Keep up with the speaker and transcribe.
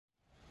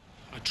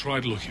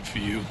tried looking for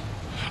you.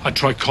 I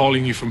tried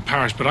calling you from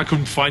Paris, but I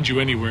couldn't find you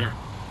anywhere.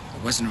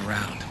 I wasn't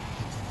around.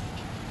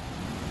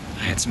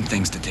 I had some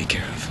things to take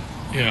care of.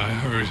 Yeah, I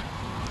heard.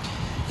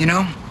 You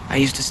know, I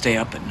used to stay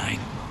up at night,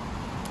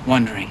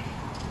 wondering,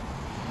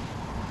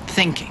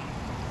 thinking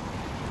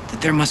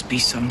that there must be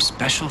some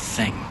special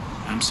thing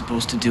I'm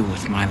supposed to do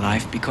with my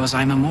life because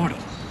I'm immortal.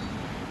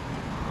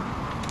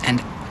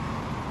 And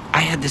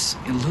I had this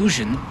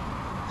illusion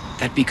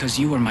that because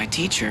you were my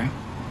teacher,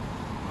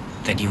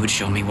 that you would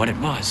show me what it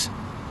was.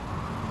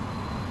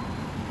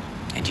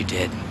 And you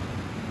did.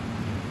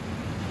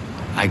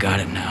 I got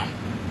it now.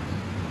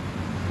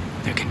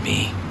 There can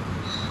be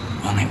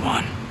only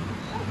one.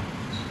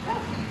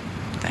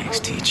 Thanks,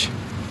 Teach.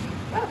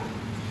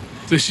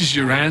 This is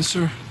your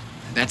answer?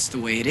 That's the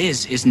way it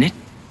is, isn't it?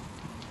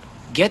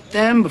 Get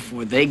them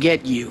before they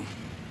get you.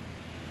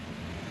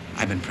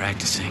 I've been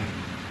practicing.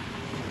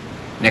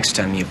 Next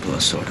time you pull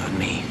a sword on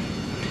me,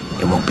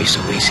 it won't be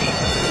so easy.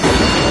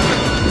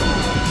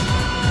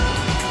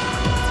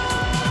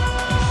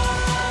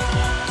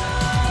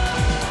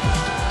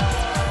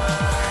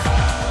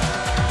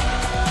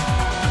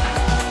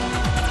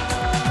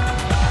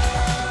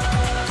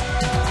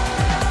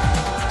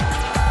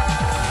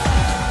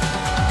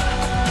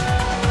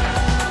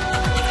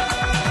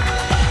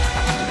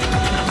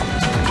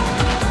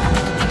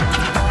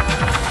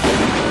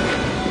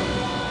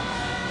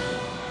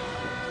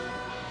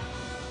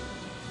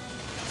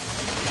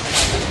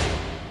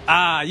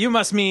 You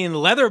must mean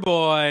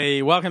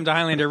Leatherboy. Welcome to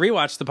Highlander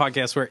Rewatch, the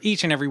podcast where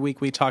each and every week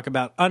we talk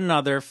about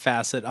another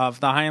facet of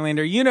the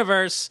Highlander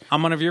universe.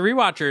 I'm one of your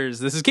rewatchers.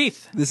 This is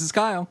Keith. This is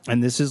Kyle.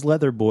 And this is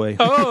Leatherboy.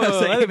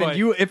 Oh,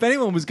 Leatherboy. If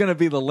anyone was going to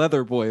be the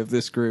Leatherboy of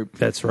this group.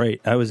 That's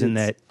right. I was in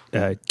that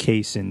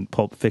case in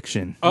Pulp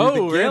Fiction.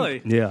 Oh,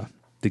 really? Yeah.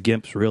 The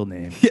Gimp's real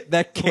name Yeah,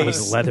 that case.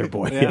 was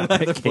Leatherboy. Yeah.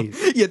 That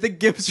case. Yeah, the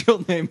Gimp's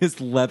real name is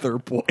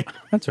Leatherboy.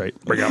 That's right.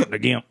 Bring out the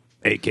Gimp,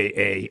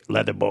 a.k.a.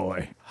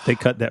 Leatherboy. They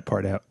cut that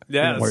part out.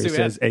 Yeah, where that's it too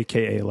says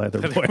a.k.a.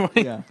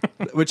 Leatherboy. Yeah.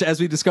 Which, as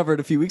we discovered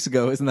a few weeks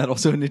ago, isn't that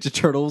also a Ninja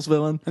Turtles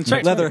villain? That's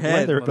right.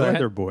 Leatherhead.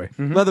 Leatherboy.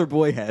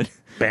 Leatherboy head.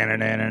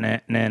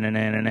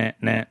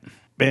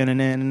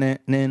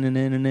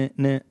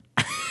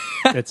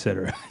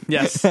 Etc.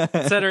 Yes,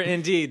 etc.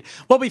 Indeed.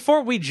 Well,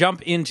 before we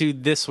jump into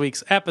this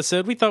week's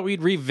episode, we thought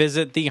we'd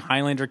revisit the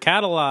Highlander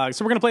catalog.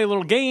 So we're going to play a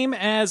little game.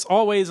 As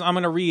always, I'm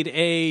going to read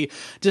a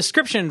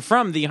description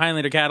from the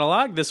Highlander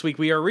catalog. This week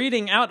we are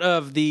reading out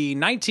of the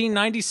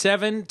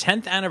 1997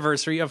 10th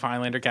anniversary of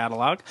Highlander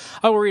catalog.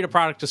 I will read a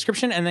product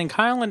description, and then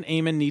Kyle and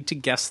Eamon need to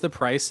guess the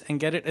price and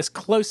get it as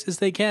close as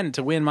they can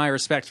to win my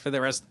respect for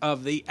the rest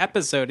of the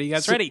episode. Are you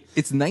guys ready?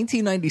 It's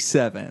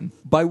 1997.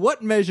 By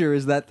what measure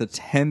is that the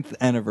 10th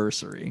anniversary?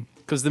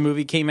 Because the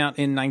movie came out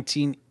in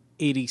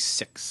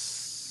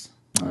 1986.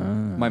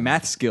 My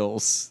math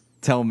skills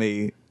tell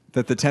me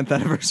that the 10th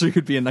anniversary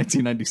would be in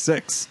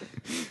 1996.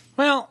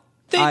 Well,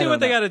 they I do don't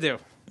what they know. got to do.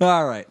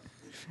 All right.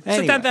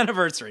 It's the 10th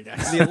anniversary,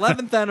 guys. The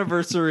 11th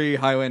anniversary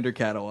Highlander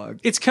catalog.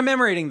 It's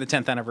commemorating the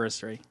 10th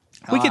anniversary.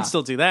 We can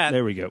still do that.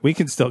 There we go. We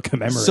can still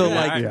commemorate. So, it.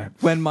 like, Yeah.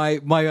 when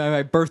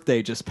my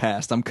birthday just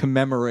passed, I'm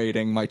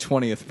commemorating my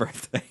 20th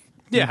birthday.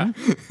 Yeah.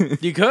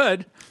 You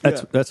could.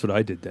 That's what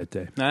I did that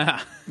day.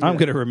 Ah. I'm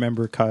going to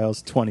remember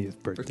Kyle's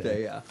 20th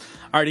birthday. Yeah.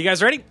 All right, you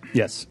guys ready?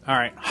 Yes. All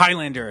right.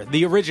 Highlander,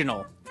 the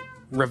original,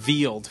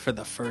 revealed for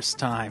the first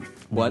time.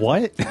 What?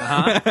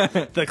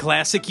 The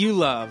classic you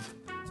love,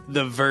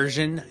 the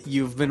version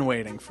you've been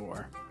waiting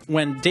for.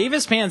 When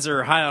Davis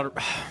Panzer hired...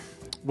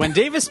 When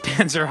Davis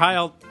Panzer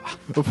hired...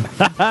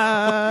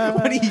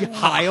 When he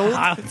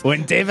hired?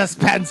 When Davis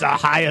Panzer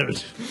hired.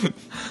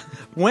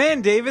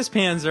 When Davis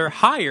Panzer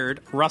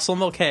hired Russell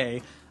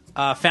Mulcahy,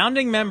 a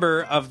founding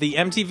member of the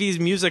MTV's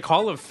Music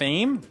Hall of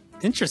Fame,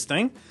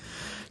 interesting,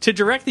 to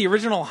direct the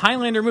original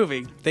Highlander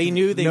movie, they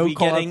knew they'd No be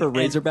call out getting for an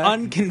Razorback?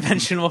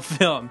 unconventional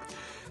film.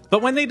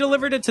 But when they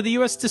delivered it to the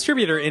U.S.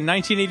 distributor in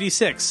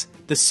 1986,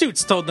 the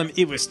suits told them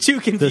it was too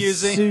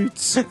confusing.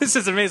 Suits. This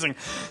is amazing.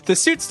 The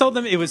suits told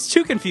them it was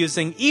too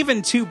confusing,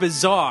 even too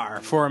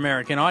bizarre for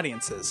American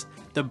audiences.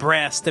 The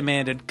brass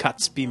demanded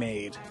cuts be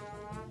made.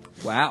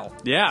 Wow.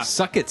 Yeah.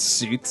 Suck it,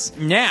 suits.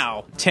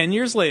 Now, 10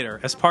 years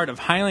later, as part of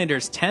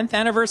Highlander's 10th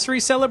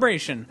anniversary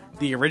celebration,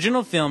 the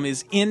original film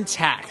is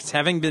intact,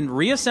 having been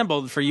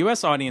reassembled for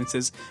U.S.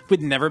 audiences with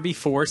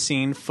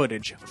never-before-seen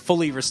footage,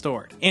 fully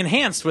restored.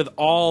 Enhanced with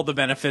all the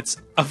benefits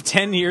of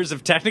 10 years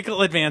of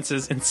technical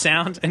advances in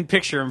sound and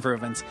picture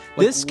improvements.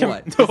 Like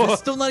what? Is this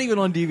still not even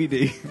on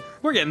DVD?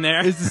 We're getting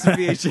there. Is this a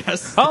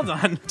VHS? Hold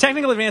on.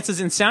 Technical advances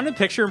in sound and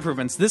picture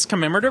improvements. This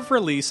commemorative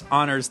release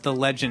honors the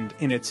legend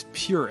in its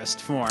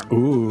purest form.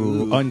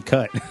 Ooh,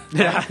 uncut.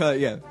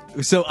 Yeah.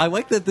 So I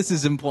like that this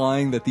is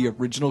implying that the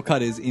original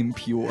cut is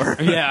impure.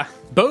 Yeah.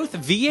 Both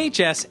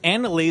VHS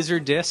and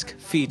Laserdisc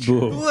feature.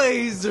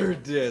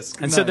 Laserdisc.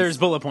 And so there's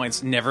bullet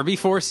points. Never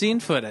before seen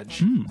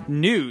footage.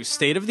 New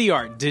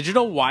state-of-the-art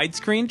digital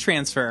widescreen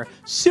transfer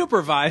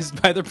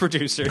supervised by the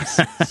producers.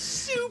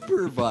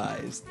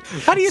 supervised.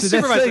 How do you So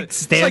that's supervise like it?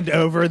 stand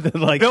over the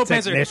Bill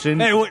Panzer. technician.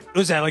 Hey, what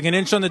was that? Like an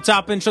inch on the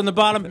top, inch on the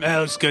bottom? That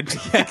was good.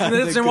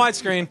 It's in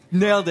widescreen.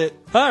 Nailed it.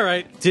 All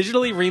right.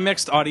 Digitally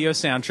remixed audio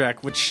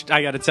soundtrack, which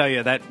I got to tell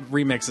you, that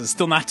remix is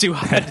still not too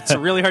hot. It's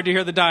really hard to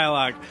hear the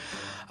dialogue.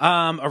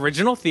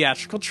 Original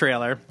theatrical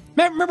trailer.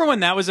 Remember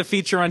when that was a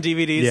feature on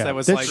DVDs? Yeah, That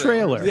was the like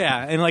trailer.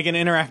 Yeah, and like an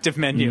interactive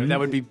menu. That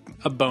would be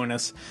a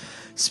bonus.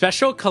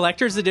 Special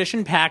collector's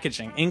edition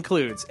packaging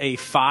includes a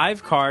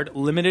 5-card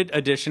limited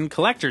edition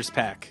collector's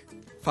pack.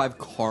 5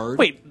 cards.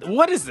 Wait,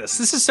 what is this?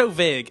 This is so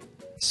vague.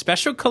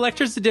 Special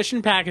collector's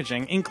edition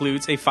packaging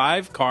includes a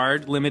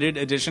 5-card limited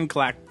edition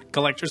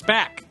collector's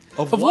pack.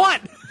 Of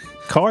what?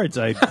 Cards,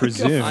 I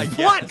presume.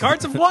 What?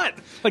 Cards of what?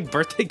 Like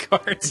birthday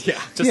cards? Yeah.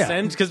 To Yeah,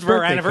 send because we're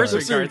birthday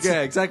anniversary cards. cards.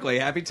 Yeah, exactly.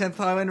 Happy 10th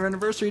Highlander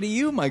anniversary to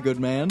you, my good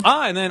man.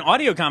 And then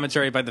audio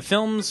commentary by the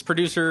film's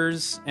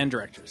producers and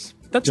directors.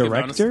 That's a good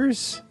bonus.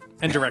 Directors?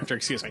 And director,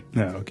 excuse me.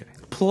 No, okay.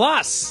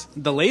 Plus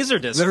the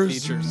Laserdisc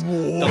There's features.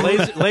 more.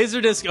 The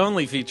Laserdisc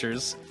only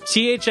features.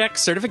 THX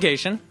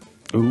certification.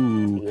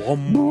 Ooh.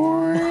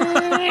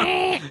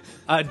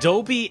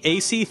 Dolby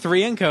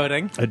AC3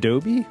 encoding.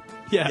 Adobe?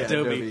 Yeah, Yeah,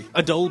 Adobe.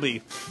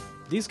 Adobe.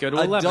 These go to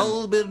A 11.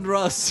 Dolby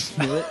Rust.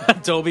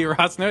 Dolby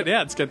Ross note.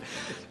 Yeah, it's good.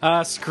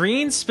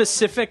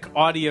 Screen-specific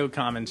audio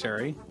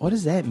commentary. What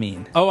does that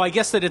mean? Oh, I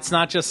guess that it's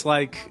not just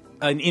like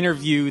an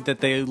interview that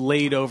they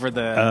laid over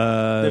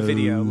the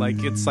video.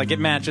 Like it's like it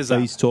matches So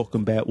up. he's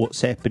talking about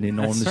what's happening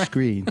on the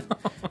screen.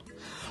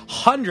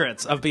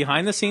 Hundreds of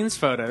behind-the-scenes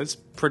photos,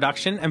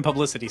 production, and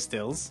publicity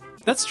stills.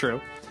 That's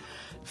true.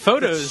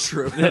 Photos. That's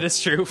true. That is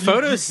true.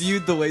 Photos.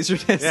 Viewed the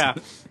Laserdisc. Yeah,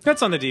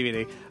 that's on the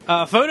DVD.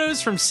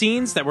 Photos from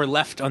scenes that were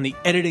left on the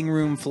editing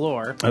room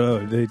floor. Oh,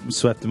 they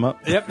swept him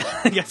up. Yep,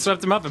 yeah,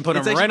 swept them up and put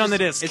them right on the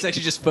disc. It's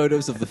actually just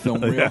photos of the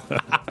film reel.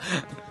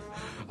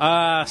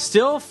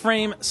 Still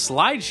frame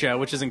slideshow,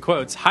 which is in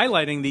quotes,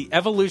 highlighting the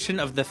evolution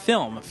of the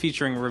film,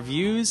 featuring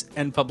reviews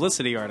and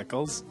publicity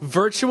articles.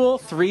 Virtual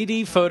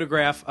 3D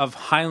photograph of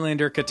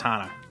Highlander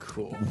Katana.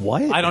 Cool.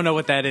 What? I don't know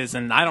what that is,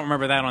 and I don't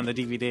remember that on the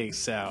DVD,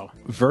 so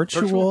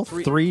Virtual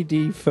Virtual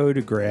 3D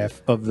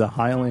photograph of the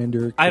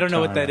Highlander. I don't know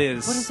what katana. that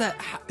is. What is that?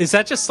 Is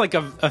that just like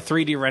a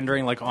 3D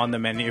rendering, like on the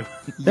menu?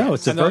 No,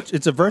 it's a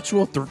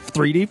virtual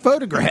 3D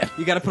photograph.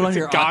 You got to put on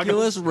your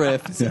goggles. Oculus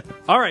Rift.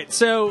 All right,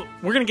 so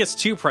we're going to guess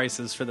 2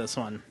 prices for this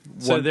one.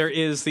 So there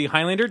is the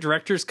Highlander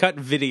Director's Cut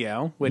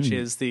video, which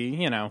is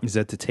the, Is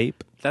that the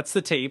tape? that's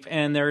the tape,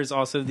 and there is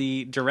also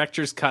the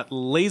Director's Cut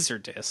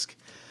Laserdisc.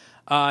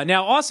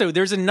 Now, also,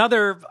 there's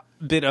another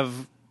bit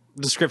of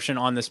description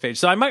on this page,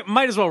 so I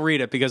might as well read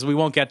it because we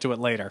won't get to it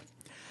later.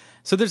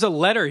 So there's a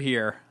letter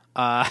here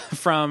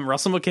from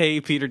Russell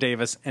McKay, Peter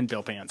Davis, and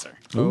Bill Panzer.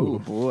 Oh,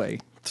 boy.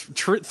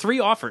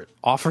 Three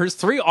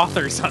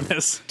authors on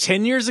this.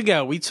 10 years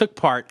ago, we took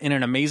part in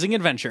an amazing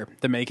adventure,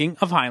 the making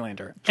of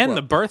Highlander, and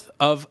the birth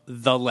of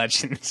the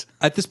legend.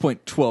 At this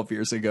point, 12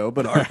 years ago,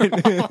 but all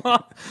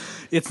right.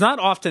 It's not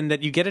often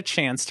that you get a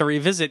chance to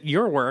revisit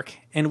your work,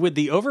 and with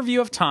the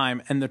overview of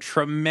time and the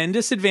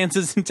tremendous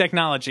advances in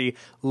technology,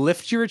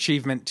 lift your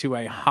achievement to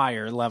a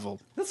higher level.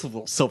 That's a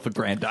little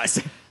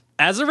self-aggrandizing.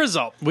 As a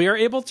result, we are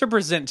able to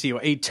present to you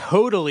a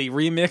totally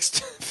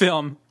remixed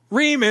film.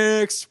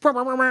 Remixed,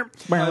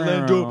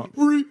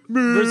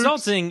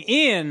 resulting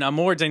in a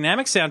more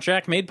dynamic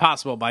soundtrack made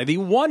possible by the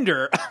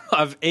wonder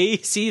of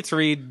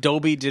AC3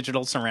 Dolby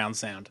Digital Surround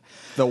Sound.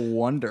 The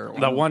wonder.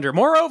 The wonder.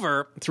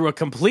 Moreover, through a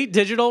complete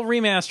digital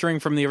remastering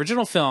from the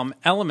original film,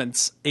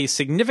 Elements, a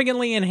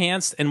significantly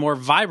enhanced and more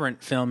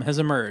vibrant film has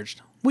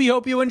emerged. We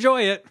hope you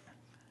enjoy it.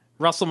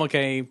 Russell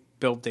McKay,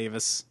 Bill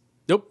Davis.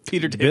 Nope,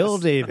 Peter Davis. Bill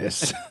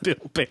Davis. Bill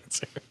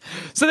Panzer.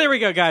 So there we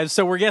go, guys.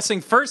 So we're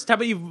guessing first. How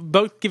about you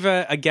both give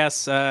a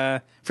guess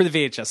for the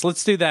VHS?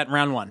 Let's do that in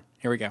round 1.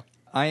 Here we go.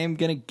 I am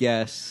going to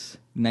guess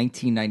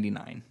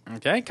 1999.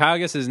 Okay, Kyle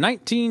guesses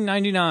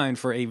 1999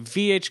 for a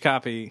VH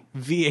copy.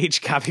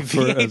 VH copy.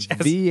 For a VHS.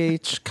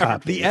 VH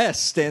copy. The S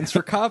stands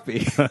for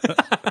copy.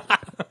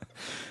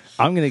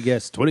 I'm going to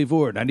guess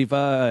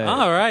 $24.95.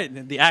 All right.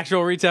 The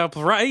actual retail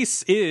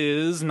price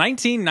is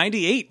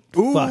 $19.98.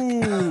 Fuck.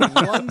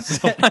 1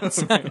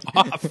 cent.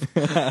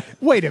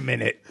 Off. Wait a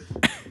minute.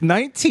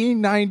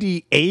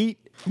 1998?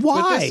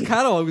 Why? But this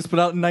catalog was put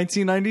out in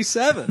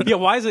 1997. Yeah,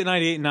 why is it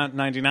 98 and not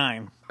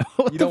 99?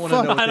 You don't want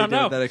to know what I they don't did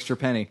know. with that extra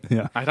penny.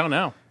 I don't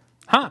know.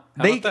 Huh.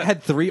 How They about that?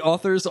 had 3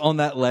 authors on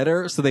that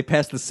letter, so they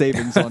passed the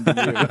savings on to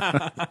you.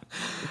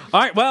 All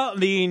right, well,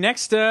 the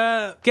next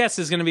guess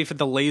is going to be for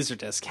the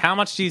Laserdisc. How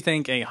much do you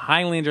think a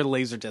Highlander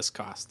Laserdisc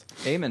cost?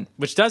 Amen.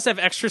 Which does have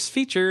extras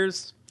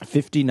features.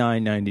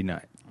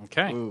 $59.99.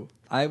 Okay. Ooh.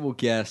 I will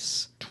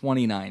guess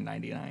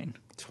 $29.99.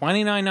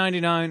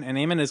 $29.99, and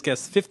Eamon has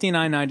guessed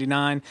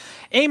 $59.99.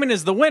 Eamon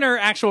is the winner.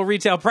 Actual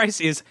retail price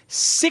is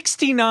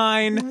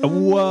 $69.98.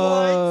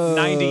 Whoa.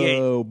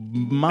 98.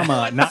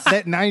 Mama, not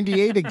that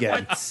 98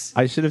 again.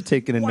 I should have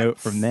taken a note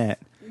from that.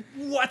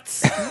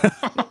 What?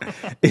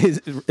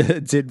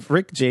 Did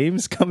Rick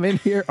James come in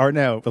here? Or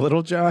no,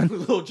 Little John?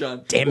 Little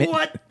John. Damn it.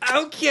 What?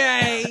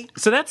 Okay.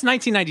 So that's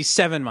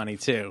 1997 money,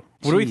 too.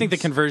 What do we think the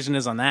conversion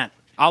is on that?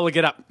 I'll look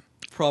it up.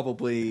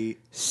 probably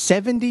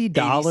 $70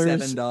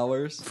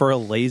 $87. for a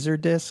laser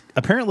disc.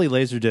 Apparently,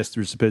 laser discs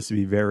are supposed to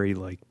be very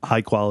like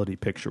high quality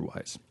picture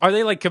wise. Are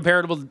they like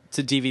comparable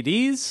to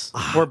DVDs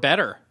or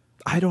better?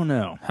 I don't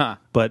know,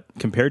 but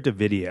compared to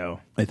video,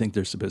 I think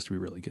they're supposed to be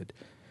really good.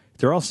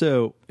 They're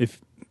also,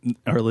 if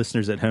our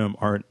listeners at home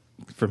aren't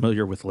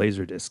familiar with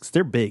laser discs,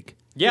 they're big.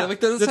 Yeah, like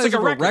that's it's like a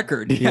record.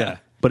 record. Yeah.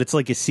 But it's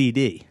like a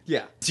CD.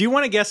 Yeah. Do you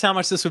want to guess how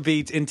much this would be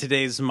in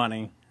today's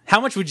money?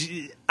 How much would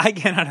you? I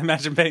cannot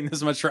imagine paying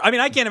this much for. I mean,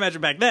 I can't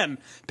imagine back then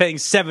paying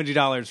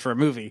 $70 for a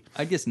movie.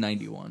 I guess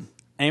 91.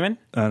 Eamon?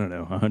 I don't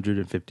know,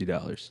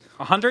 $150.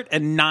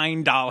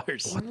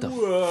 $109. What the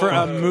for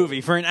a movie,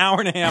 for an hour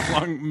and a half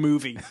long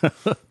movie.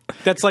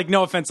 That's like,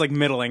 no offense, like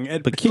middling.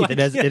 But Keith, it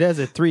has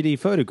a 3D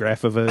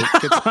photograph of a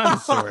katana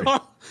sword.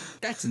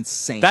 That's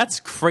insane. That's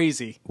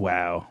crazy.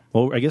 Wow.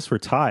 Well, I guess we're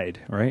tied,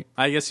 right?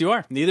 I guess you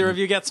are. Neither of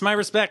you gets my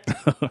respect.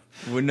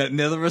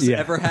 Neither of us Yeah.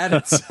 ever had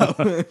it.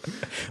 So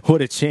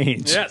What a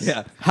change. Yes.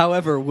 yeah.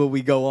 However, will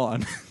we go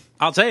on?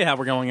 I'll tell you how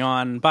we're going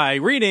on by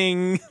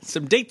reading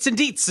some dates and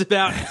deets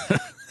about.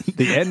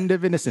 The end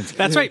of innocence.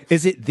 That's right.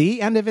 Is it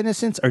the end of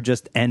innocence or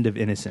just end of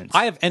innocence?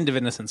 I have End of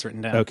Innocence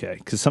written down. Okay,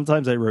 because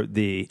sometimes I wrote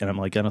the, and I'm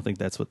like, I don't think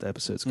that's what the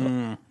episode's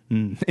called.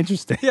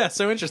 Interesting. Yeah,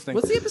 so interesting.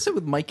 What's the episode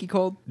with Mikey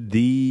called?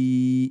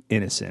 The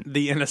innocent.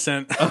 The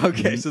Innocent.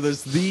 Okay, so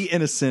there's the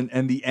innocent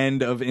and the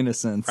end of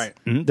innocence. Right.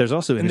 There's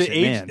also The innocent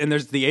age, man. and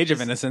there's the Age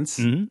of Innocence.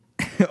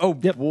 Oh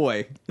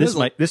boy,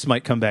 This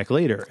might come back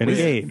later in a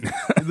game.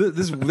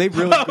 They've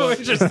really Oh,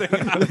 interesting.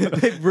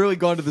 they've really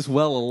gone to this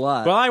well a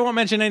lot. Well, I won't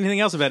mention anything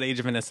else about Age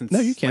of Innocence. No,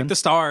 you can. Like the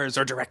stars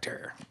or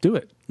director. Do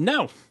it.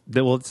 No.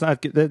 Well, it's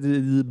not good.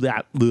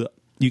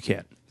 You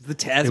can't. the It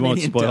Tasmanian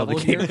won't spoil the devil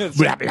game. here.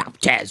 Blah, blah,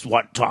 Taz,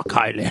 what talk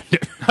Highlander.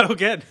 Oh,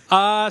 good.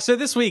 So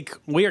this week,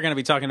 we are going to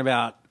be talking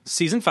about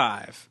Season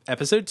 5,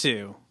 Episode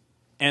 2,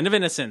 End of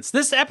Innocence.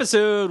 This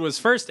episode was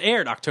first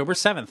aired October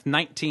 7th,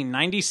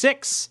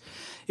 1996.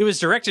 It was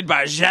directed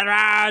by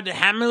Gerard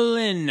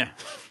Hamelin.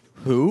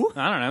 Who?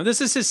 I don't know.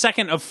 This is his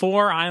second of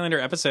 4 Highlander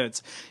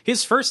episodes.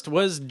 His first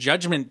was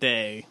Judgment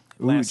Day.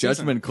 Ooh, last season.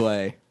 Judgment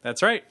Clay.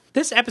 That's right.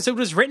 This episode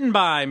was written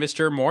by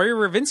Mr. Maury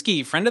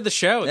Ravinsky, friend of the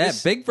show. Yeah,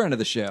 big friend of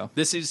the show.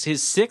 This is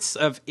his 6th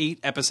of 8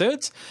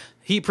 episodes.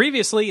 He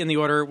previously, in the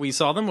order we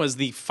saw them, was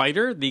The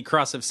Fighter, The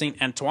Cross of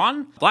St.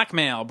 Antoine,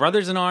 Blackmail,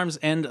 Brothers in Arms,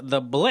 and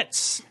The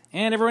Blitz.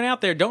 And everyone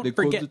out there, don't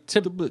forget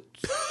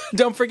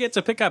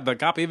to pick up a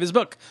copy of his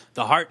book,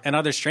 The Heart and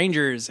Other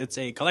Strangers. It's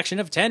a collection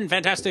of 10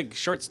 fantastic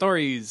short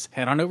stories.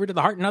 Head on over to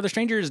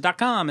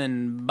theheartandotherstrangers.com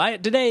and buy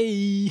it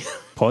today.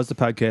 Pause the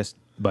podcast,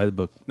 buy the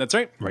book, That's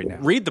right. Right now.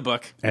 Read the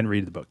book, and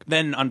read the book.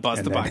 then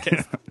unpause the then-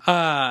 podcast.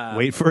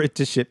 Wait for it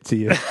to ship to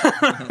you.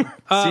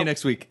 See you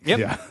next week. Yep.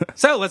 Yeah.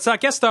 So let's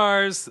talk guest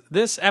stars.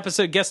 This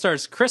episode guest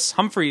stars Chris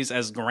Humphreys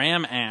as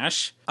Graham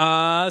Ash.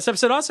 This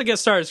episode also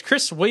guest stars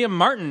Chris William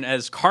Martin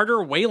as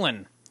Carter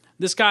Whalen.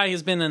 This guy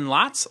has been in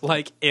lots,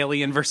 like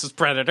Alien vs.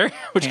 Predator,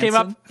 which came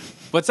Hanson? up.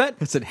 What's that?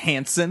 I said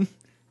Hanson.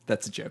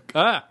 That's a joke.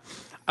 Ah.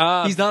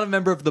 He's not a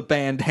member of the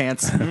band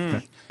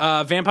Hanson.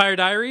 Vampire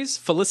Diaries,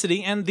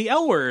 Felicity, and The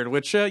L Word,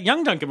 which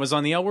Young Duncan was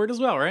on The L Word as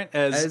well, right?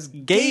 As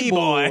Gay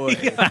Boy.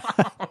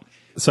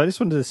 So I just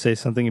wanted to say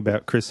something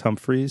about Chris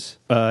Humphreys.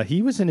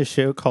 He was in a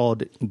show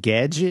called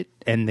Gadget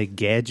and the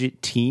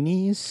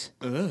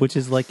Gadget-Teenies, which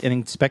is like an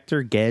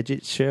Inspector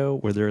Gadget show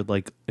where they're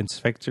like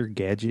Inspector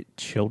Gadget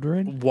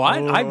children. What?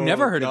 I've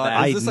never heard of God,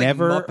 that. is this like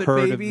never Muppet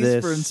heard of Babies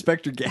this. for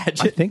Inspector I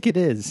Gadget. think it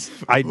is.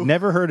 I'd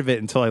never heard of it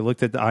until I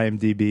looked at the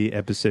IMDb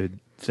episode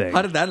thing.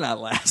 How did that not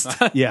last?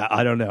 Yeah,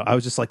 I don't know. I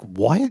was just like,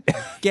 what?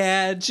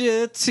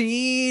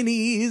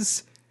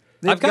 Gadgetinis.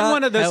 They've I've got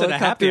one of those at a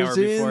happy hour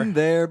helicopters before. in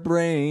their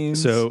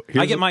brains. So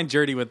I get mine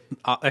dirty with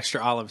extra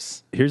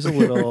olives. here's a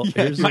little.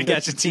 My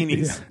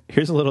Gadgetinis.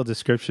 Here's a little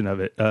description of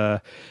it.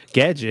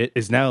 Gadget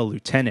is now a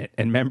lieutenant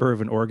and member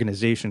of an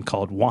organization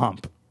called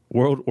WOMP,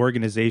 World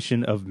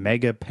Organization of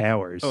Mega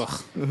Powers.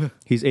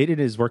 He's aided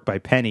in his work by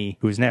Penny,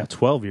 who is now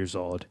 12 years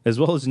old, as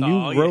well as new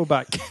Oh, yeah.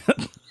 robot.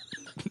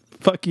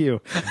 Fuck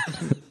you.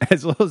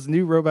 As well as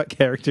new robot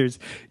characters,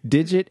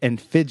 Digit and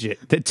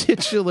Fidget, the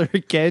titular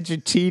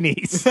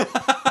Gadgetinis.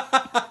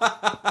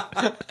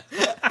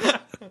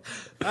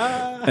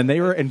 And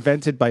they were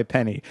invented by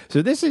Penny.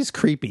 So this is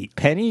creepy.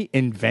 Penny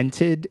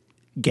invented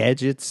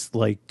gadgets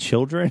like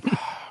children.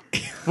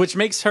 Which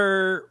makes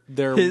her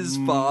their His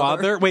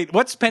father. mother. Wait,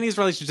 what's Penny's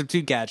relationship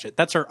to Gadget?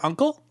 That's her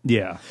uncle?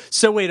 Yeah.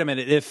 So wait a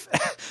minute.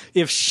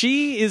 If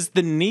she is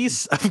the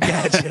niece of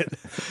Gadget,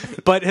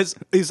 but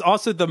is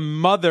also the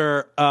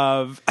mother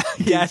of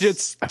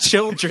Gadget's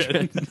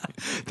children,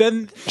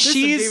 then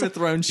she's Game of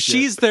Thrones shit.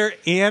 she's their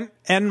aunt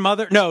and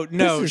mother. No,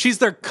 is- she's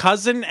their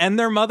cousin and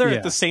their mother Yeah.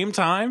 at the same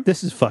time.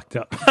 This is fucked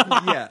up.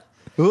 yeah.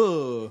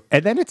 Ugh.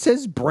 And then it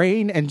says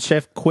Brain and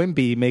Chef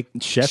Quimby make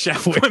Chef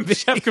Quimby.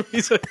 Chef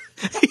Quimby.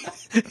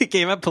 He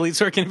gave up police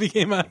work and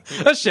became a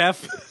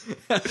chef.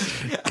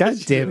 God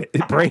damn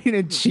it. Brain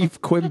and Chief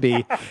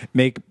Quimby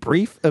make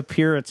brief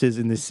appearances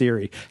in the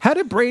series. How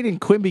did Brain and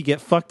Quimby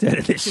get fucked out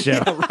of this show?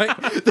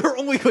 Right? There are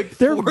only like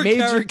They're 4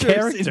 major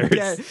characters.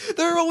 characters.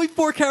 There are only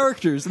 4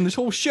 characters in this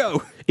whole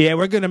show. Yeah,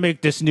 we're going to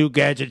make this new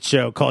gadget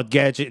show called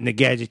Gadget and the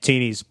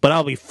Gadgetinis, but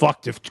I'll be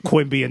fucked if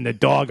Quimby and the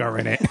dog are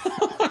in it.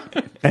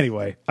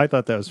 Anyway, I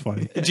thought that was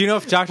funny. Do you know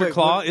if Dr.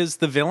 Claw is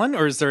the villain,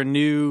 or is there a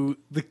new,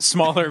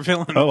 smaller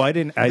villain? Oh, I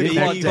didn't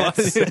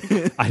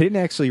Claudette. I didn't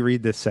actually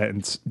read this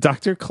sentence.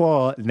 Dr.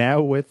 Claw,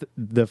 now with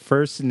the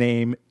first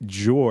name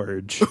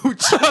George,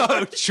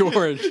 Oh,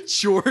 George.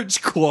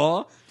 George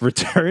Claw.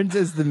 returns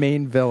as the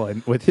main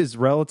villain with his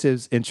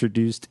relatives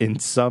introduced in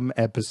some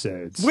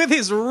episodes. With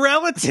his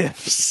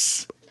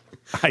relatives.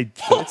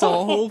 It's a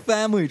whole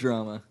family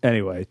drama.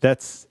 Anyway,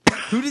 that's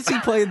Who does he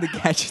play in the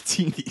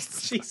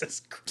Gadgetinis?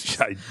 Jesus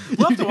Christ. I,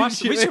 We'll have to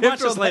watch, we should watch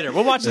this later.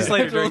 We'll watch this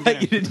later during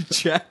Like you dinner. didn't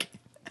check.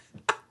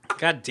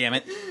 God damn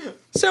it.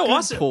 So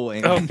also,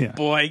 point. oh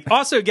boy,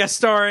 also guest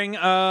starring. We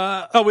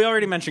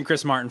already mentioned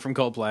Chris Martin from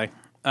Coldplay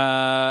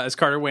as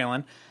Carter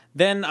Whalen.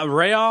 Then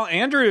Rayal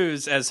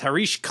Andrews as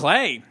Harish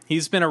Clay.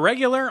 He's been a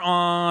regular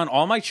on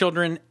All My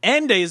Children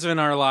and Days of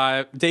Our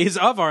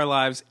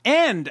Lives,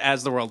 and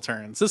As the World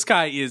Turns. This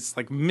guy is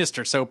like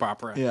Mr. Soap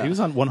Opera. Yeah. he was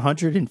on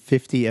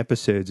 150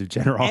 episodes of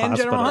General And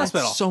Hospital. General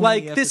Hospital. so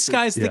like many this episodes.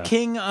 guy's the Yeah.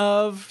 king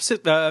of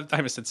I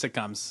almost said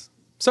sitcoms,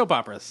 soap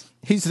operas.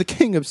 He's the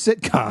king of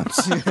sitcoms.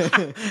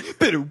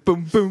 Boom,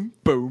 boom, boom,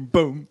 boom,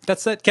 boom.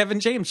 That's that Kevin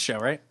James show,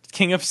 right?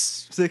 King of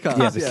Sitcoms.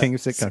 Yeah, the king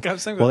of sitcoms.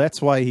 Sitcoms. Well, that's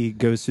why he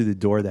goes through the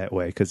door that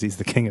way, because he's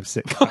the king of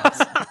sitcoms.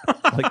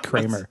 Like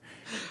Kramer.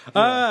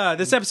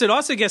 This episode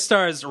also guest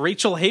stars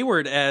Rachel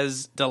Hayward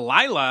as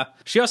Delilah.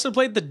 She also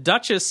played the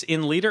Duchess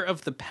in Leader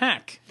of the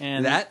Pack.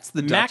 And That's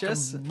the Mac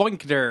Duchess?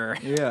 Boinkner.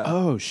 Yeah.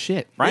 Oh,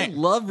 shit. Right. They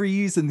love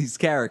reusing these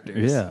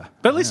characters. Yeah.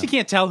 But at least you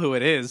can't tell who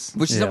it is.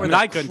 Which is Yeah. not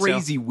I that couldn't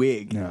crazy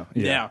wig. No.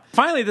 Yeah.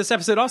 Finally, this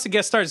episode also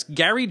guest stars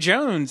Gary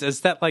Jones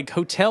as that like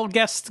hotel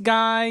guest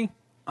guy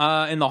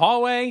in the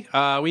hallway.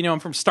 We know him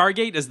from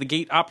Stargate as the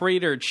gate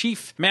operator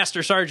chief,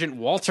 Master Sergeant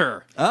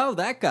Walter. Oh,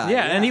 that guy.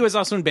 Yeah, and he was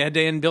also in Bad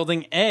Day in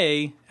Building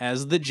A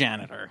as the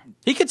janitor.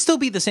 He could still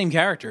be the same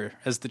character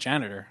as the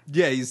janitor.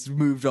 Yeah, he's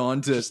moved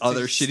on to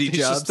other shitty He's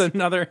jobs. just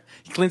another.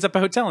 He cleans up a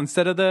hotel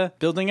instead of the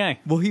Building A.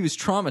 Well, he was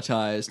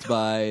traumatized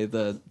by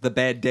the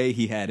bad day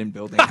he had in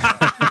building.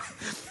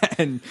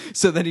 And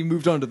so then he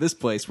moved on to this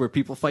place where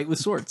people fight with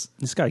swords.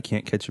 This guy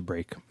can't catch a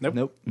break. Nope.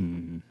 Nope.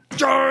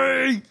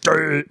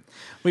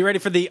 We ready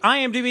for the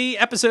IMDb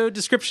episode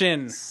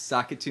description?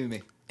 Sock it to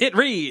me. It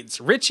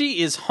reads, Richie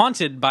is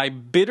haunted by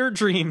bitter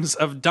dreams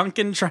of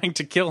Duncan trying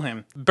to kill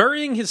him,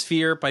 burying his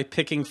fear by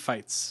picking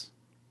fights.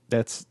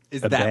 That's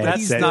Is a that bad what That's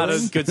he's not a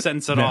sentence. good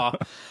sentence at all.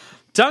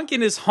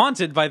 Duncan is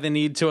haunted by the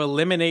need to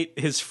eliminate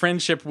his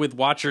friendship with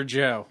Watcher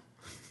Joe.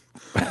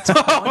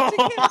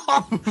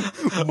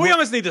 We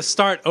almost need to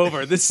start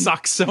over. This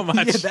sucks so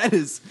much. Yeah, that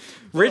is.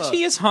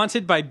 Richie is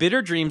haunted by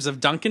bitter dreams of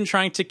Duncan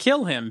trying to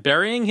kill him,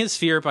 burying his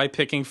fear by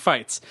picking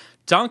fights.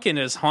 Duncan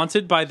is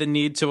haunted by the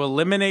need to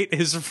eliminate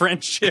his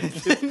friendship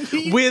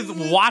with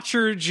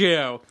Watcher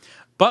Joe.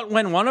 But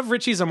when one of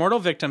Richie's immortal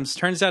victims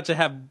turns out to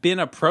have been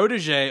a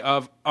protege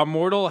of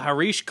immortal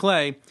Harish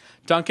Clay,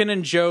 Duncan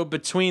and Joe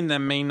between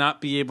them may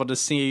not be able to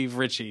save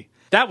Richie.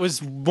 That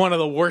was one of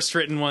the worst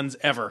written ones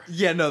ever.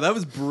 Yeah, no, that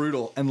was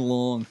brutal and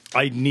long.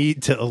 I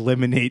need to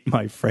eliminate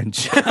my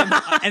friendship.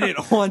 And it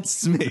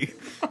haunts me.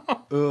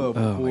 Oh,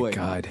 boy.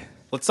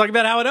 Let's talk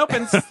about how it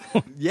opens.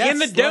 Yes, In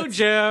the let's-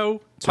 dojo,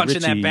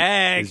 punching that Richie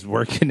bag. is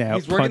working out.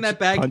 He's working that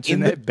bag punching in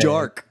the that bag.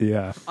 dark.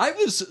 Yeah.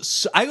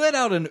 I let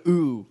out an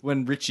ooh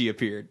when Richie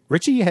appeared.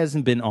 Richie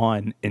hasn't been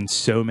on in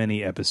so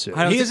many episodes.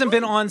 He hasn't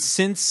been on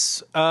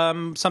since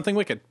Something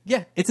Wicked.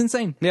 Yeah, it's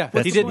insane. Yeah,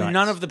 That's he did nice.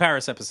 none of the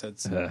Paris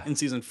episodes in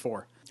season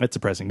 4. That's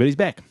depressing, but he's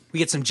back. We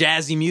get some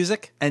jazzy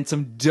music. And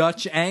some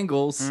Dutch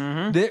angles.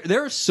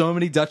 There are so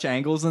many Dutch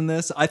angles in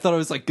this. I thought I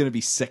was like going to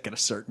be sick at a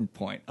certain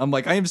point. I'm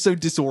like, I am so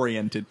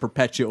disoriented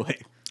perpetually.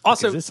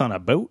 Also, Is this on a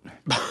boat?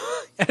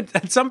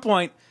 at some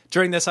point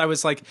during this, I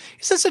was like,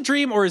 is this a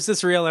dream or is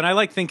this real? And I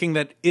like thinking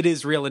that it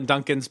is real and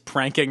Duncan's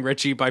pranking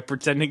Richie by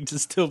pretending to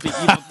still be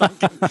evil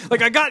Duncan.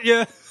 Like, I got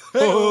you.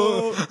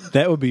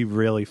 That would be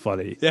really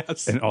funny.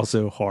 Yes. And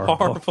also horrible.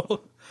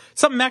 Horrible.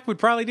 Something Mac would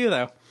probably do,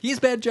 though. He has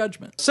bad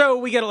judgment. So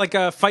we get like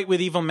a fight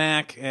with evil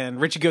Mac, and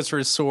Richie goes for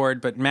his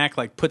sword, but Mac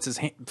like puts his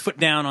foot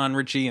down on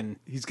Richie, and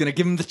He's going to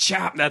give him the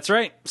chop. that's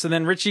right. So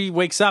then Richie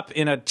wakes up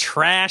in a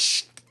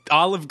trash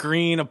olive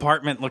green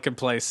apartment looking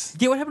place.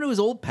 Yeah, what happened to his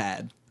old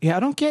pad? Yeah, I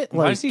don't get,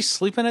 Why like, is he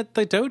sleeping at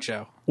the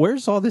dojo?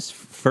 where's all this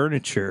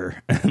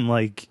furniture and,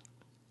 like,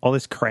 all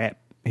this crap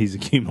he's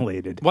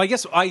accumulated? Well,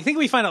 I think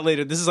we find out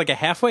later this is like a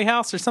halfway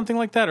house or something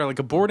like that, or like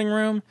a boarding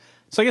room.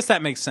 So I guess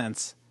that makes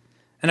sense.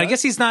 And I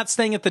guess he's not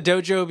staying at the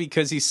dojo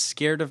because he's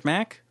scared of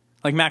Mac.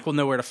 Like Mac will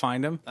know where to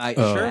find him.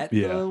 Sure.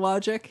 yeah. The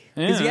logic?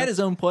 Because he Yeah. had his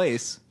own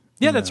place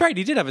Yeah, that's right.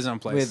 He did have his own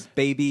place. with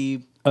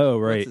baby Oh,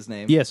 right. What's his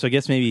name? Yeah, so I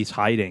guess maybe he's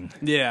hiding.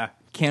 Yeah.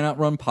 Cannot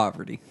run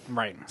poverty.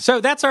 Right.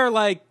 So that's our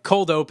like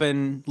cold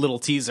open little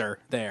teaser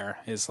there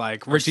is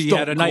like Richie Stone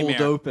had a Cold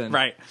nightmare. Open.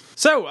 Right.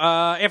 So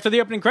after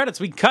the opening credits,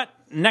 we cut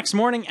next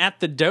morning at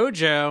the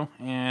dojo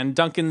and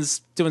Duncan's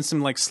doing some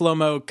like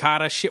slow-mo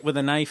kata shit with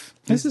a knife.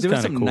 This is doing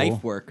kinda some cool.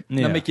 knife work.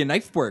 Yeah. Now make your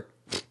knife work,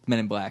 Men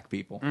in Black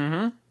people.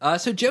 Mm-hmm.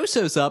 So Joe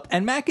shows up,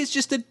 and Mac is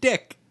just a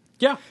dick.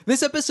 Yeah.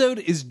 This episode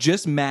is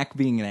just Mac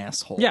being an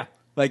asshole. Yeah.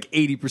 Like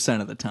 80%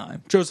 of the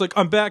time. Joe's like,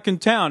 I'm back in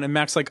town. And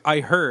Mac's like, I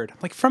heard. I'm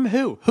like, from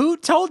who? Who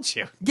told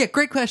you? Yeah,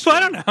 great question. I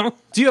don't know.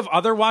 Do you have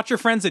other Watcher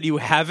friends that you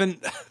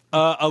haven't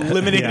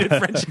eliminated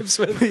friendships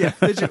with? Yeah,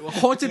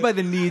 haunted by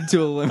the need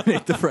to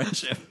eliminate the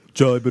friendship.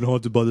 Joe, I've been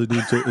haunted by the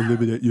need to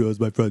eliminate you as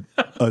my friend.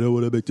 I don't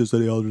want to make this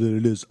any harder than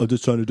it is. I'm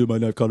just trying to do my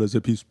knife katas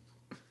in peace.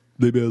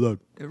 Leave me alone.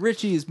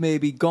 Richie's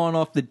maybe gone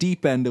off the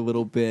deep end a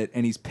little bit,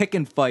 and he's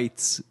picking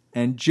fights,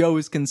 and Joe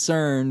is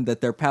concerned that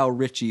their pal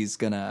Richie's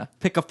gonna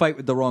pick a fight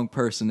with the wrong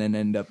person and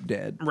end up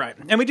dead. Right.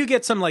 And we do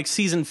get some like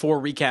season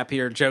 4 recap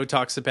here. Joe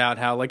talks about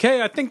how like,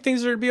 hey, I think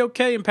things are going to be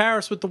okay in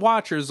Paris with the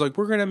Watchers. Like,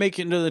 we're going to make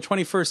it into the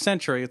 21st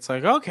century. It's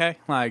like, okay.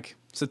 Like,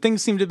 so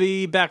things seem to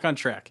be back on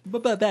track.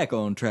 But back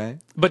on track.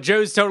 But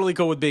Joe's totally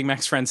cool with being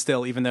Mac's friend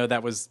still, even though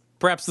that was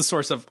perhaps the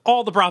source of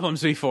all the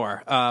problems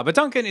before. But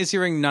Duncan is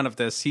hearing none of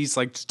this. He's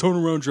like, just turn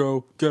around,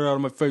 Joe. Get out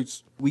of my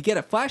face. We get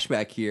a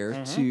flashback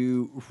here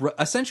to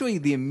essentially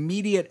the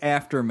immediate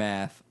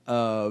aftermath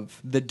of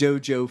the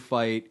dojo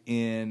fight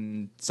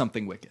in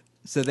Something Wicked.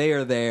 So they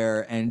are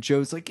there, and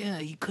Joe's like, yeah,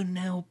 you couldn't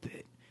help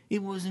it.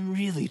 It wasn't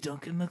really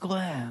Duncan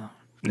McLeod.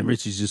 And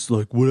Richie's just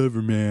like,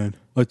 whatever, man.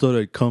 I thought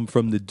I'd come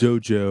from the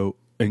dojo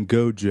and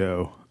go,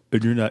 Joe,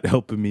 and you're not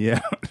helping me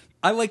out.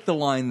 I like the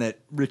line that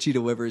Richie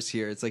delivers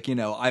here. It's like,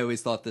 I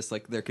always thought this,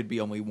 like, there could be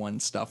only one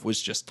stuff was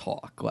just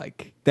talk,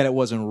 like, that it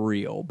wasn't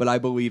real. But I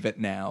believe it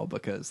now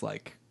because,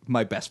 like,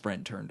 my best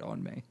friend turned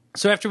on me.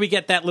 So after we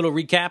get that little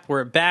recap,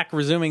 we're back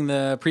resuming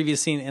the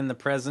previous scene in the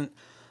present.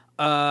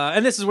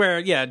 And this is where,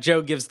 yeah,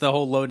 Joe gives the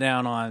whole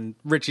lowdown on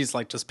Richie's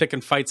like just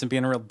picking fights and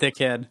being a real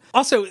dickhead.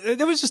 Also,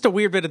 there was just a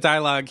weird bit of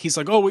dialogue. He's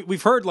like, oh,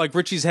 we've heard like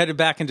Richie's headed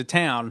back into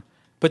town.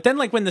 But then,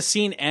 like, when the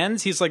scene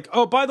ends, he's like,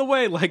 oh, by the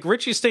way, like,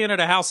 Richie's staying at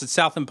a house at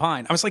South and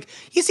Pine. I was like,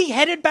 is he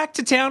headed back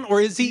to town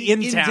or is he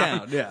in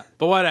town? Yeah.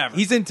 But whatever.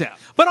 He's in town.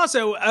 But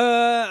also,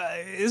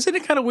 isn't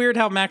it kind of weird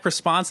how Mac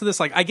responds to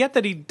this? Like, I get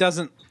that he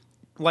doesn't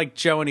like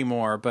Joe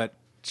anymore, but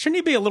shouldn't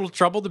he be a little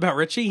troubled about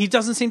Richie? He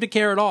doesn't seem to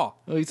care at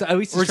all. Well, at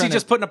least Or is he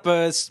just putting up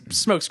a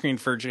smoke screen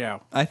for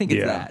Joe? I think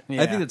it's Yeah. that.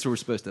 Yeah. I think that's what we're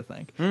supposed to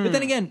think. But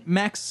then again,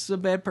 Mac's a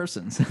bad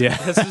person. Yeah.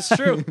 This is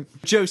true.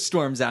 Joe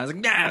storms out. He's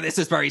like, nah, this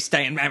is where he's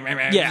staying.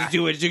 Yeah.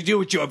 Do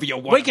whatever you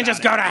want. We can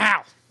just go to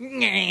house.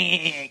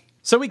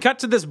 So we cut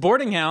to this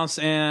boarding house,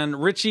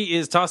 and Richie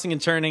is tossing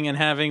and turning and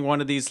having one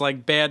of these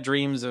like bad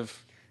dreams of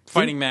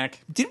fighting Mac.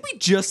 Didn't we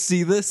just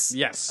see this?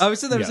 Yes. I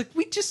was there. I was Yeah. like,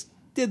 we just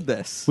did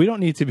this. We don't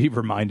need to be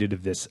reminded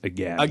of this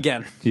again.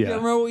 Again. You Yeah.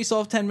 remember what we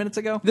saw 10 minutes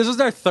ago? This was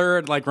their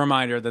third like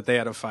reminder that they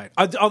had a fight.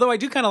 Although I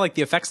do kind of like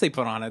the effects they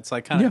put on it. It's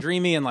like kind of Yeah.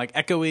 dreamy and like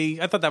echoey.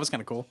 I thought that was kind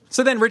of cool.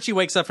 So then Richie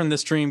wakes up from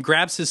this dream,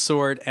 grabs his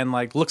sword, and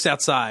like looks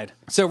outside.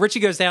 So Richie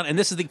goes down, and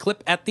this is the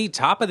clip at the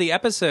top of the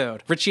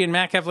episode. Richie and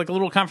Mac have like a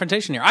little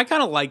confrontation here. I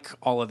kind of like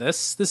all of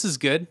this. This is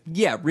good.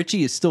 Yeah,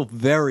 Richie is still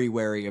very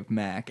wary of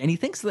Mac, and he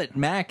thinks that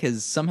Mac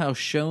has somehow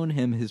shown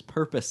him his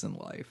purpose in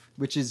life,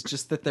 which is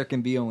just that there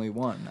can be only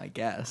one, I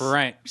guess.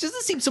 Right. Which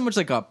doesn't seem so much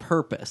like a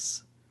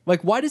purpose.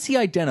 Like, why does he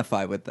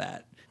identify with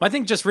that? I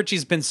think just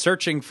Richie's been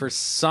searching for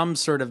some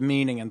sort of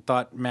meaning and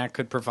thought Mac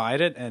could provide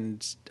it.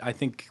 And I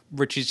think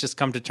Richie's just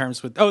come to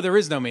terms with, oh, there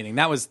is no meaning.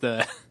 That was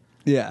the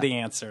Yeah. the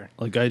answer.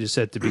 Like, I just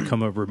had to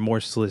become a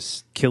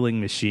remorseless killing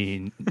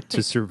machine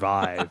to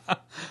survive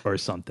or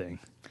something.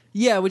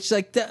 Yeah, which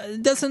like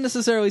doesn't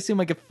necessarily seem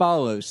like it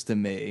follows to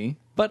me,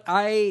 but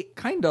I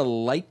kind of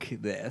like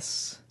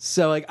this.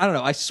 So like I don't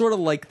know, I sort of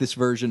like this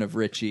version of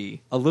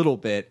Richie a little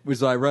bit.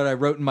 Was what I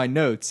wrote in my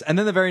notes, and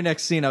then the very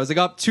next scene I was like,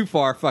 "Oh, too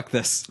far, fuck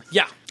this."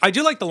 Yeah. I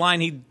do like the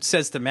line he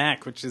says to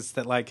Mac, which is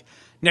that like,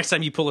 next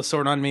time you pull a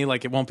sword on me,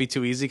 like it won't be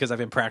too easy because I've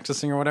been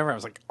practicing or whatever. I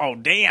was like, oh,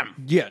 damn.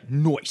 Yeah,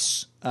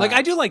 nice. Like,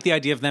 I do like the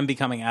idea of them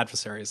becoming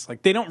adversaries.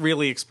 Like, they don't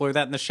really explore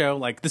that in the show.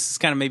 Like, this is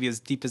kind of maybe as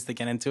deep as they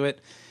get into it.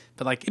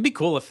 But, like, it'd be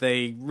cool if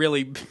they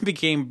really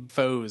became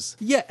foes.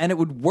 Yeah, and it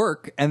would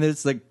work, and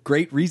there's like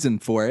great reason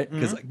for it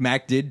because like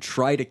Mac did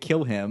try to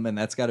kill him, and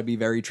that's got to be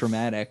very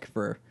traumatic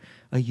for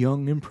a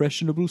young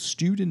impressionable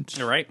student.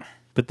 You're right.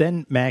 But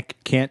then Mac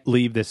can't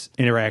leave this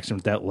interaction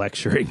without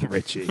lecturing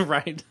Richie.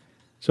 Right.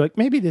 So, like,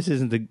 maybe this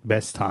isn't the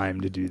best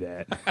time to do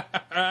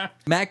that.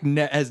 Mac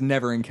has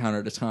never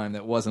encountered a time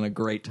that wasn't a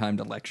great time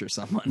to lecture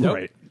someone.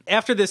 Right.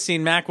 After this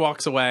scene, Mac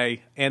walks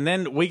away, and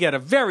then we get a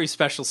very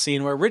special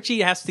scene where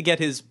Richie has to get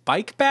his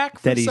bike back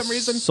for That he some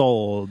reason.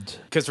 sold.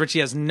 Because Richie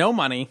has no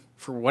money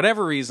for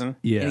whatever reason.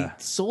 Yeah. And he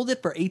sold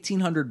it for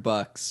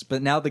 $1,800,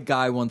 but now the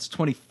guy wants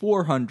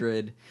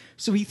 $2,400,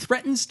 so he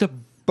threatens to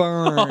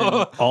burn.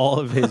 All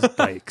of his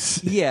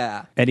bikes.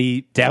 Yeah. And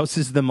he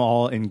douses them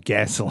all in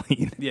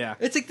gasoline. Yeah.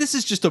 It's like this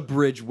is just a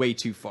bridge way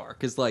too far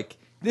because like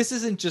This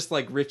isn't just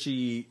like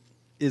Richie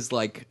is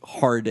like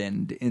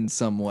hardened in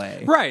some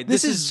way. Right.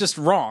 This is just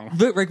wrong.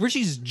 Like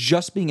Richie's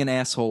just being an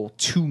asshole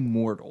to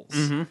mortals.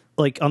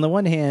 Like, on the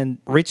one hand,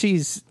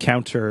 Richie's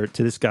counter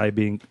to this guy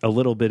being a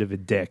little bit of a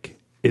dick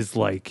is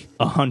like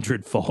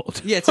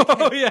 100-fold. Yeah, it's like,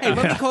 Oh, hey, yeah. hey,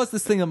 let me cause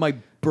this thing that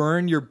might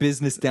burn your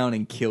business down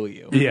and kill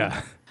you.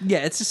 Yeah. Yeah,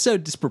 it's just so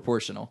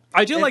disproportional.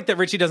 I do like that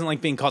Richie doesn't like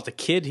being called a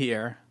kid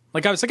here.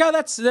 Like, I was like, oh,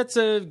 that's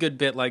a good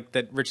bit, like,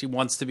 that Richie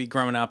wants to be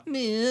grown up.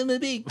 Man, I'm a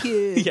big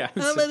kid. Yeah.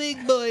 I'm a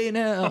big boy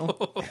now.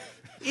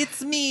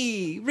 It's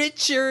me,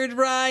 Richard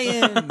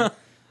Ryan.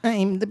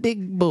 I'm the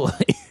big boy.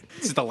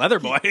 He's the leather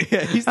boy.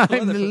 He's the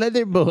I'm the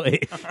leather boy.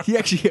 He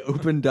actually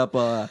opened up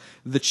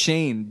the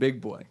chain,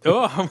 Big Boy.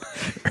 Oh,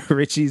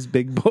 Richie's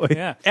big boy.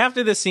 yeah.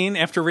 After this scene,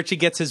 after Richie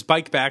gets his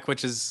bike back,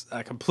 which is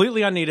a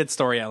completely unneeded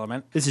story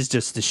element. This is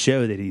just to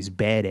show that he's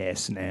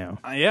badass now.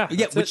 Yeah. Yeah,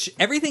 that's which it.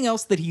 everything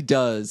else that he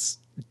does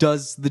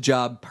the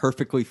job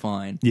perfectly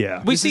fine.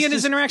 Yeah. We this see is in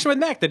his just- interaction with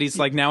Mac that he's,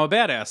 like, now a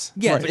badass.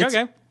 Yeah, It's like,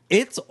 okay.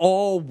 It's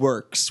all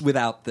works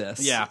without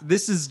this. Yeah.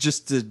 This is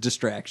just a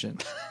distraction.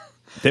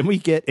 Then we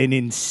get an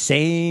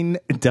insane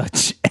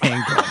Dutch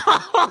angle.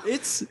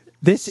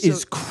 This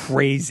is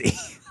crazy.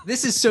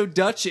 This is so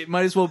Dutch, it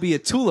might as well be a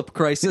tulip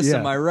crisis, Yeah.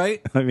 am I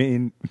right? I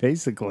mean,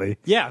 basically.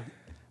 Yeah.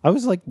 I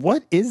was like,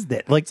 what is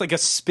that? Like, It's like a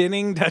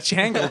spinning Dutch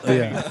angle thing.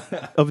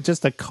 yeah, of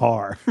just a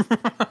car.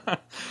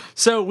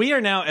 So we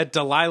are now at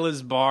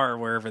Delilah's bar,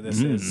 wherever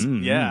this is.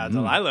 Yeah,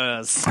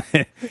 Delilah's.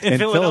 In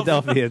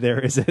Philadelphia, there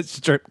is a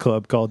strip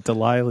club called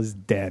Delilah's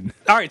Den.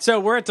 All right, so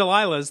we're at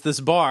Delilah's, this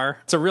bar.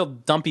 It's a real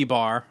dumpy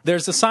bar.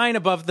 There's a sign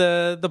above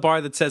the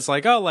bar that says,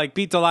 like, oh, like,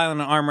 beat Delilah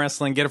in arm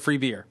wrestling, get a free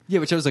beer. Yeah,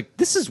 which I was like,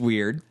 this is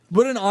weird.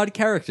 What an odd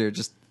character.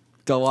 Just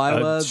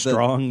Delilah, A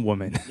strong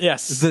woman.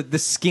 Yes. the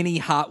skinny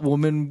hot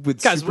woman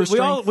with Guys, super we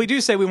strength. do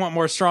say we want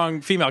more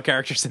strong female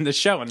characters in this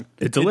show, and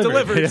It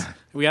delivered, yeah.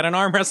 We got an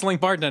arm wrestling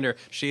bartender.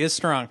 She is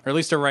strong, or at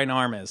least her right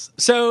arm is.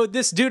 So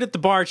this dude at the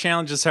bar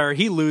challenges her.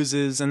 He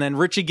loses, and then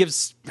Richie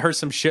gives her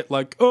some shit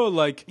like, "Oh,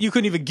 like you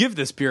couldn't even give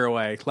this beer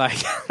away, like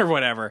or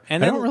whatever."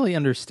 And I then don't really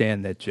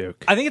understand that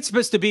joke. I think it's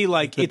supposed to be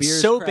like it's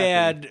beer's so crappy.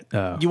 bad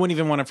Oh. you wouldn't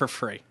even want it for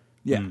free.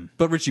 Yeah,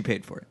 but Richie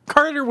paid for it.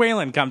 Carter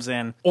Whalen comes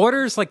in,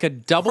 orders like a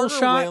double Carter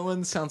shot.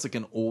 Whalen sounds like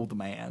an old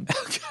man.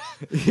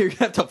 You're gonna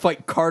have to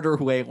fight Carter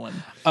Whalen.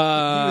 He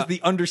was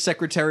the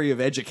Undersecretary of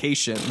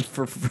Education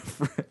for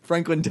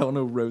Franklin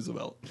Delano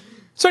Roosevelt.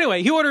 So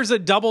anyway, he orders a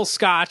double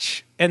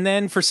scotch, and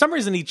then for some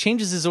reason he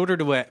changes his order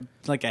to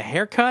a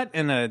haircut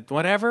and a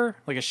whatever,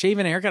 like a shave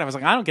and a haircut. I was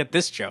like, I don't get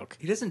this joke.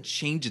 He doesn't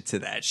change it to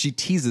that. She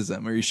teases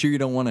him. Are you sure you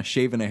don't want a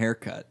shave and a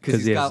haircut? Because 'Cause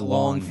he's he got has long,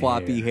 long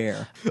floppy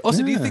hair.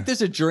 Also, do you think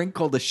there's a drink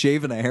called a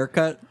shave and a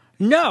haircut?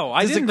 No,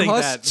 I Does didn't it think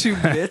cost that. 2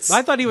 bits?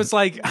 I thought he was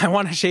like, I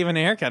want a shave and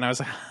a haircut. And I was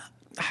like,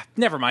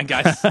 never mind,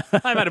 guys.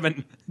 I might have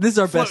been This is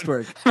our best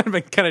work. I might have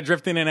been kind of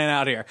drifting in and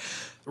out here.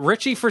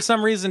 Richie, for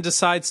some reason,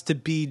 decides to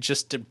be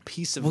just a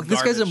piece of Well,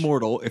 this garbage. guy's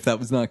immortal, if that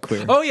was not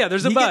clear. Oh, yeah,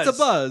 there's a he buzz. gets a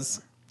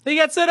buzz. He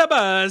gets in a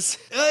buzz.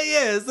 Oh,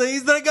 yeah, so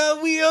he's like,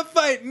 we are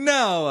fighting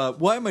now.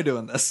 Why am I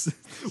doing this?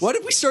 Why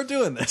did we start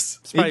doing this?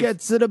 He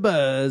gets it a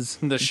buzz.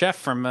 The chef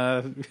from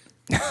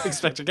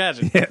Inspector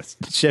Gadget. Yes,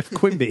 Chef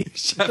Quimby.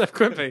 Chef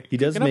Quimpy. He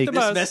does Picking up make the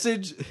this buzz.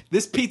 Message,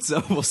 this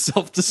pizza will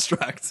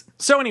self-destruct.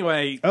 So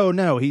anyway, Oh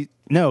no,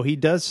 he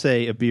does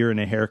say a beer and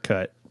a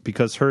haircut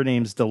because her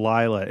name's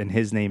Delilah and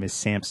his name is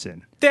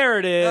Samson. there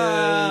it is.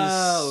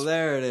 Oh,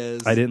 there it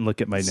is. I didn't look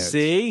at my notes.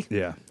 See?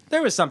 Yeah.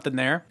 There was something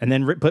there. And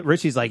then but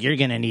Richie's like, you're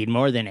gonna need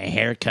more than a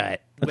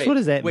haircut. What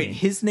does that Wait, mean?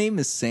 his name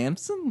is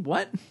Samson?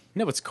 What?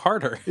 No, it's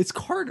Carter. It's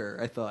Carter,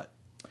 I thought.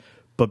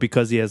 But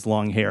because he has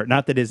long hair.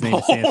 Not that his name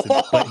is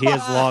Samson, but he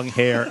has long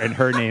hair and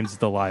her name's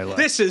Delilah.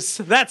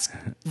 That's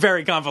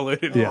very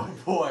convoluted. yeah.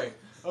 Boy.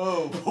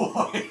 Oh,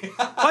 boy.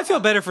 I feel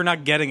better for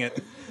not getting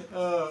it.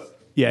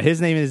 Yeah,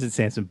 his name isn't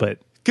Samson, but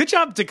Good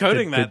job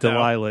decoding the that, though.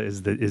 Delilah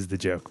is the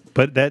joke.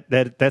 But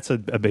that's a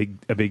big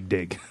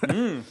dig.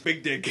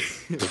 Big dick.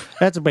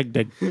 That's a big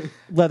dig.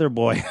 Leather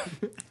boy.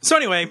 So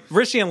anyway,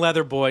 Richie and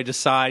Leatherboy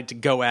decide to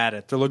go at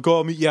it. They're like, "Go,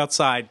 I'll meet you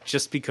outside,"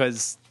 just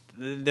because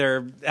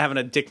they're having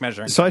a dick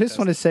measuring. So I just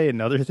want to say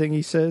another thing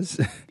he says.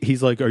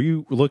 He's like, "Are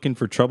you looking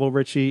for trouble,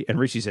 Richie?" And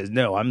Richie says,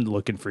 "No, I'm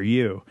looking for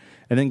you."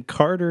 And then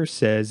Carter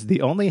says,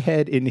 "The only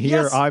head in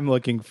here Yes. I'm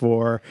looking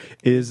for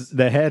is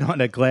the head on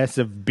a glass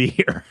of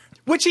beer."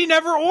 which he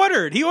never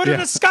ordered. He ordered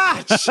Yeah. a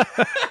scotch.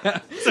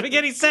 Doesn't make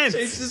any sense.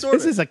 This order.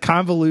 This is a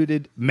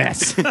convoluted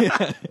mess.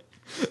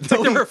 It's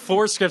like there were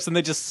 4 scripts and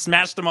they just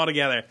smashed them all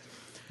together.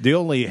 The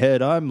only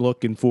head I'm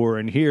looking for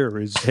in here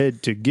is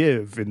head to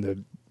give in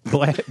the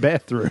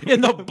bathroom.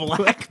 In the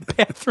black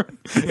bathroom.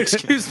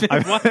 Excuse me.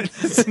 What?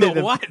 In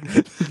the what?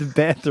 The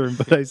bathroom,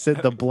 but I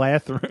said the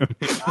bathroom.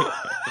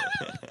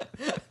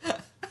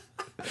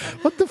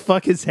 What the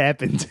fuck has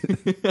happened?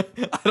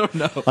 I don't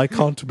know. I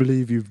can't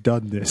believe you've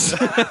done this.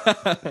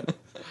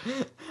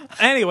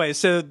 Anyway,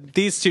 so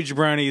these two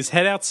jabronis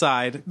head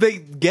outside. They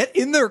get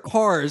in their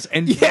cars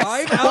and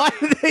drive out. Why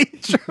do they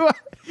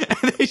drive?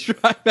 And they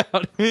drive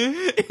out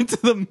into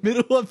the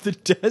middle of the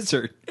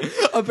desert.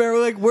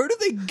 Apparently, like, where do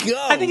they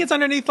go? I think it's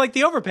underneath like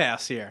the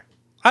overpass here.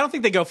 I don't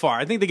think they go far.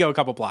 I think they go a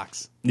couple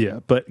blocks. Yeah,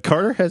 but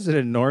Carter has an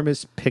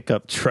enormous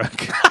pickup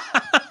truck.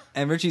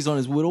 And Richie's on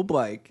his little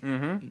bike.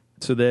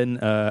 So then,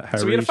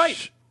 So we had a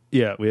fight.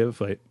 Yeah, we have a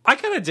fight. I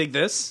kind of dig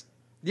this.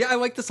 Yeah, I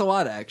like this a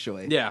lot,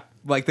 actually. Yeah.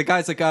 Like, the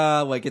guy's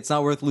like, it's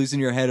not worth losing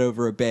your head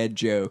over a bad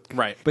joke.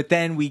 Right. But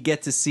then we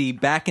get to see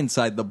back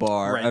inside the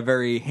bar, Right. a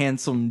very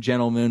handsome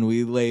gentleman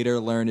we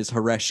later learn is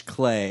Haresh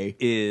Clay,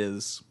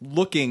 is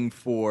looking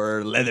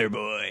for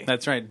Leatherboy.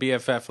 That's right.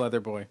 BFF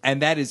Leatherboy.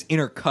 And that is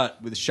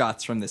intercut with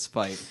shots from this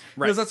fight.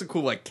 Right. Because that's a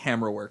cool, like,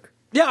 camera work.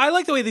 Yeah, I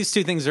like the way these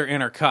two things are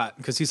intercut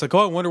because he's like, oh,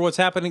 I wonder what's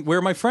happening, where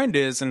my friend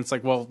is. And it's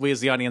like, well, we as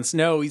the audience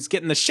know he's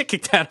getting the shit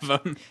kicked out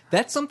of him.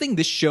 That's something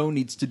this show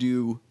needs to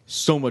do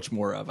so much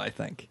more of, I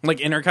think. Like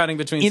intercutting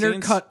between scenes.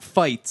 Intercut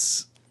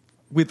fights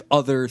with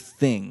other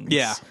things.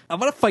 Yeah. A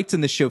lot of fights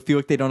in this show feel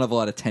like they don't have a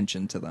lot of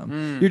tension to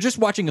them. You're just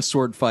watching a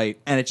sword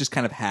fight and it just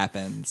kind of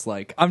happens.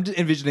 Like, I'm just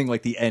envisioning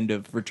like the end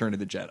of Return of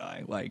the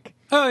Jedi. Like,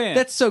 Oh, yeah.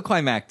 that's so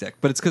climactic,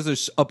 but it's because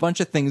there's a bunch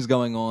of things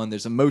going on.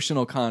 There's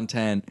emotional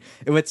content.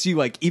 It lets you,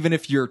 like, even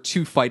if your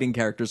two fighting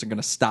characters are going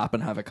to stop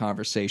and have a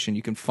conversation,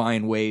 you can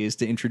find ways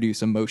to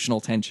introduce emotional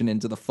tension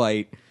into the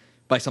fight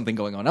by something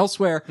going on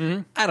elsewhere.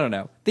 I don't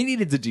know. They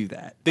needed to do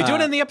that. They do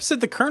it in the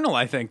episode The Colonel,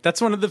 I think. That's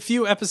one of the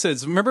few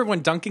episodes. Remember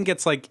when Duncan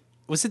gets like,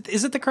 is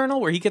it The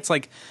Colonel where he gets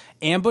like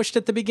ambushed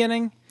at the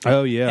beginning?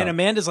 Oh, yeah. And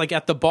Amanda's like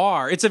at the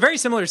bar. It's a very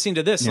similar scene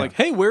to this. Like,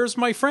 hey, where's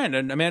my friend?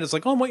 And Amanda's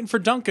like, oh, I'm waiting for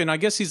Duncan. I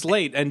guess he's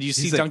late. And you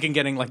see like- Duncan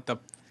getting like the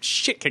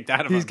shit kicked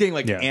out of He's him. getting,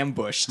 like, Yeah.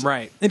 ambushed.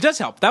 Right. It does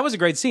help. That was a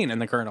great scene in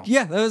The Colonel.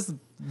 Yeah, that was the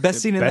best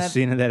scene in Best that.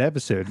 scene of that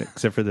episode,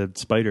 except for the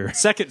spider.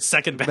 Second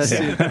best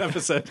scene in that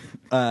episode.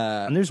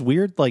 And there's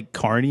weird, like,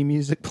 Carney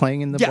music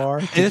playing in the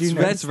bar. Did That's, you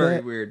notice very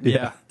that? weird.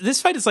 Yeah.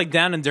 This fight is like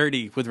down and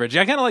dirty with Reggie.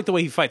 I kind of like the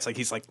way he fights. Like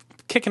he's like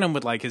kicking him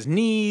with like his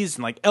knees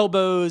and like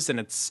elbows. And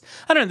it's,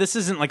 I don't know, this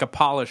isn't like a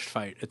polished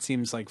fight. It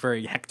seems like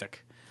very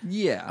hectic,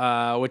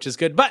 Yeah. which is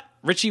good. But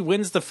Richie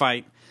wins the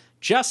fight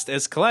just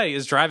as Clay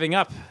is driving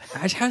up.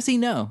 How's he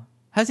know?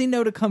 How's he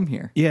know to come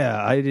here?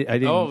 Yeah, I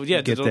didn't Oh,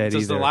 yeah. get Does that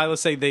either. Delilah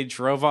say they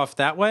drove off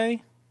that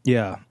way?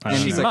 Yeah. I And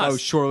don't she's know. like, must. oh,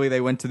 surely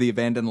they went to the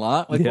abandoned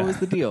lot? Like, Yeah. what was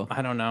the deal?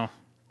 I don't know.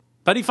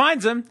 But he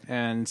finds him.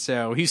 And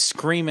so he's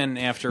screaming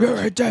after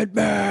Richie. a dead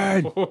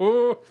man!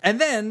 And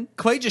then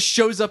Clay just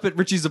shows up at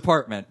Richie's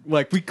apartment.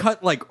 Like, we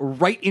cut, like,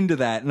 right into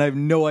that, and I have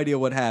no idea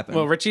what happened.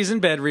 Well, Richie's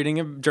in bed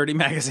reading a dirty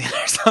magazine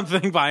or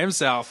something by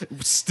himself.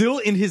 Still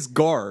in his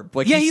garb.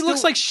 Like, Yeah, he's he still-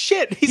 looks like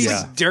shit. He's Yeah.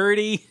 just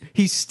dirty.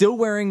 He's still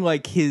wearing,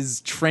 like,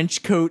 his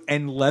trench coat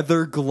and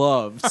leather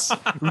gloves,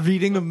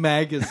 reading a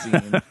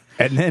magazine.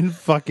 And then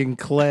fucking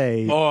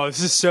Clay Oh,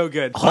 this is so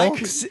good.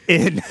 hulks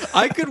in.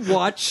 I could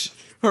watch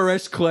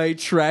Haresh Clay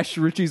trash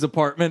Richie's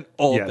apartment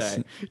all Yes.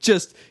 day.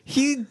 Just,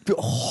 he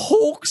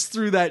hulks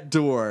through that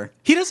door.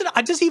 He doesn't.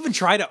 I just even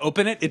try to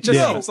open it. It just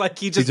Yeah. seems like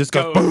he just, just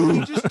goes, goes.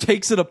 boom. He just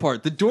takes it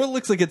apart. The door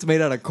looks like it's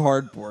made out of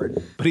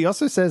cardboard. But he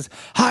also says,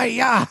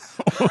 "Hiya!"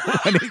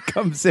 when he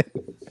comes in.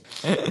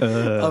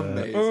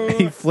 Amazing.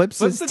 He flips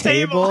Flips his the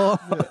table.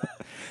 table.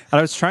 And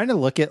I was trying to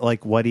look at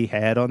like what he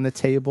had on the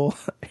table.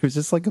 It was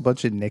just like a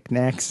bunch of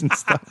knickknacks and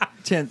stuff.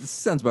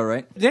 Sounds about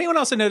right. Did anyone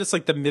also notice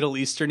like the Middle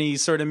Easterny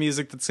sort of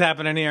music that's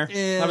happening here?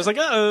 Yeah. I was like,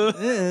 oh,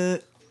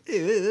 that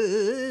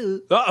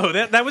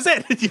was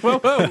it. Whoa,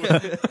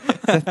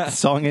 whoa.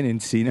 Song in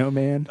Encino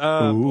Man.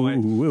 Oh, boy.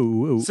 Ooh,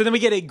 ooh, ooh. So then we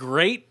get a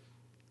great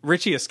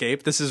Richie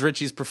escape. This is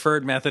Richie's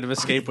preferred method of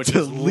escape, which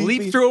is leap-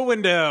 leap through a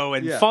window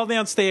and Yeah. fall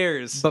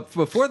downstairs. But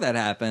before that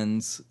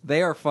happens,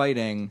 they are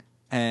fighting,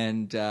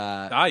 and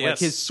like yes.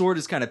 his sword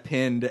is kind of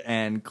pinned,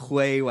 and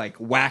Clay like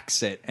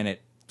whacks it, and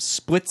it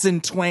splits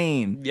in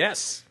twain.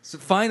 Yes. So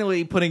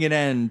finally, putting an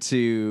end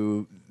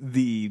to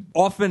the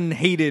often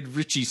hated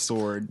Richie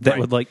sword That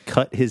would like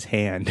cut his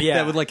hand. Yeah,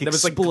 That would, like, that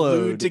was like explode.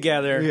 glued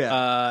together.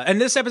 Yeah.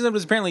 And this episode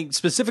was apparently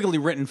specifically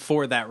written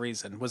for that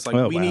reason. Was like,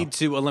 Oh, we wow. need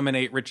to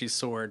eliminate Richie's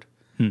sword.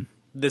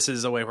 This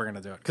is the way we're going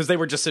to do it because they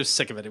were just so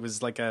sick of it. It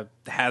was like a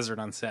hazard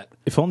on set.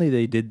 If only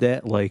they did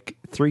that like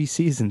 3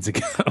 seasons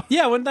ago.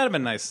 Yeah, wouldn't that have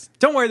been nice?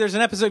 Don't worry, there's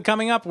an episode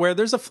coming up where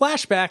there's a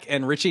flashback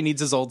and Richie needs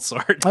his old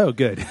sword. Oh,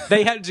 good.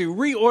 They had to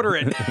reorder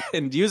it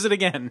and use it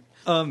again.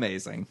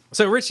 amazing.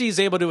 So Richie's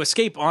able to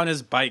escape on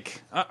his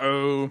bike.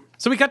 Uh-oh.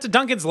 So we cut to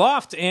Duncan's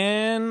loft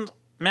and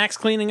Max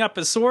cleaning up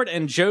his sword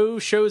and Joe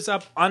shows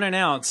up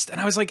unannounced.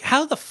 And I was like,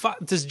 how the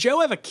fuck? Does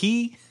Joe have a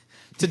key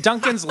to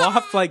Duncan's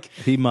loft? Like,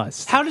 He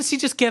must. how does he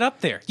just get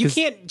up there? You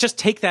can't just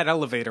take that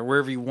elevator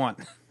wherever you want.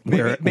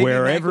 Maybe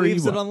Wherever Mac he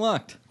leaves it wants.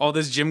 unlocked. All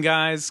those gym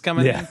guys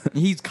coming Yeah. in.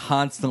 He's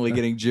constantly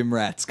getting gym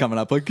rats coming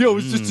up like, yo,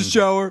 it's just a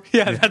shower.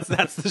 Yeah,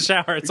 that's the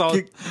shower. It's all...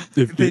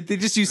 They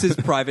just use his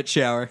private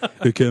shower.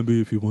 It can be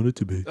if you want it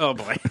to be. Oh,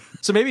 boy.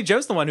 So maybe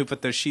Joe's the one who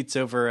put those sheets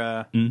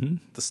over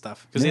the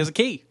stuff because he has a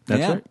key. That's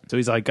Yeah. right. So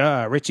he's like,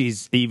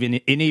 Richie's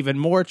in even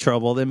more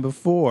trouble than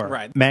before.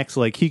 Right. Max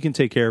like he can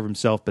take care of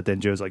himself, but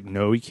then Joe's like,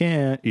 no, he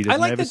can't. He I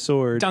doesn't like have that a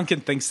sword. Duncan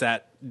thinks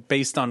that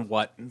based on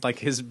what? Like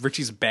his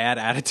Richie's bad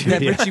attitude.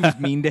 That Richie was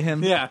mean to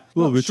him. Yeah.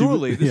 Well, Richie-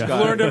 surely this yeah. guy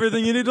Learned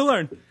everything you need to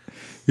learn.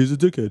 He's a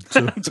dickhead.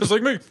 So. Just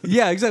like me.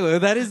 Yeah, exactly.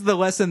 That is the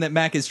lesson that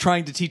Mac is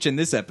trying to teach in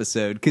this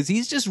episode, because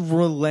he's just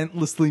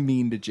relentlessly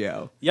mean to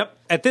Joe. Yep.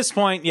 At this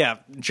point, yeah,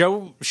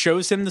 Joe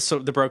shows him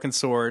the broken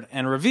sword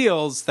and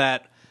reveals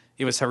that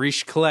it was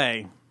Harish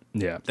Clay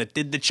Yeah. that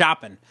did the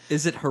chopping.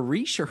 Is it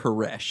Harish or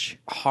Haresh?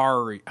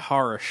 Harsh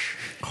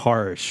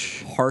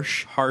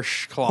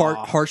Harsh.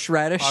 claw. Harsh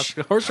radish?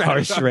 Harsh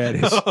radish.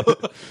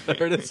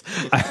 There it is.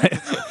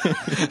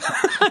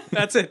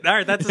 That's it. All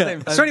right, that's the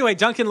name. So anyway,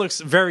 Duncan looks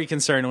very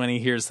concerned when he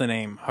hears the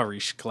name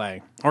Harish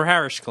Clay or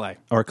Harish Clay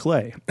Or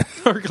Clay.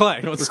 or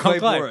Clay. What's Clay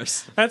Clay?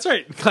 Boris. That's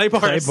right, Clay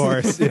Boris. Clay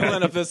Boris, The yeah.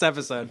 villain of this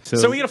episode. So-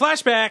 So we get a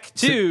flashback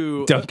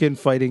to Duncan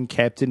fighting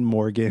Captain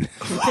Morgan.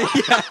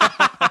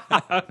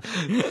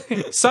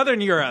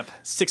 Southern Europe,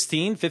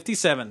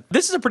 1657.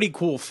 This is a pretty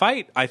cool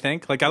fight, I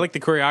think. Like, I like the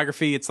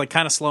choreography. It's like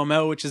kind of slow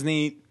mo, which is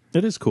neat.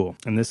 It is cool.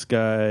 And this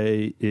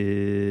guy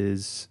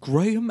is...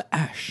 Graham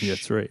Ash.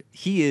 That's right.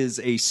 He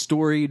is a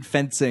storied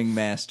fencing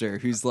master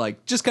who's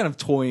like just kind of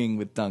toying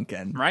with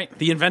Duncan. Right.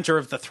 The inventor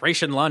of the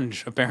Thracian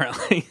lunge,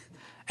 apparently.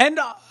 And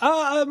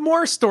a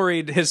more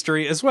storied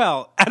history as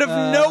well. Out of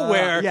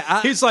nowhere,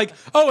 yeah, he's like,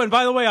 oh, and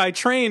by the way, I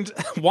trained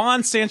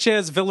Juan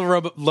Sanchez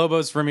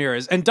Villalobos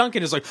Ramirez. And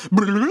Duncan is like,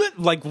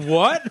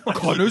 what?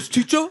 Connor's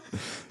teacher?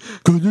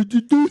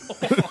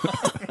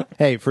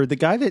 Hey, for the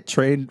guy that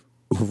trained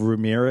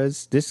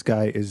Ramirez, this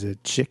guy is a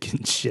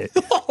chicken shit.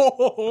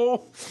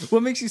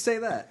 What makes you say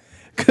that?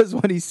 Because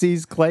when he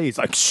sees Clay, he's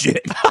like,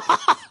 shit.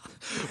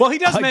 Well, he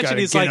does I mention, gotta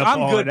he's get like, up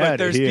I'm on good, but outta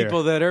there's here.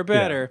 people that are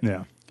better.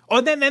 Yeah. Oh,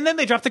 and then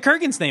they dropped the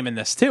Kurgan's name in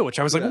this, too, which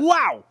I was like,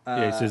 wow.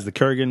 Yeah, he says the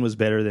Kurgan was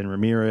better than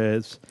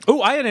Ramirez.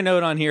 Oh, I had a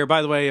note on here,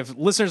 by the way. If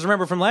listeners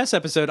remember from last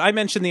episode, I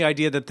mentioned the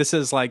idea that this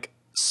is like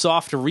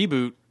soft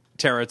reboot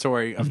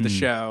territory of the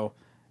show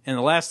in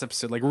the last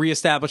episode, like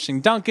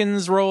reestablishing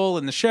Duncan's role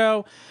in the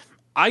show.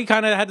 I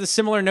kind of had a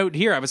similar note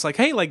here. I was like,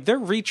 hey, like they're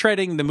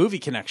retreading the movie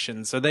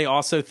connections. Are they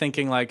also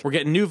thinking like we're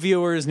getting new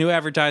viewers, new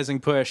advertising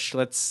push?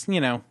 Let's,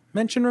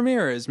 mention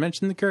Ramirez,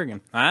 mention the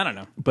Kurgan. I don't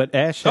know. But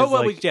Ash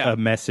has yeah. a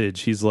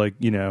message. He's like,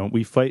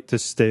 we fight to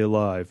stay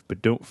alive,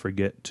 but don't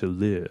forget to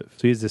live.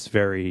 So he has this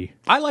very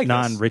I like this.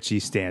 non-Richie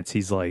stance.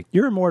 He's like,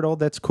 you're immortal.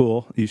 That's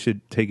cool. You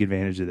should take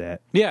advantage of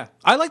that. Yeah.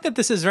 I like that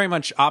this is very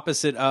much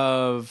opposite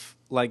of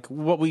like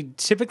what we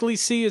typically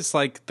see is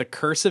like the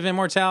curse of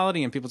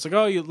immortality, and people's like,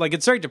 oh,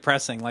 it's very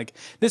depressing. Like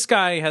this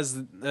guy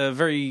has a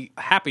very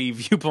happy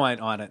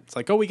viewpoint on it. It's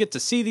like, oh, we get to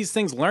see these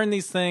things, learn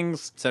these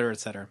things, et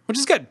cetera, which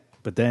is good.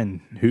 But then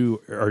who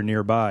are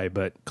nearby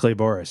but Clay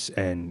Boris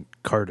and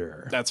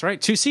Carter? That's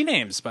right. 2 C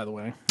names, by the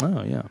way.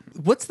 Oh, yeah.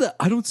 What's the...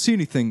 I don't see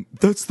anything.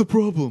 That's the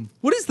problem.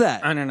 What is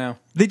that? I don't know.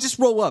 They just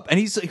roll up, and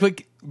he's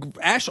like...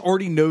 Ash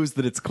already knows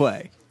that it's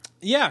Clay.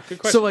 Yeah, good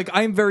question. So, like,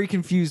 I'm very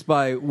confused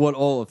by what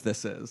all of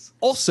this is.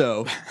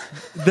 Also,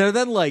 they're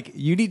then like,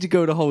 you need to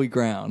go to Holy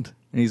Ground.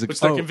 And he's like,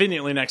 which they're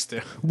conveniently next to.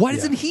 why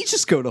doesn't he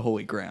just go to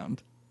Holy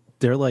Ground?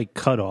 They're like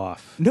cut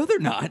off. No, they're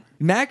not.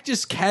 Mac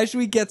just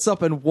casually gets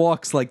up and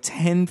walks like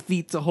 10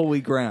 feet to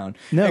Holy Ground.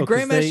 No, and 'cause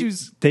Graham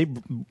Ashew's... they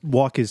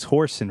walk his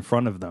horse in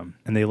front of them,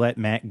 and they let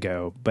Matt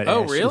go, but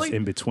Oh, Ash really? is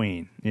in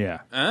between. Yeah.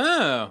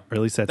 Oh. Or at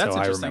least that's how I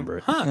interesting. remember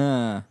it.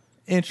 Huh.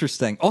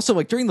 Interesting. Also,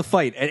 like, during the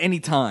fight, at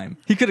any time,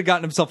 he could have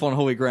gotten himself on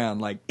Holy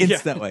Ground, like,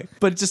 instantly.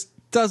 But it just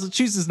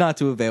chooses not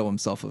to avail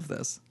himself of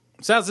this.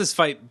 So how's this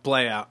fight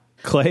play out?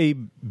 Clay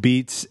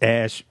beats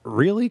Ash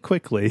really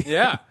quickly.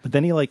 Yeah. But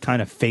then he like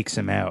kind of fakes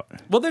him out.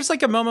 Well, there's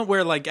like a moment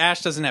where like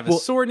Ash doesn't have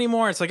his sword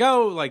anymore. It's like,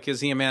 oh, like is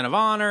he a man of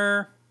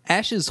honor?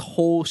 Ash's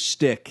whole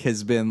shtick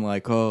has been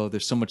like, oh,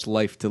 there's so much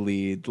life to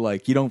lead.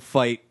 Like, you don't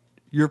fight.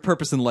 Your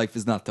purpose in life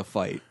is not to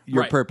fight.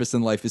 Your Right. purpose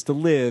in life is to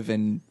live,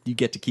 and you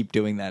get to keep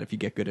doing that if you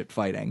get good at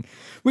fighting.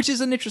 Which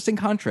is an interesting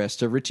contrast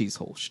to Richie's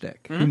whole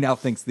shtick, who now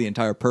thinks the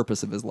entire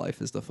purpose of his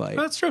life is to fight.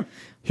 Oh, that's true.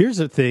 Here's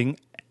the thing.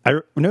 I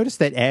noticed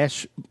that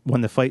Ash, when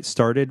the fight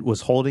started,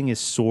 was holding his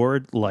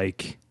sword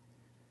like...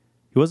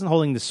 He wasn't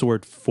holding the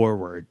sword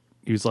forward.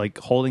 He was like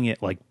holding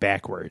it like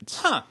backwards.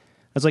 Huh.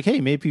 I was like, hey,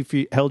 maybe if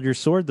you held your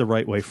sword the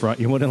right way front,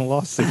 you wouldn't have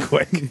lost it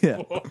quick.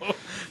 Yeah.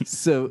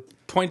 So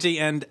Pointy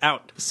end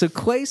out.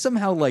 Clay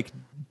somehow like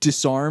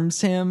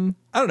disarms him.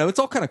 I don't know. It's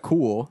all kind of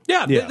cool.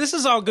 Yeah, Yeah. this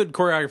is all good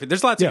choreography.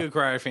 There's lots Yeah. of good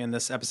choreography in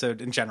this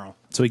episode in general.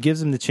 So he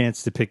gives him the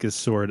chance to pick his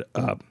sword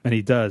up, and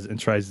he does, and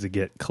tries to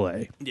get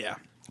Clay. Yeah.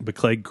 But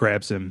Clay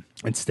grabs him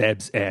and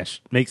stabs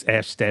Ash, makes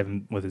Ash stab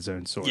him with his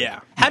own sword.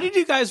 Yeah. How did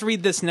you guys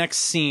read this next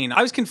scene?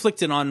 I was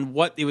conflicted on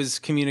what it was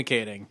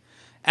communicating.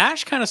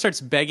 Ash kind of starts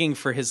begging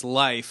for his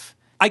life.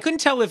 I couldn't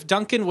tell if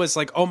Duncan was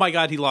like, oh my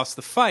God, he lost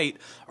the fight,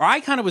 or I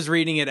kind of was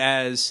reading it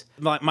as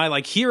my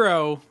like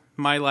hero,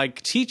 my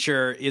like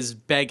teacher is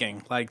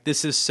begging. Like,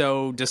 this is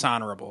so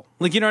dishonorable.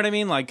 Like, you know what I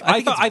mean? Like,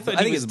 I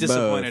thought he was it's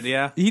disappointed. both.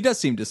 Yeah. He does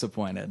seem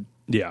disappointed.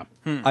 Yeah.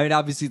 I mean,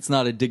 obviously, it's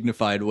not a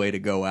dignified way to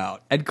go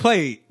out. And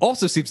Clay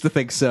also seems to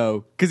think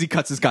so, because he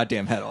cuts his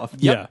goddamn head off.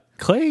 Yeah.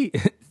 Clay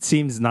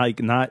seems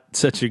like not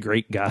such a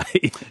great guy.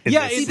 in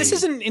Yeah, this this scene.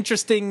 is an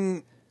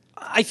interesting.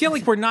 I feel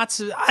like we're not.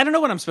 I don't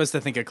know what I'm supposed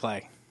to think of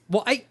Clay.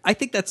 Well, I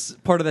think that's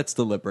part of that's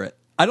deliberate.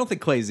 I don't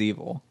think Clay's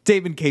evil.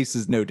 David Case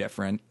is no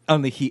different.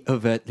 Only he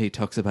overtly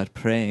talks about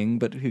praying,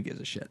 but who gives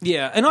a shit?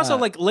 Yeah, and also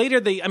like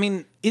later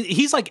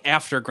he's like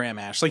after Graham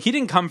Ash. Like he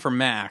didn't come from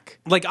Mac.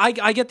 Like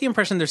I get the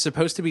impression there's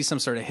supposed to be some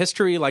sort of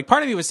history. Like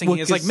part of me was thinking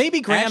Well, is like 'cause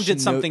maybe Graham Ash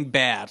did something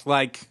bad.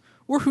 Like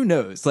Or who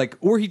knows? Like,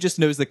 or he just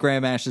knows that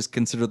Graham Ash is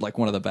considered like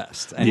one of the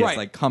best, and Right. he's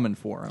like coming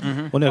for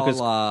him. Well, no, A 'cause-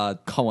 la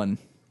Cullen.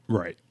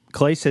 Right.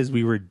 Clay says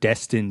we were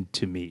destined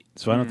to meet,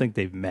 so I don't think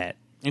they've met.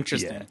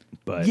 Interesting. yet,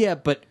 but Yeah,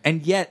 but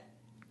and yet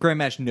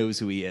Graham Ash knows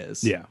who he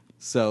is. Yeah.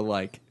 So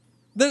like,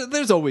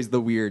 there's always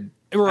the weird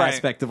Right.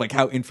 aspect of like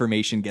how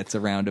information gets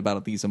around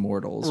about these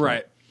immortals.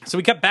 right. So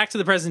we cut back to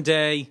the present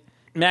day.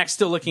 Mac's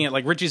still looking at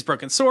like Richie's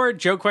broken sword.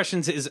 Joe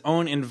questions his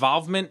own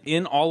involvement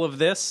in all of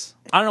this.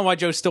 I don't know why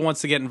Joe still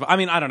wants to get involved. I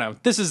mean, I don't know.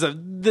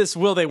 This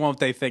will they won't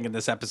they thing in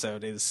this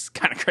episode is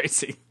kind of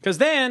crazy. Because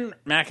then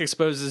Mac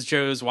exposes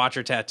Joe's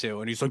Watcher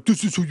tattoo, and he's like,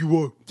 "This is who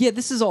you are." Yeah,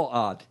 this is all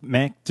odd.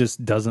 Mac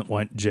just doesn't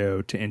want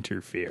Joe to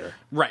interfere.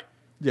 Right.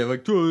 Yeah,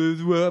 like oh,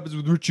 what happens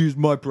with Richie is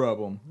my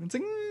problem. It's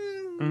like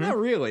not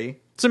really.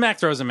 So Mac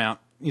throws him out.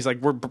 He's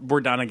like,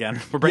 "We're done again.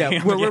 We're breaking Yeah,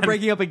 up we're again."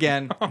 breaking up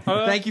again.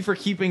 Thank you for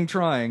keeping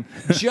trying.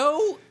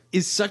 Joe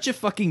is such a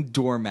fucking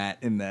doormat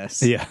in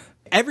this. Yeah.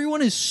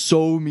 Everyone is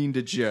so mean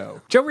to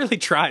Joe. Joe really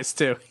tries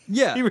to.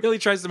 Yeah. He really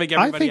tries to make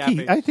I everybody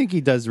think happy. I think he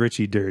does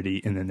Richie dirty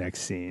in the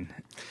next scene.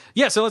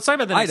 Yeah, so let's talk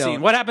about the I next don't.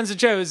 scene. What happens to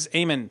Joe's?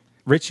 Eamon.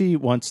 Richie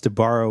wants to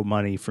borrow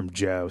money from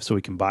Joe so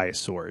he can buy a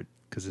sword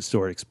because his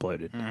sword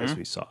exploded, as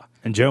we saw,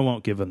 and Joe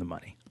won't give him the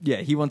money. Yeah,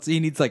 he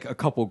needs like a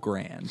couple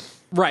grand.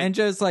 Right. And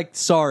Joe's like,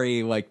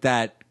 sorry, like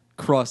that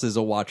crosses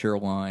a Watcher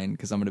line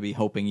because I'm going to be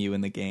helping you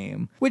in the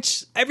game.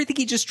 Which everything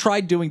he just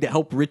tried doing to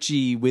help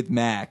Richie with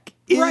Mac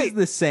is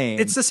the same.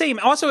 It's the same.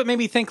 Also, it made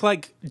me think,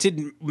 like,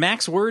 did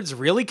Mac's words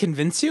really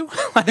convince you?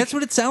 Like, That's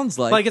what it sounds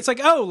like. like, it's like,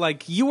 oh,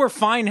 like, you were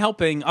fine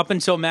helping up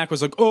until Mac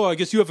was like, oh, I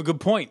guess you have a good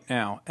point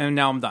now. And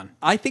now I'm done.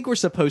 I think we're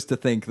supposed to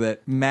think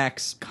that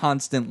Mac's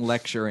constant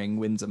lecturing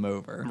wins him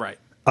over. Right.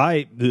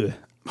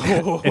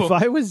 If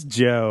I was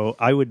Joe,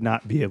 I would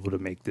not be able to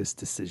make this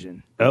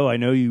decision. Oh, I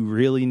know you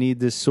really need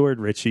this sword,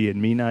 Richie,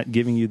 and me not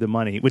giving you the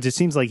money, which it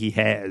seems like he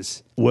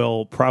has,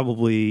 will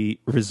probably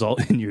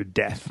result in your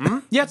death.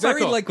 Yeah, it's not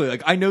Very cool. likely.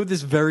 Like, I know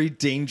this very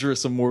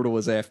dangerous immortal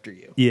is after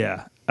you.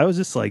 Yeah. I was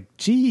just like,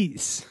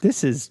 geez,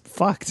 this is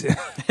fucked.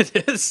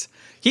 It is.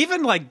 He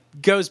even, like,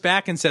 goes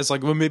back and says,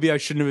 like, well, maybe I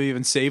shouldn't have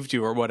even saved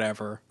you or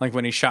whatever. Like,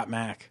 when he shot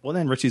Mac. Well,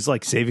 then Richie's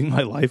like, saving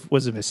my life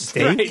was a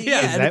mistake? Right,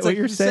 yeah. Is and that it's what like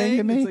you're saying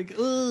to me? It's like,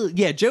 ugh.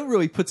 Yeah, Joe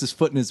really puts his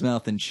foot in his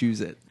mouth and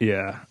chews it.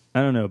 Yeah.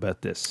 I don't know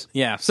about this.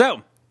 Yeah.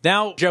 So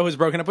now Joe has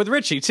broken up with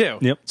Richie, too.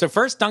 Yep. So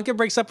first Duncan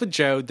breaks up with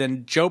Joe,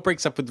 then Joe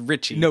breaks up with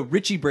Richie. No,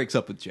 Richie breaks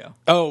up with Joe.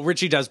 Oh,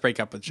 Richie does break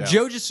up with Joe.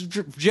 Joe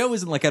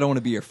isn't like, I don't want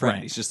to be your friend.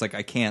 Right. He's just like,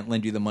 I can't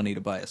lend you the money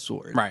to buy a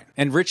sword. Right.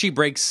 And Richie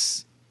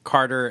breaks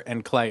Carter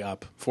and Clay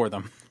up for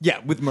them. Yeah,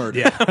 with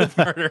murder.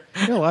 Murder.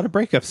 Yeah, a lot of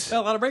breakups. A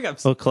lot of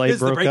breakups. Well, Clay This is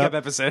the broke breakup up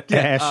episode.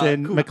 Ash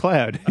and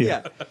McLeod.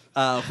 Yeah.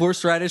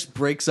 Horseradish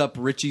breaks up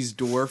Richie's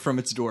door from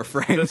its door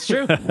frame. That's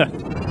true.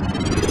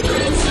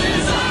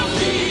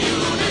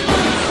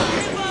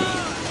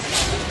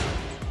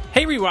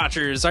 Hey,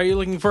 rewatchers, are you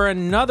looking for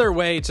another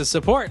way to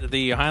support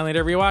the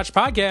Highlander Rewatch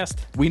podcast?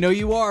 We know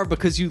you are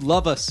because you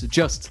love us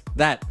just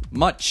that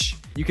much.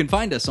 You can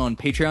find us on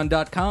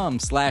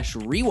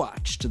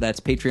patreon.com/rewatched. That's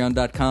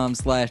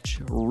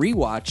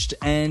patreon.com/rewatched.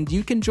 And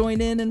you can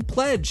join in and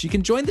pledge. You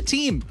can join the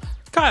team.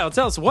 Kyle,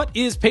 tell us, what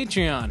is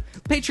Patreon?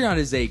 Patreon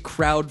is a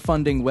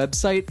crowdfunding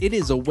website. It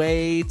is a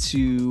way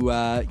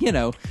to,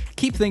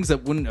 keep things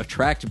that wouldn't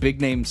attract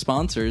big name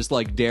sponsors,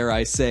 like, dare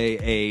I say,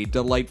 a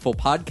delightful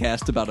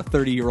podcast about a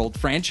 30-year-old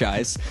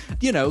franchise.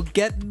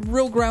 Get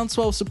real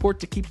groundswell support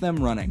to keep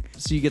them running.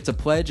 So you get to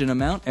pledge an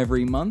amount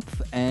every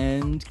month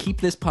and keep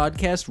this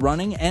podcast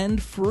running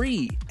and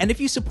free. And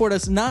if you support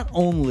us, not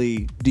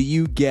only do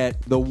you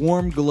get the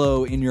warm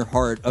glow in your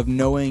heart of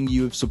knowing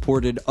you have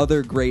supported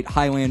other great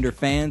Highlander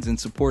fans and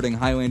supporting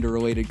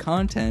Highlander-related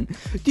content,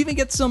 you even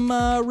get some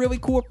really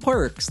cool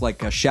perks,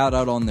 like a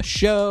shout-out on the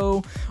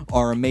show,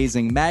 our amazing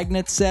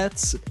magnet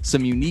sets,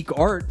 some unique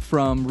art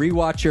from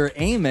rewatcher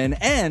Eamon,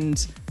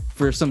 and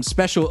for some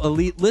special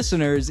elite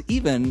listeners,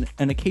 even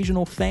an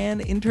occasional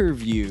fan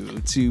interview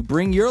to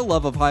bring your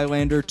love of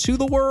Highlander to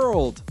the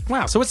world.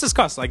 Wow, so what's this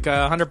cost? Like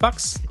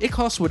 $100? It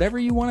costs whatever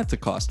you want it to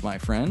cost, my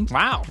friend.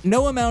 Wow.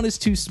 No amount is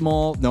too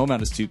small, no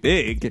amount is too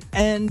big,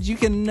 and you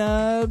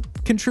can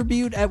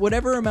contribute at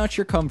whatever amount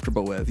you're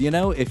comfortable with.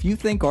 If you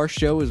think our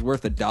show is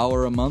worth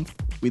 $1 a month,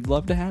 we'd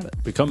love to have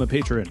it. Become a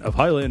patron of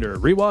Highlander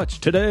Rewatch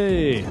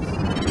today.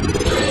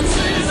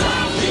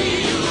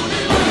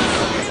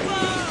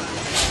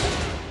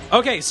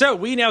 Okay, so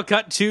we now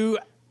cut to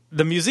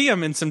the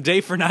museum in some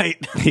Day for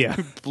Night Yeah.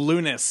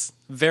 blueness.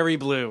 Very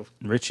blue.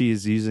 Richie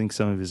is using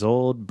some of his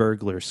old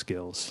burglar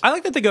skills. I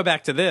like that they go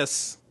back to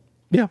this.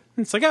 Yeah.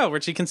 It's like, oh,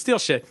 Richie can steal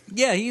shit.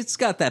 Yeah, he's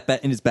got that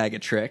bet in his bag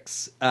of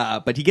tricks,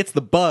 but he gets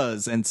the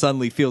buzz and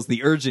suddenly feels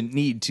the urgent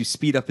need to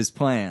speed up his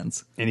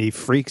plans. And he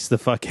freaks the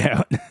fuck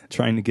out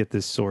trying to get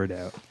this sword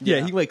out.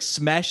 Yeah, he like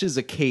smashes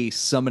a case,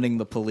 summoning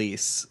the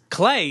police.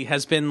 Clay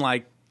has been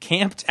like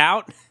camped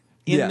out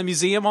in Yeah. the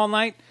museum all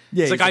night.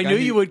 Yeah, it's like, he's I like, knew I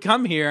you knew- would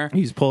come here.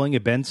 He's pulling a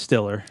Ben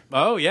Stiller.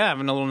 Oh, yeah,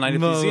 having a little night at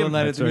the museum.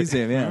 Night at That's the right.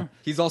 museum, yeah.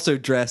 He's also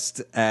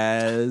dressed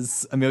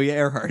as Amelia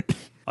Earhart.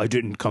 I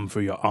didn't come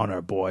for your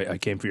honor, boy. I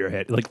came for your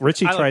head. Like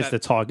Richie I like tries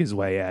that. to talk his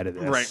way out of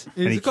this, Right.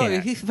 And he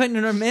can't. He's fighting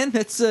a man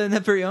that's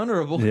not very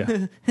honorable.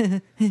 Yeah.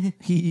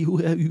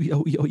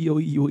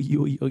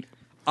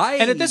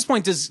 And at this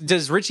point,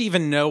 does Richie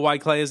even know why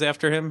Clay is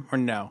after him, or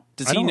no?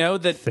 Does I he don't know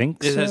that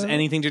think it has so.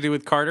 anything to do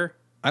with Carter?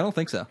 I don't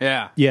think so.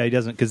 Yeah. Yeah, he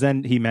doesn't, because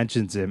then he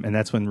mentions him, and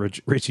that's when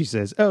Richie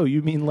says, "Oh,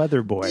 you mean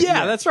Leather Boy?"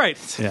 Yeah, that's right.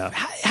 Yeah.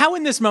 How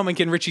in this moment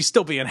can Richie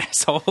still be an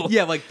asshole?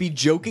 Yeah, like be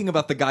joking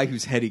about the guy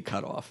whose head he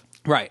cut off.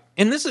 Right.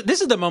 And this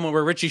is the moment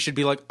where Richie should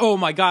be like, oh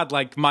my God,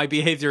 like my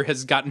behavior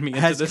has gotten me into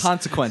Has this.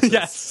 consequences.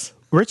 Yes.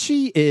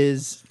 Richie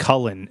is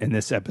Cullen in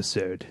this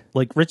episode.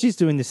 Like Richie's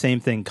doing the same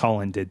thing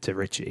Cullen did to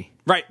Richie.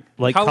 Right.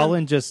 Like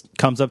Cullen just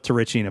comes up to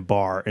Richie in a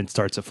bar and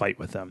starts a fight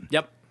with him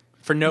Yep.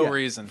 For no Yeah.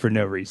 reason. for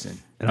no reason.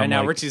 And And I'm now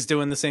like, Richie's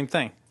doing the same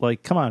thing.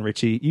 like, come on,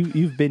 Richie,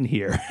 you've been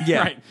here.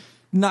 Yeah. Right.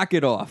 Knock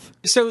it off.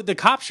 So the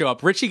cops show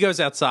up. Richie goes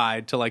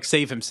outside to like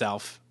save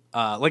himself.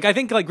 Like I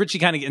think like Richie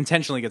kind of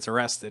intentionally gets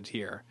arrested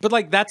here, but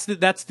like that's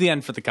the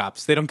end for the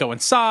cops. They don't go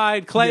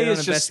inside. Clay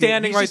is just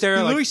standing right there, He's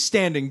like literally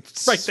standing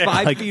Right there.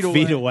 5 like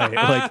feet away.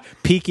 like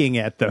peeking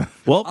at them.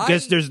 Well, I-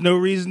 guess there's no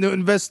reason to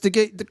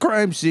investigate the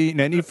crime scene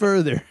any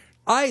further.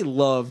 I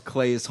love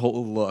Clay's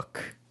whole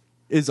look.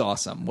 Is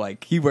awesome.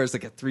 Like he wears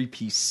like a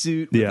 3-piece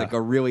suit with Yeah. like a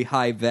really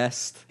high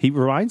vest. He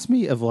reminds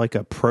me of like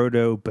a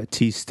proto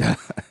Batista,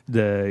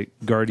 the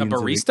Guardians. A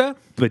of the- barista?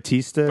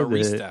 Batista.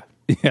 Barista.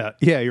 Yeah,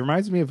 he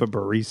reminds me of a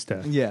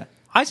barista. Yeah.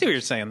 I see what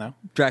you're saying though.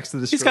 Drax the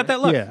Destroyer. He's got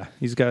that look. Yeah,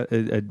 he's got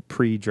a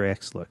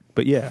pre-Drax look.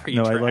 But yeah,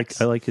 no,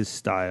 Pre-Drax. I like his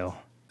style.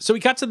 So we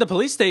cut to the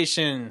police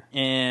station,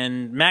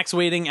 and Mac's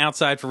waiting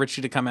outside for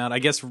Richie to come out. I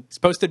guess he's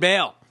posted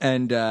bail.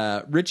 And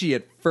Richie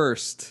at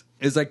first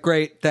is like,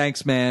 great,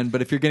 thanks, man.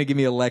 But if you're going to give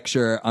me a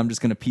lecture, I'm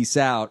just going to peace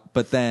out.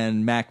 But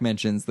then Mac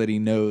mentions that he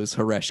knows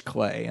Haresh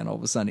Clay. And all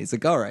of a sudden he's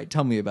like, all right,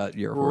 tell me about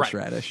your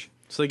horseradish.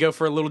 So they go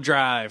for a little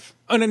drive.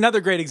 And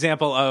another great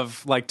example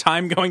of like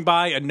time going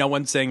by and no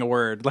one saying a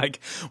word. Like,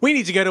 we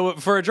need to go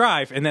for a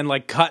drive. And then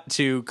like cut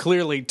to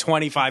clearly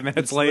 25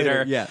 minutes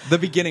later. Yeah, the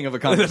beginning of a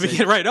The conversation.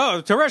 begin- right.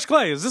 Oh, Haresh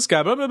Clay is this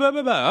guy. Blah, blah, blah,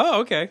 blah, blah.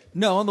 Oh, okay.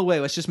 No, on the way,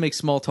 let's just make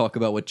small talk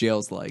about what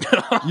jail's like.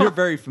 You're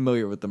very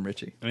familiar with them,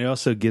 Richie. And he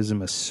also gives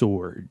him a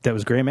sword. That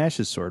was Graham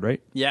Ash's sword,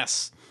 right?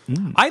 Yes.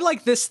 I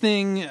like this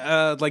thing.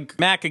 Like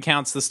Mac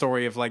accounts the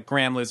story of like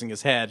Graham losing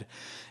his head.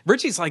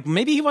 Richie's like,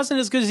 maybe he wasn't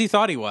as good as he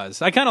thought he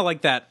was. I kind of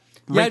like that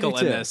Yeah, I wrinkle do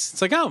in too. this.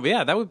 It's like, oh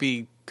yeah, that would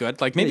be good.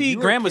 Like maybe you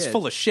were a Graham was kid.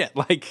 full of shit.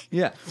 Like,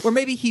 Yeah. Or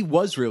maybe he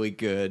was really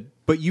good,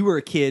 but you were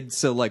a kid,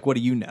 so like, what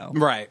do you know?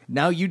 right.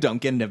 Now you,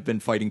 Duncan, have been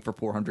fighting for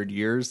 400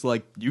 years.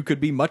 Like, you could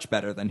be much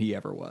better than he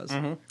ever was.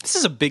 This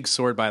is a big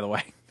sword, by the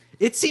way.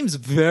 It seems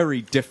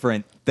very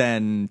different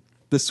than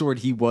the sword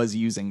he was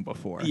using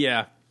before.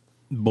 Yeah.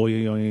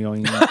 Boy,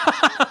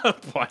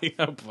 Boy,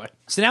 oh boy.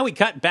 So now we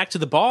cut back to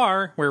the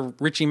bar where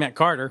Richie met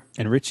Carter.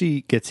 and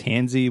Richie gets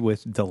handsy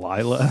with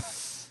Delilah.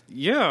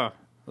 Yeah.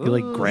 He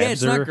like grabs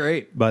it's not her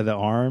great. by the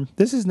arm.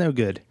 This is no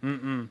good.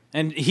 And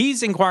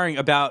he's inquiring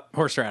about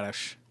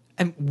horseradish.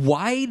 And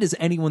why does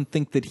anyone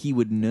think that he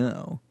would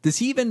know? Does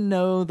he even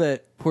know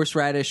that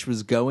Horseradish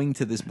was going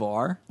to this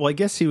bar? Well, I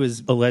guess he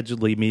was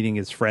allegedly meeting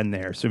his friend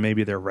there, so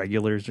maybe they're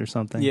regulars or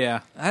something.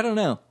 Yeah. I don't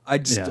know.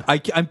 Yeah.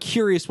 I'm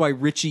curious why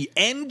Richie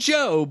and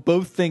Joe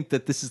both think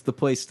that this is the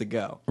place to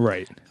go.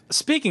 Right.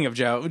 Speaking of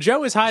Joe,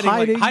 Joe is hiding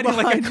like a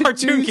behind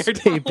cartoon the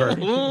character.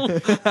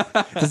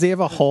 newspaper. Does he have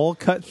a hole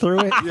cut through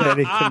it that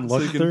he can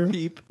look he can through?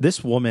 peep.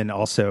 This woman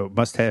also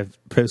must have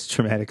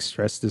post-traumatic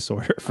stress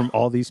disorder from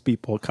all these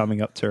people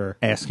coming up to her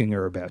asking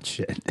her about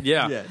shit.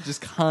 Yeah. Yeah,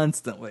 just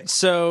constantly.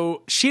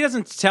 So she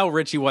doesn't tell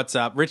Richie what's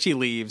up. Richie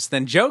leaves.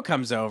 Then Joe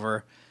comes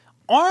over,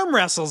 arm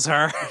wrestles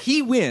her.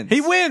 He wins. He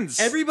wins.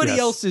 Everybody Yes.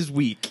 else is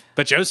weak.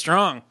 But Joe's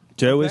strong.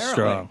 Joe is Apparently.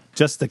 strong.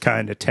 Just the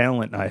kind of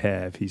talent I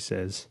have, he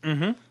says.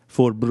 Mm-hmm.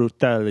 For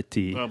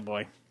brutality. Oh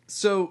boy.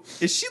 So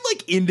is she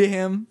like into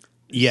him?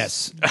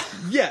 Yes.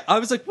 Yeah, I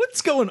was like,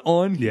 what's going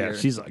on here? Yeah,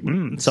 she's like,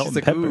 salt She's and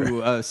like,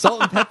 pepper. ooh,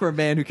 salt and pepper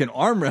man who can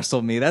arm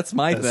wrestle me. That's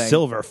my A thing.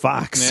 silver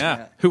fox.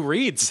 Yeah. Who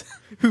reads?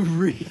 Who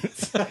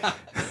reads?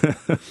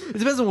 It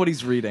depends on what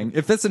he's reading.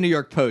 If that's the New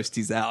York Post,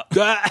 he's out.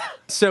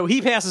 So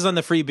he passes on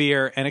the free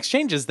beer and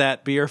exchanges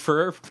that beer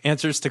for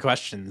answers to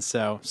questions.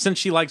 So since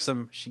she likes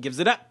him, she gives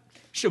it up.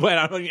 Wait,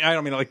 I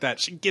don't mean it like that.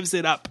 She gives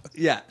it up.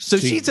 Yeah, so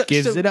She she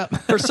gives it up.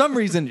 For some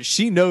reason,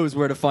 she knows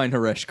where to find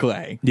Haresh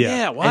Clay.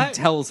 Yeah, And what?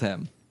 tells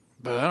him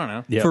But I don't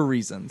know. Yeah. for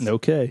reasons.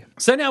 Okay.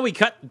 So now we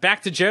cut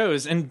back to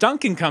Joe's, and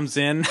Duncan comes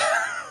in.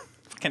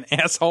 Fucking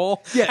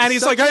asshole. Yeah, and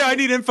he's such like, hey, I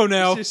need info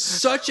now. Just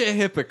such a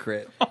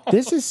hypocrite.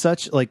 This is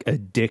such like a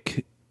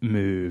dick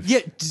move. Yeah,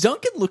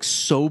 Duncan looks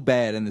so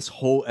bad in this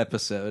whole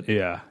episode.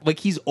 Yeah. Like,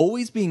 he's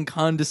always being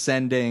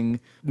condescending,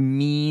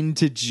 mean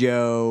to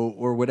Joe,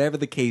 or whatever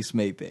the case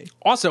may be.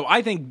 Also,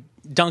 I think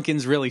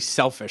Duncan's really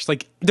selfish.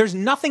 Like, there's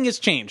nothing has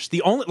changed.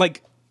 The only,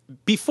 like,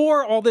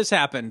 before all this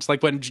happened,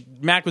 like when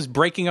Mac was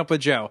breaking up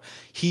with Joe,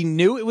 he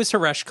knew it was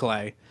Haresh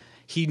Clay.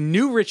 He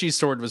knew Richie's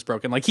sword was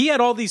broken. Like, he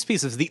had all these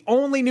pieces. The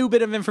only new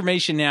bit of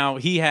information now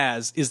he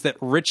has is that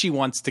Richie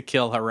wants to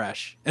kill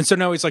Haresh. And so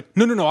now he's like,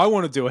 no, I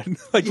want to do it.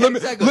 Like, Yeah,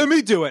 let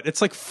me do it.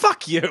 It's like,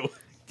 fuck you,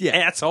 Yeah.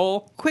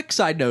 asshole. Quick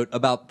side note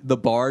about the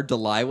bar,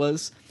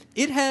 Delilah's.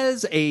 It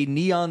has a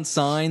neon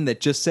sign that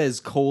just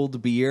says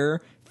cold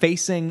beer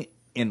facing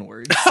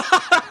inwards.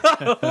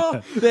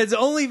 That's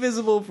only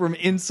visible from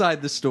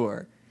inside the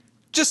store.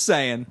 Just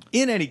saying.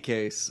 In any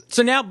case.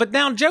 So now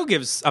Joe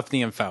gives up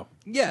the info.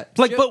 Yeah.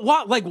 Like, Joe- but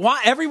what? Like,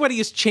 why? Everybody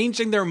is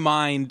changing their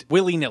mind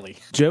willy nilly.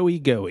 Joey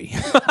Goey.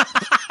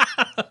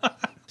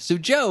 So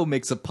Joe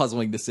makes a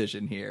puzzling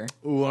decision here.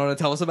 Want to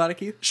tell us about it,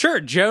 Keith? Sure,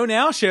 Joe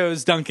now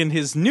shows Duncan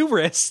his new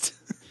wrist,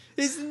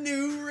 His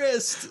new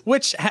wrist.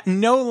 which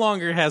no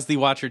longer has the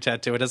Watcher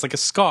tattoo. It has like a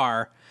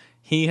scar.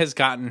 He has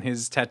gotten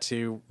his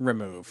tattoo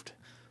removed.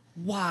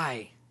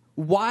 Why?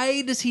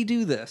 Why does he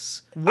do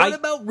this? What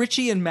about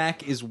Richie and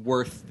Mac is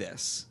worth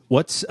this?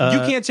 What's You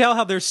can't tell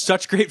how they're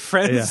such great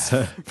friends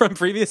Yeah. from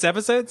previous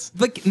episodes?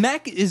 Like,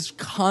 Mac is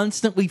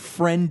constantly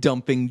friend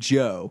dumping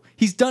Joe.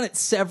 He's done it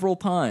several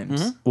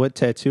times. what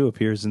tattoo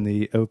appears in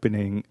the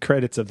opening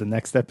credits of the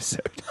next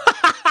episode?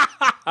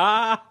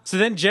 So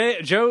then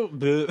Joe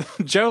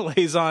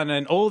lays on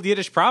an old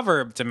Yiddish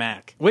proverb to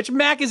Mac, which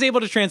Mac is able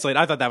to translate.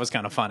 I thought that was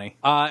kind of funny.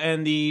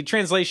 And the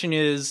translation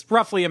is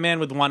roughly a man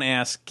with one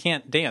ass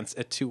can't dance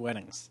at two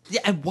weddings.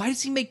 Yeah, and why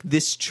does he make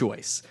this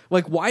choice?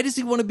 Like, why does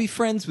he want to be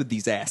friends with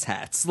these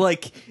asshats?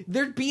 Like,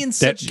 they're being That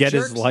such get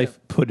his jerks. life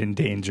put in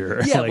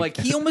danger. Yeah, like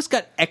he almost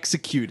got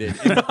executed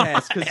in the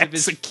past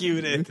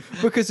Executed.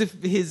 because of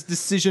his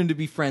decision to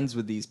be friends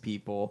with these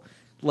people.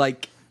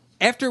 Like,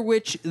 after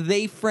which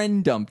they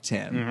friend dumped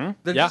him.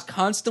 They're Yeah. just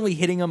constantly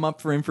hitting him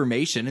up for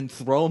information and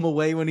throw him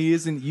away when he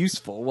isn't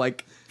useful.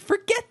 Like,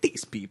 forget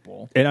these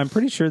people. And I'm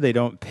pretty sure they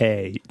don't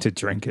pay to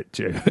drink at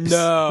Joe's.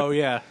 No,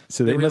 yeah.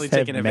 So they They're must have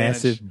taking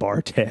advantage. massive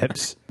bar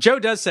tabs. Joe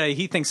does say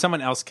he thinks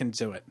someone else can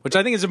do it, which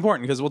I think is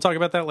important because we'll talk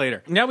about that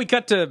later. Now we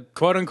cut to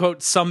quote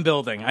unquote some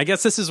building. I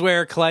guess this is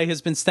where Clay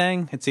has been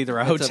staying. It's either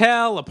a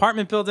hotel,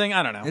 apartment building.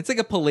 I don't know. It's like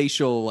a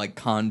palatial, like,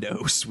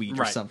 condo suite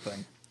or Right.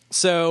 something.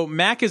 So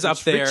Mac is up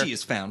Which there. Richie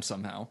has found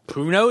somehow.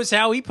 Who knows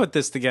how he put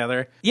this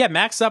together? Yeah,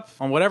 Mac's up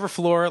on whatever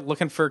floor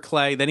looking for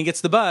Clay. Then he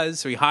gets the buzz,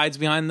 so he hides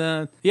behind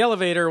the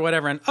elevator or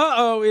whatever. And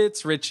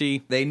it's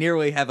Richie. They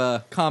nearly have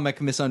a comic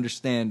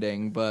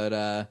misunderstanding, but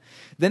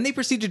then they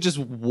proceed to just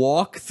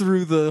walk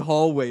through the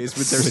hallways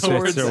with their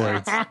With their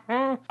swords.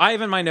 swords. I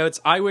have in my notes,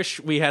 I wish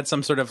we had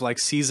some sort of like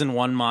season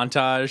 1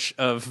 montage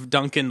of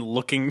Duncan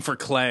looking for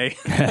Clay,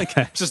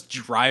 like just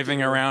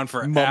driving around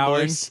for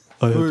hours.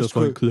 I have Where's to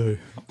find Clay.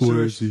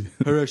 Where is he?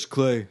 Haresh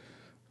Clay.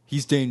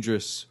 He's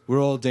dangerous.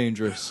 We're all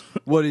dangerous.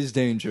 What is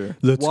danger?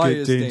 Let's Why get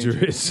is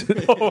dangerous.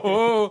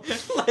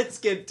 Let's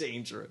get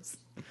dangerous.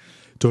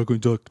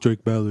 Darkwing Duck,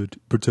 Drake Ballard,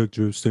 protect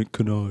Joe St.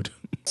 Canard.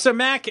 So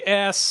Mac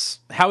asks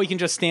how he can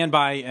just stand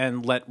by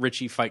and let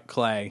Richie fight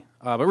Clay.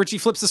 But Richie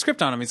flips the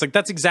script on him. He's like,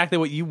 that's exactly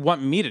what you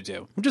want me to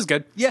do, which is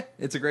good. Yeah,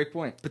 it's a great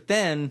point. But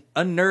then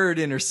a nerd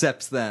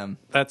intercepts them.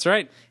 That's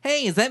right.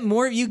 Hey, is that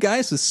more of you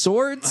guys with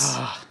swords?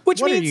 Which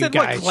What are means you that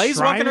what, guys, Clay's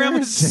walking around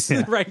with his,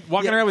 Shriners? right,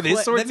 walking around with his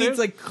Clay- sword That means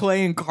too? like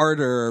Clay and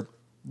Carter are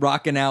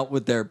rocking out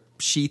with their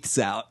sheaths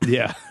out.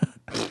 Yeah.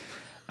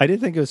 I did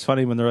think it was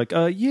funny when they're like,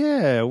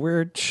 yeah,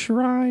 we're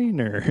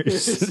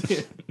Shriners.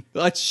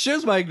 It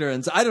shows my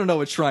ignorance. I don't know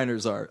what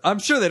Shriners are. I'm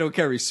sure they don't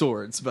carry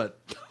swords, but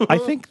I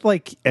think,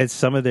 like, as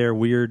some of their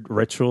weird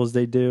rituals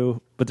they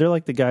do, but they're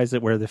like the guys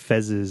that wear the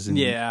fezzes and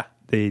Yeah.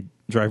 they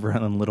drive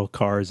around in little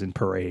cars in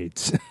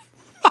parades.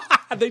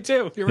 They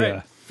do. You're right.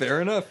 Yeah.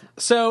 fair enough.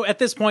 So at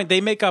this point,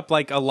 they make up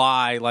like a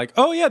lie, like,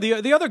 "Oh yeah,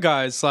 the other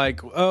guys,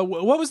 like, what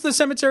was the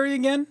cemetery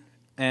again?"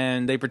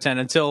 And they pretend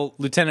until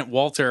Lieutenant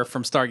Walter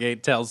from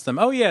Stargate tells them,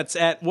 "Oh yeah, it's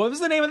at what was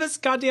the name of this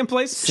goddamn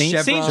place? St.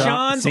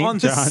 John's St. on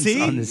the John's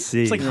Sea." on the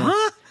Sea. It's like,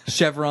 huh?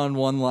 Chevron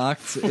One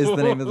Locked is the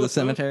name of the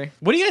cemetery.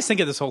 What do you guys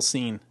think of this whole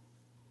scene?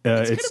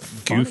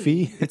 It's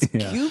goofy. It's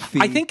Goofy.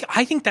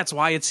 I think that's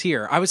why it's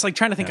here. I was like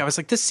trying to think. I was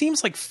like, this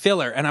seems like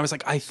filler, and I was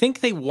like, I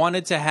think they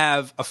wanted to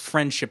have a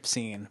friendship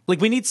scene.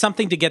 Like we need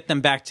something to get them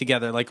back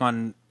together, like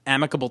on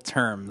amicable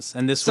terms.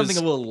 And this Something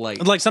was a little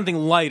light. like something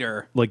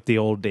lighter. like the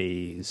old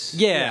days.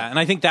 Yeah, and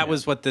I think that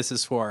was what this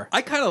is for.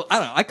 I don't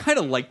know. I kind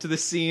of liked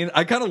this scene.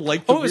 I kind of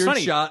liked the Oh, it was weird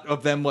funny. shot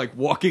of them like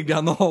walking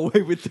down the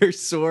hallway with their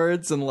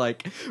swords and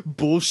like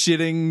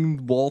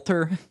bullshitting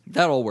Walter.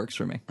 That all works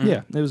for me.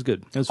 Yeah, it was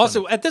good. It was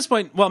Also, funny. at this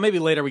point, well, maybe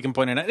later we can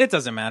point it out. It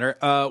doesn't matter.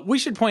 We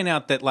should point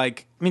out that,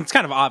 like, I mean, it's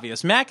kind of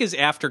obvious. Mac is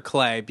after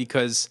Clay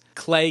because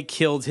Clay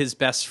killed his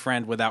best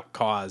friend without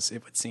cause,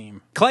 it would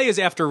seem. Clay is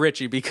after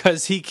Richie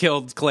because he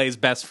killed Clay's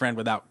best friend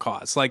without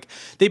cause. Like,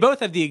 they both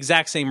have the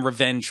exact same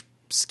revenge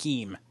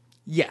scheme.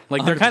 Yeah,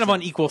 Like, they're kind of 100%.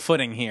 on equal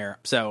footing here.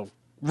 So,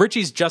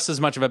 Richie's just as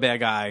much of a bad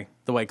guy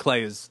the way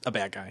Clay is a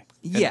bad guy.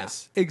 in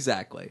Yes, this.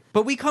 exactly.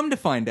 But we come to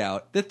find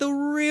out that the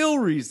real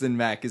reason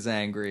Mac is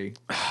angry.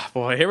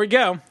 Boy, here we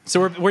go.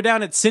 So we're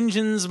down at St.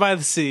 John's by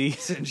the Sea.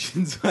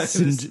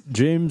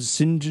 James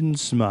St. John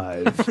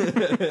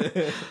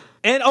Smythe.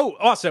 And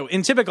also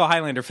in typical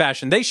Highlander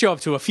fashion, they show up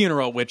to a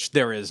funeral which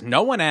there is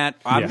no one at.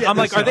 I'm Yeah.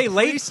 like, are they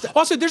late?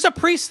 Also, there's a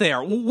priest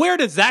there. Where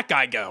does that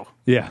guy go?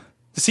 Yeah.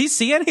 Does he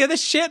see any of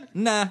this shit?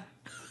 Nah,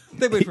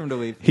 they wait for him to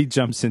leave. He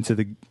jumps into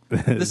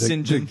the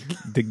St. John.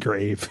 the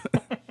grave.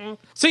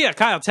 So yeah,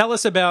 Kyle, tell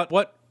us about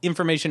what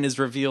information is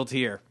revealed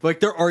here. Like,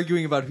 they're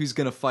arguing about who's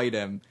going to fight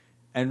him,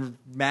 and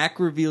Mac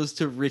reveals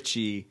to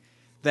Richie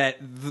that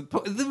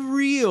the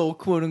real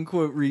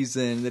quote-unquote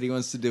reason that he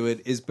wants to do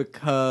it is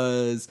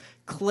because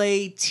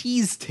Clay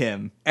teased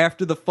him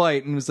after the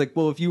fight and was like,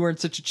 well, if you weren't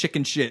such a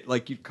chicken shit,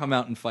 like, you'd come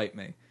out and fight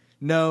me.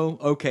 No?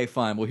 Okay,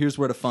 fine. Well, here's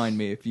where to find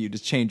me if you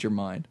just change your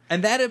mind.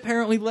 And that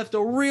apparently left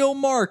a real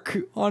mark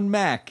on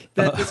Mac,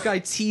 that this guy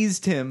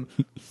teased him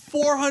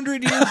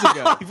 400 years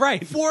ago.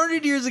 Right.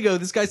 400 years ago,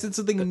 this guy said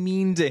something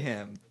mean to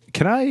him.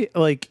 Can I,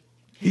 like...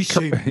 He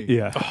shaved me.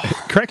 Yeah.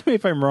 Correct me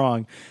if I'm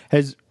wrong.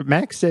 Has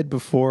Max said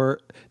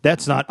before,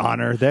 that's not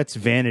honor, that's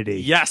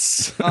vanity?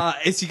 Yes.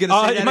 Is he going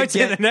to say he that might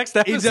say again? it in the next He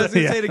episode.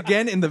 doesn't Yeah. say it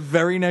again in the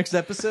very next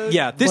episode?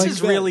 Yeah, this Like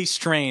is that. really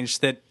strange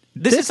that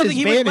this is This something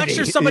is he would vanity.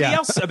 lecture somebody Yeah.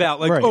 else about.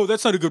 Like, Right. oh,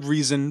 that's not a good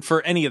reason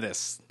for any of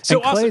this. So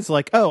And also, Clay's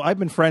like, oh, I've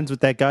been friends with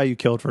that guy you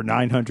killed for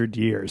 900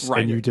 years, Right.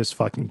 and you just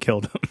fucking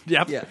killed him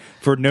yep. Yeah.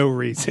 for no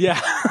reason.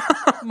 Yeah.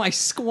 My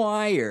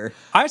squire.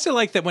 I also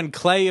like that when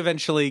Clay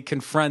eventually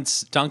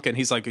confronts Duncan,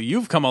 he's like,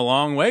 you've come a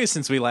long way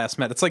since we last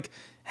met. It's like,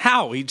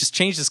 how? He just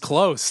changed his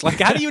clothes. Like,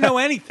 how do you know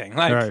anything?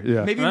 Like, Right,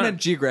 yeah. Maybe not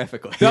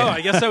geographically. no,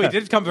 I guess so. He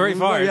did come very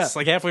far. Yeah. It's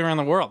like halfway around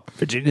the world.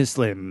 Virginia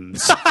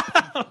Slims.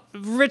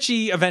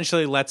 Richie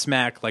eventually lets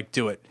Mac like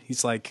do it.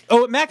 He's like,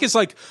 "Oh, Mac is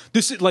like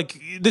this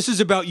is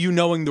about you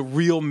knowing the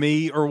real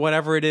me or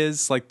whatever it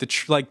is. Like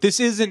this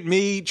isn't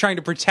me trying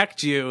to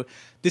protect you.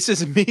 This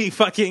is me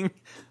fucking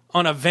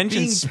on a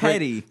vengeance Being spree."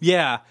 petty.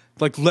 Yeah,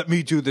 like let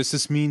me do this.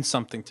 This means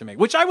something to me,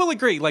 which I will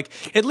agree. Like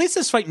at least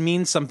this fight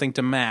means something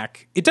to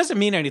Mac. It doesn't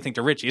mean anything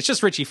to Richie. It's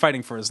just Richie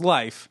fighting for his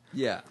life.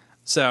 Yeah.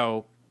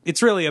 So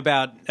it's really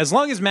about as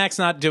long as Mac's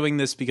not doing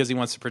this because he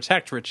wants to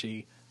protect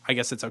Richie. I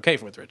guess it's okay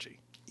with Richie.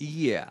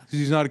 Yeah. 'Cause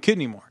he's not a kid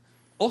anymore.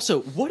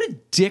 Also, what a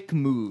dick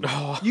move.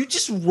 You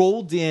just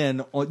rolled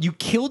in, you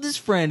killed his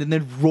friend and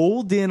then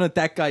rolled in at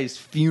that guy's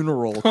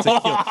funeral to kill.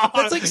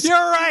 That's like, You're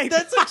right.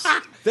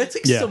 That's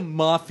like Yeah. some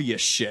mafia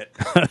shit.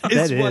 That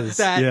what is,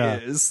 that yeah.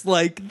 is.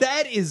 Like,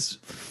 that is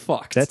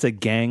fucked. That's a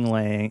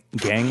ganglang.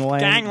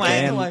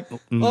 Ganglang.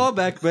 Oh,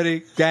 back,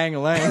 buddy.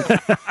 Gang-a-lang.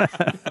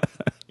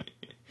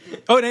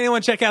 Oh, did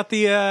anyone check out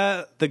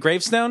the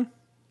gravestone?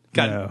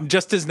 Got No.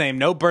 just his name,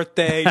 no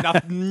birthday,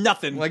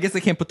 nothing. Well, I guess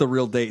they can't put the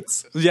real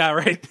dates. Yeah,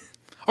 right.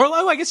 Or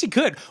oh, I guess you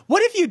could.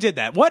 What if you did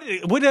that? What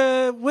would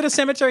a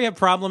cemetery have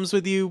problems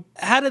with you?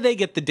 How do they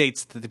get the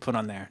dates that they put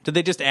on there? Did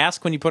they just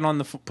ask when you put it on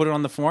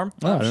the form?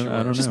 I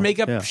don't Just know. make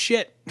up Yeah.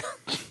 shit.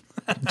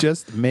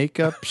 Just make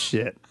up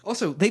shit.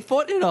 Also, they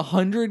fought in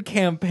 100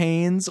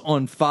 campaigns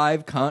on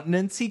 5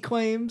 continents, he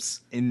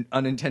claims, in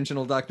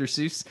unintentional Dr.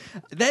 Seuss.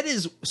 That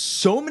is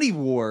so many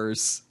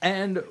wars.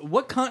 And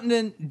what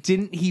continent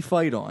didn't he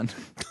fight on?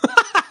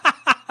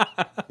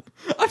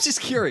 I'm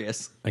just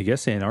curious. I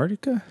guess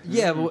Antarctica?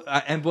 Yeah,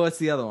 and what's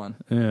the other one?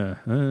 Yeah.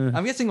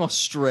 I'm guessing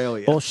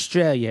Australia.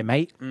 Australia,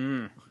 mate.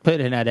 Put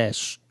another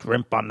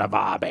shrimp on the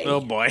barbie. Oh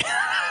boy.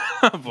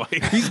 Oh boy.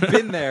 He's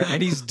been there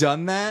and he's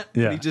done that,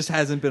 Yeah. but he just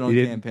hasn't been on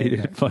He campaign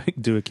didn't there. like,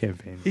 do a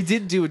campaign. He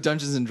did do a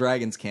Dungeons and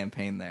Dragons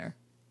campaign there.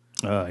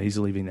 He's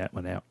leaving that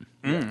one out.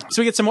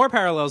 So we get some more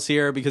parallels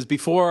here because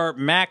before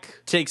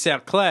Mac takes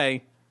out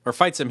Clay or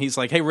fights him, he's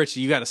like, "Hey,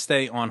 Richie, you got to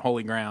stay on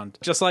holy ground."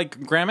 Just like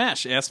Graham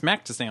Ash asked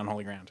Mac to stay on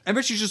holy ground. And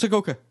Richie's just like,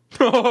 okay.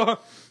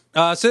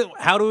 So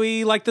how do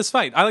we like this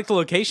fight? I like the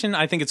location.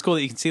 I think it's cool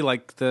that you can see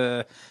like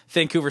the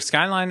Vancouver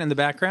skyline in the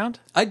background.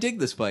 I dig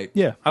this fight.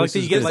 Yeah. I like this that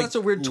is you get good. like That's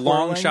a weird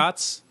long twirling.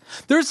 shots.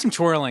 There's some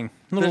twirling.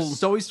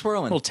 There's always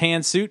twirling. Little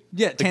tan suit.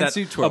 Yeah, Like tan that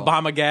suit twirl.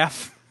 Obama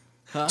gaff.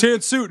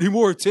 Tan suit. He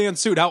wore a tan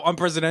suit. How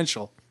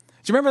unpresidential.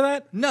 Do you remember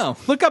that? No.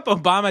 Look up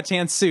Obama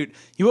tan suit.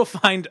 You will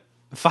find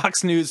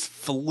Fox News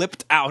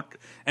flipped out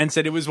and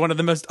said it was one of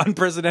the most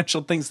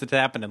unpresidential things that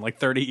happened in like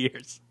 30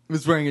 years. He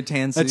was wearing a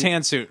tan suit. A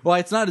tan suit. Well,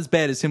 it's not as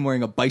bad as him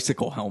wearing a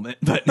bicycle helmet,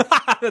 but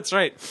That's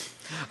right.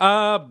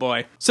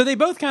 Boy. So they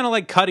both kind of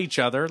like cut each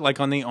other, like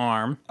on the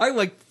arm. I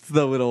like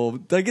the little,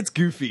 like, it's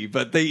goofy,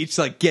 but they each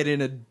like get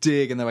in a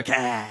dig and they're like,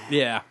 ah.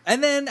 Yeah.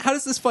 And then how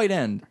does this fight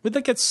end? With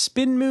like a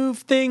spin move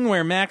thing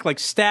where Mac like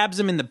stabs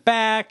him in the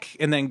back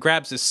and then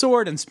grabs his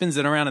sword and spins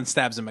it around and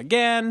stabs him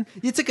again.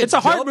 It's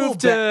a hard double move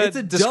to it's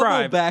a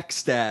describe. double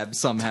backstab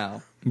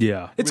somehow.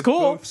 Yeah. It's with cool.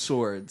 Both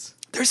swords.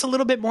 There's a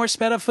little bit more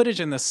sped up footage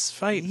in this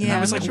fight. And Yeah,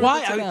 I was I'm like, not sure why?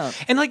 what's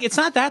about. And like, it's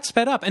not that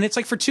sped up. And it's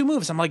like for 2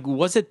 moves. I'm like,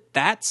 was it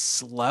that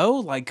slow?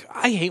 Like,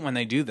 I hate when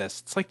they do this.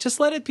 It's like, just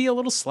let it be a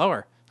little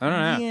slower. I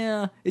don't know.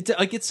 Yeah,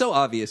 it's so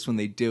obvious when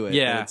they do it.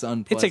 Yeah, that it's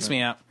unpleasant. it takes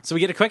me out. So we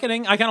get a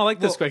quickening. I kind of like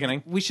this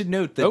quickening. We should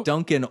note that Oh.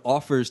 Duncan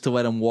offers to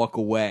let him walk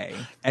away,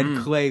 and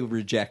Clay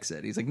rejects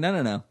it. He's like,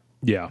 no.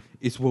 Yeah.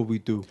 It's what we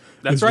do.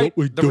 That's It's right.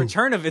 what we The do.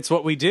 return of It's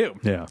What We Do.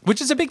 Yeah.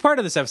 Which is a big part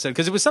of this episode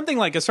because it was something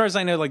like, as far as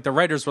I know, like the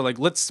writers were like,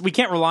 we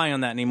can't rely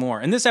on that anymore.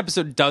 And this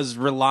episode does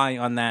rely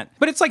on that.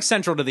 But it's like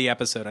central to the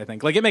episode, I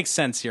think. Like it makes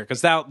sense here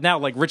because now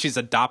like Richie's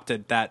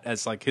adopted that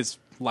as like his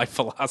life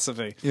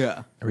philosophy.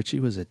 Yeah,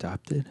 Richie was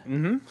adopted.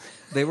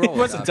 they were all He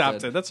was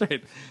adopted. That's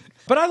right.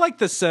 But I like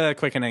this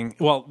quickening.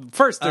 Well,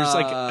 first there's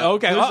like,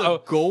 okay, there's uh-oh. a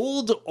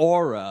gold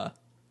aura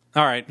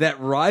All right. that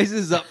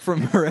rises up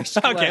from Harish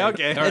Clay Okay, all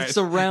and right.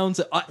 surrounds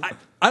it.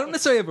 I don't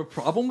necessarily have a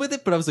problem with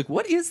it, but I was like,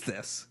 what is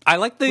this? I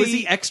like the Was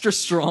he extra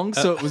strong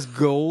so it was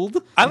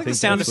gold? I like the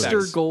sound that's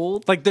effects. Mr.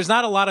 Gold? Like, there's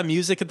not a lot of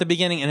music at the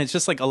beginning, and it's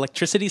just like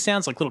electricity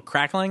sounds, like little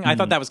crackling. I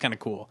thought that was kind of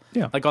cool.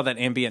 Yeah. Like all that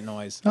ambient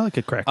noise. I like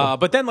a crackle.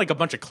 But then, like, a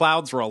bunch of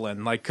clouds roll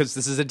in, like, because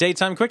this is a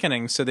daytime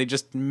quickening, so they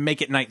just make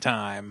it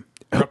nighttime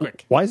real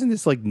quick. Why isn't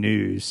this like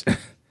news?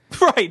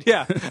 Right,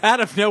 yeah.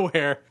 Out of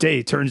nowhere.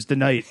 Day turns to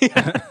night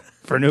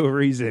for no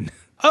reason.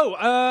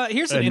 Oh,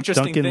 here's an And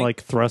interesting Duncan thing.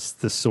 like thrusts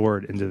the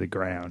sword into the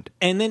ground.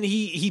 And then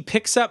he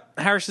picks up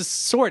Harris's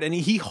sword and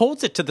he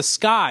holds it to the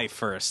sky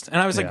first.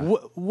 And I was Yeah.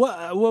 like,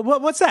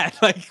 what's that?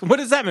 Like, what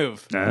does that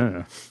move? I don't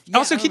know.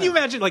 Also, can you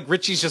imagine like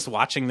Richie's just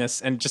watching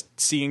this and just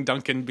seeing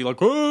Duncan be like,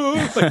 "Whoa,"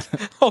 like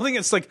holding it?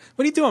 It's like,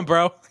 what are you doing,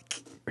 bro?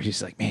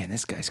 Richie's like, man,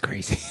 this guy's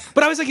crazy.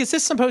 But I was like, is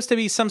this supposed to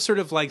be some sort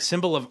of like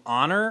symbol of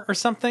honor or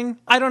something?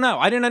 I don't know.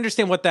 I didn't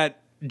understand what that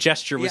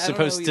gesture was Yeah, I don't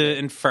know supposed to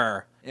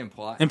either.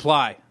 imply.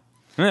 Imply.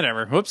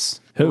 Whatever. Whoops.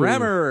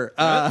 Grammar.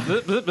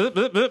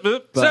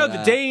 So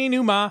the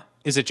denouement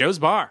is at Joe's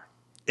bar.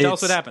 Tell us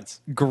It's- what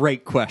happens.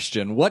 Great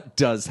question. What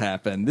does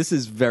happen? This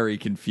is very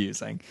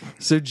confusing.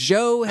 So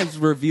Joe has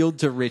revealed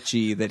to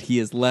Richie that he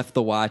has left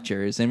the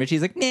Watchers, and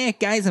Richie's like, nah,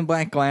 guys in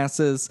black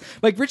glasses.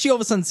 Like, Richie all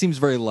of a sudden seems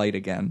very light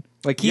again.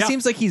 Like, he Yeah.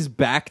 seems like he's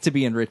back to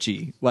being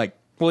Richie. Like,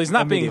 Well, he's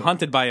not being immediately.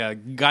 hunted by a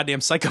goddamn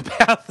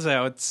psychopath,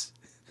 so it's...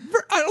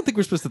 I don't think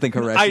we're supposed to think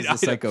Harish I- is a I-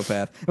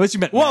 psychopath. Unless you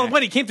meant Well, Mac.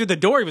 when he came through the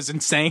door, he was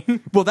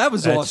insane. Well, that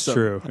was That's awesome.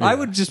 true. I Yeah.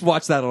 would just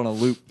watch that on a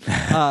loop.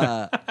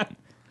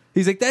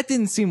 He's like, that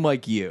didn't seem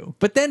like you.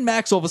 But then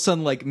Max all of a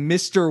sudden, like,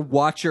 Mr.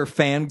 Watcher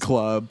fan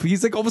club.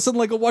 He's like, all of a sudden,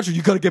 like, a Watcher,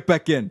 you gotta get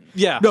back in.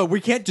 Yeah. No,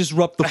 we can't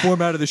disrupt the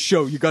format of the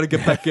show. You gotta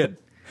get back in.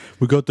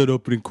 We got that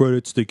opening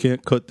credits. They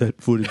can't cut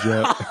that footage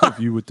out of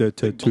you with that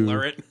tattoo.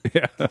 Blur it.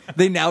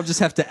 They now just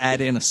have to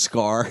add in a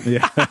scar.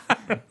 Yeah.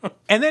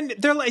 And then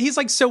he's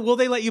like, so will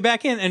they let you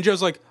back in? And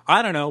Joe's like,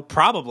 I don't know,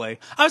 probably.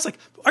 I was like,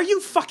 are you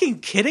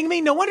fucking kidding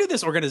me? No wonder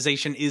this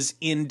organization is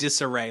in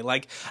disarray.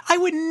 Like, I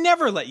would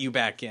never let you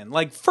back in.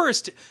 Like,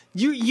 first,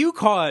 you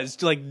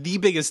caused like the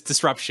biggest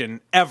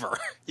disruption ever,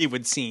 it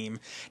would seem.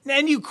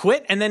 And you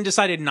quit and then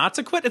decided not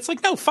to quit. It's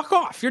like, no, fuck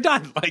off. You're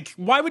done. Like,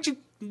 why would you?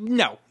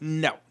 No.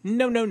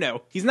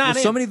 He's not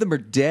in. So many of them are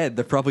dead.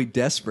 They're probably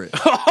desperate.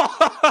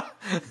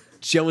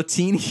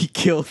 Gelatini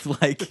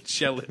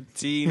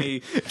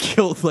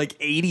killed like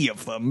 80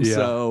 of them. Yeah.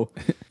 So,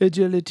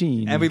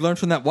 Agility. and we learned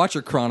from that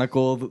Watcher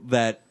Chronicle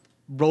that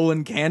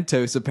Roland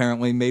Cantos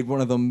apparently made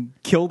one of them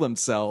kill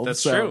themselves. That's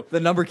So true.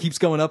 The number keeps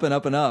going up and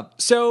up and up.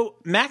 So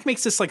Mac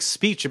makes this like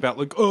speech about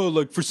like, oh,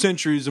 like for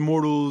centuries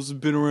immortals have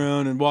been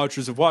around and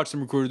watchers have watched them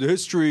recorded the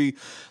history.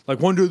 Like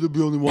one day there'll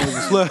be only one of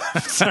us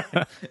left. Sorry.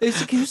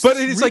 But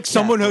it is like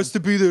someone has to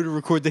be there to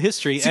record the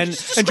history, and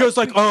Joe's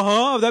like,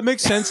 that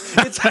makes sense.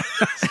 It's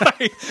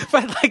sorry,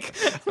 but like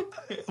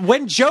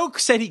when Joe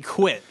said he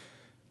quit,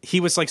 he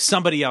was like,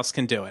 somebody else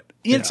can do it.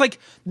 It's like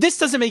this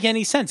doesn't make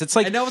any sense. It's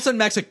like And now all of a sudden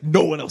Mac's like,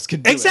 no one else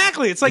can do it.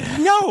 exactly. It's like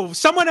no,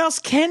 someone else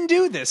can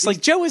do this. Like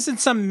Joe isn't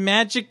some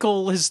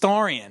magical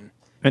historian.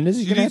 And is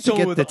he going to have to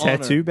someone get the with honor.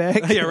 tattoo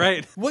back? Yeah,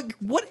 right. What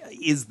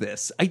is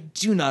this? I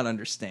do not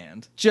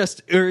understand.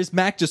 Or is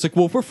Mac just like,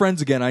 well, if we're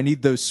friends again, I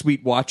need those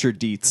sweet Watcher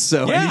deets,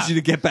 so I Yeah. need you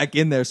to get back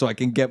in there so I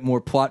can get more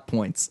plot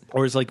points.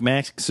 Or is like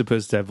Max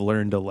supposed to have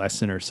learned a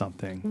lesson or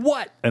something?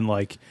 What? And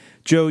like,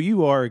 Joe,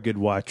 you are a good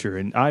watcher,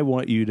 and I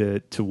want you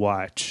to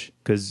watch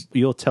because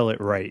you'll tell it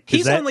right.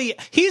 He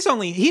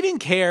didn't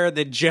care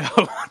that Joe,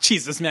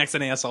 Jesus, Mac's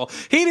an asshole.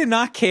 He did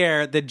not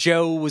care that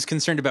Joe was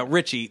concerned about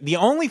Richie. The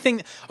only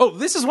thing,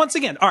 this is once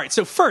again, all right,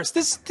 so first,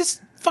 this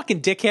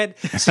fucking dickhead.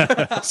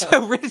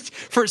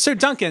 So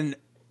Duncan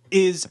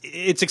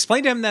it's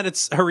explained to him that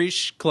it's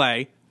Harish,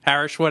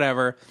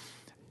 whatever,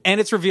 and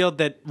it's revealed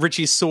that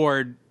Richie's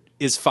sword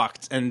is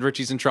fucked and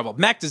Richie's in trouble.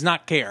 Mac does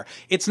not care.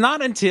 It's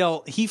not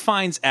until he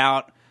finds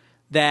out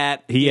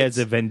that he has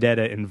a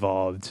vendetta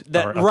involved.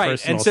 Or a right,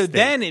 personal and so stake.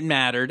 then it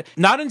mattered.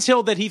 Not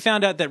until that he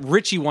found out that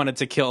Richie wanted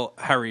to kill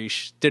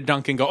Harish did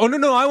Duncan go, oh,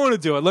 no, I want to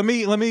do it. Let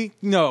me,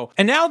 no.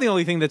 And now the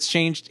only thing that's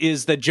changed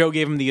is that Joe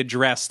gave him the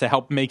address to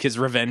help make his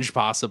revenge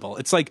possible.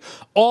 It's like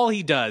all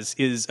he does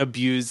is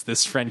abuse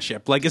this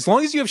friendship. Like, as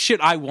long as you have shit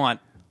I want,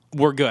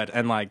 we're good.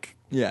 And like,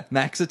 Yeah,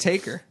 Mac's a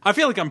taker. I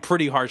feel like I'm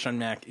pretty harsh on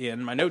Mac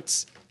in my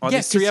notes on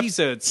these 3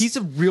 episodes. He's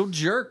a real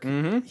jerk.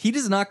 He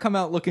does not come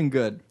out looking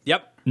good.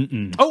 Yep.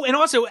 Oh, and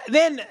also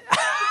then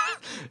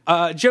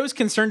Joe's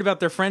concerned about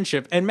their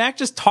friendship, and Mac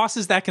just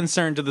tosses that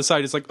concern to the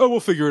side. He's like, "Oh, we'll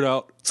figure it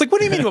out." It's like, what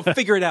do you mean we'll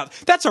figure it out?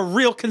 That's a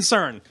real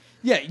concern.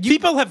 Yeah,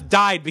 People have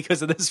died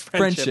because of this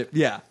friendship.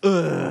 Yeah.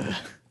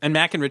 And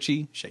Mac and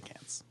Richie shake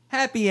hands.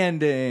 Happy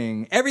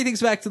ending.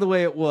 Everything's back to the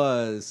way it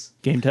was.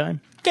 Game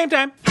time. Game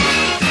time.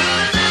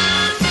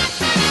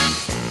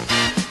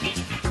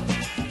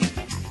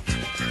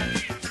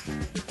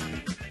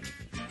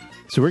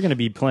 So we're going to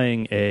be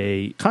playing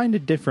a kind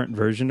of different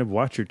version of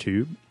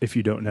WatcherTube. If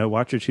you don't know,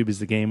 WatcherTube is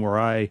the game where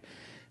I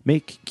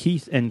make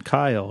Keith and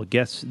Kyle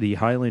guess the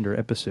Highlander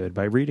episode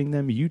by reading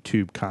them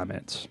YouTube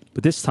comments.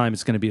 But this time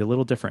it's going to be a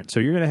little different. So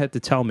you're going to have to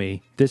tell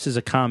me this is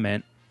a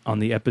comment on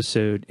the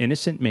episode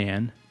Innocent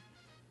Man,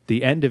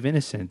 The End of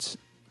Innocence,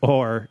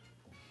 or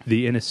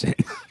The Innocent.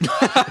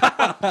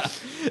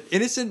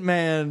 Innocent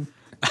Man,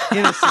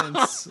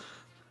 Innocence,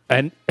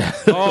 And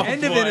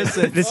End of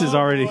Innocence. this is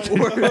already...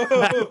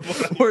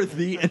 or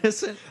The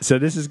Innocent. So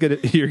this is going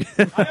to... You're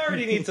I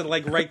already need to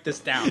write this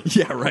down.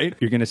 Yeah, right?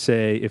 You're going to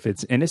say if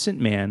it's Innocent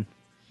Man,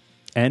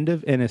 End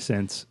of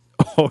Innocence,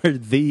 or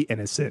The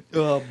Innocent.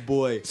 Oh,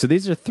 boy. So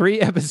these are 3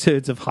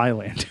 episodes of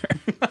Highlander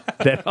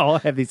that all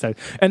have these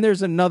titles. And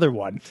there's another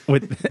one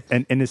with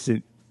an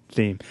innocent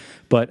theme.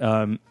 But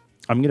I'm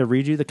going to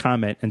read you the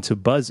comment, and to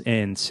buzz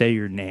in, say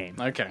your name.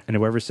 Okay. And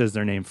whoever says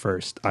their name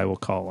first, I will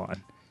call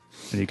on.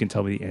 And you can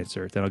tell me the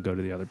answer. Then I'll go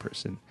to the other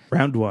person.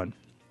 Round 1.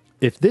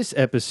 If this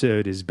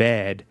episode is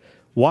bad,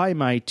 why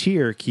my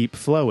tear keep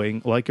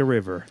flowing like a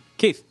river?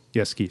 Keith,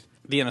 Yes, Keith.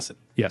 The Innocent.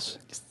 Yes.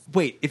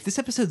 Wait, if this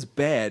episode's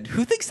bad,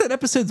 who thinks that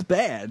episode's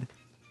bad?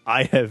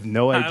 I have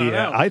no don't idea.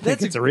 know. I think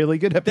That's it's a really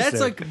good episode.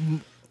 That's like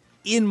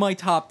in my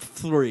top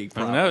 3,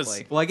 probably.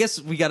 knows? Well, I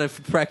guess we got to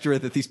factor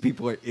in that these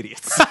people are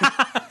idiots.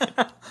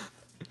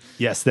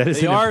 Yes, that is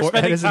They an are that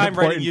spending is an time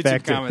writing important YouTube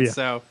factor. comments, Yeah.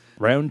 so...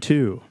 Round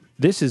 2.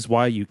 This is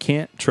why you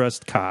can't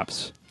trust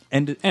cops.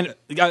 And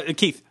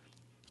Keith.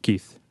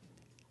 Keith.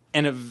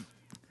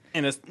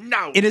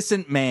 No.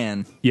 Innocent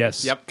Man.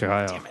 Yes. Yep.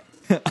 Kyle. Damn it.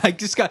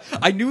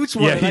 I knew which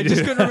one, Yeah, and I you just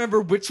did. couldn't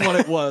remember which one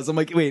it was. I'm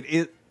like, wait,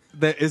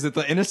 is it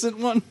the Innocent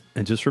one?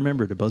 And just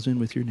remember to buzz in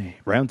with your name.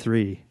 Round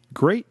 3.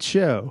 Great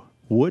show.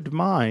 Would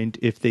mind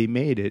if they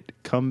made it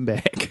come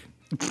back.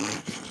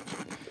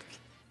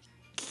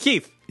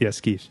 Keith.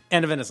 Yes, Keith.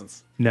 End of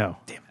Innocence. No.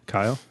 Damn it.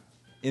 Kyle?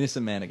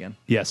 Innocent Man again.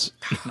 Yes.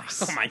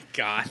 Oh, my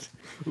God.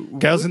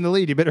 Kyle's in the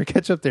lead. You better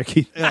catch up there,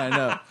 Keith. Yeah, I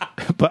know.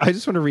 But I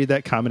just want to read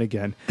that comment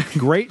again.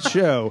 Great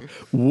show.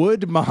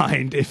 Would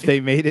mind if they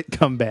made it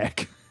come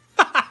back.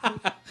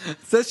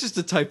 So that's just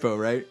a typo,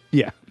 right?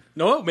 Yeah.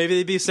 No, maybe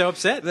they'd be so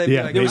upset. They'd be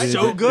Yeah, like, It maybe was they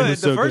so did. good It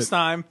was the so first good.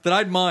 time. that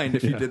I'd mind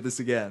if you did this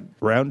again.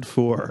 Round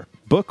 4.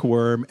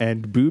 Bookworm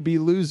and Booby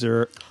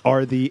Loser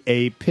are the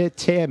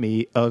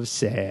epitome of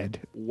sad.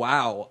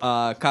 Wow.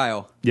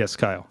 Kyle, Yes,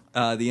 Kyle.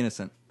 The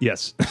Innocent.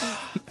 Yes.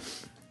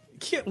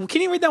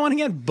 Can you read that one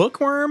again?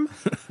 Bookworm?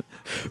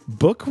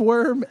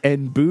 Bookworm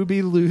and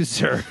Booby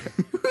Loser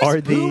are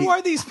the... who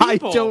are these I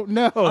people? don't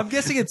know. I'm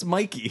guessing it's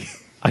Mikey.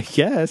 I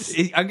guess.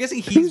 I'm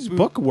guessing he's Who's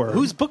Bookworm?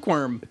 Who's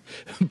Bookworm?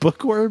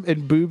 Bookworm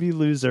and Booby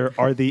Loser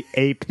are the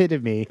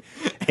epitome,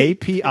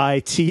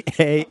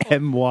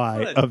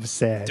 APITAMY of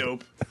sad.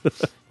 Dope.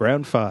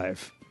 Round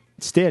 5.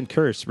 Stan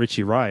Curse,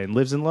 Richie Ryan,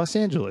 lives in Los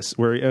Angeles,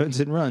 where he owns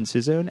and runs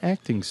his own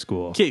acting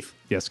school. Keith.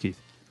 Yes, Keith.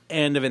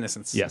 End of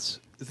Innocence. Yes.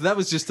 So that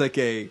was just like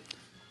a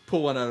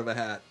pull one out of a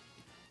hat.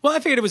 Well, I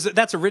figured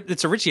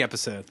it's a Richie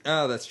episode.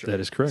 Oh, that's true. That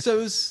is correct.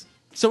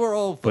 So we're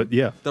all, But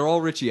yeah, they're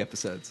all Richie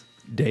episodes.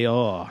 they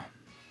are.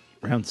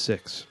 Round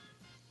 6.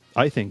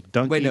 I think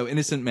Donkey... Wait, no,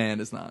 Innocent Man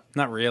is not.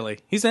 Not really.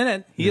 He's in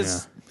it. He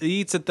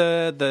eats at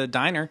the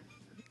diner.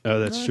 Oh,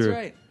 that's No, that's true.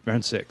 right.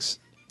 Round 6.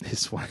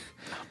 This one.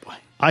 Oh boy.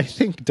 I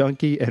think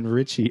Donkey and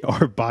Richie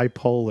are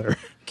bipolar.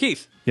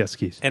 Keith. Yes,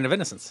 Keith. End of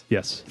Innocence.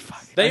 Yes.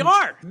 They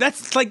are.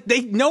 That's like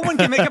no one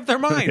can make up their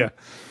mind. Yeah.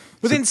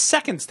 Within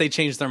seconds, they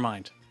change their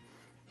mind.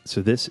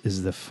 So this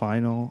is the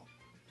final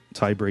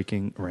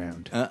tie-breaking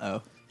round.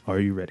 Uh-oh. Are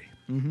you ready?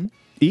 Mm-hmm.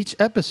 Each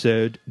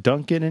episode,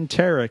 Duncan and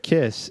Tara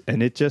kiss,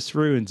 and it just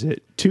ruins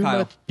it. Too Kyle.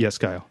 much. Yes,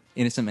 Kyle.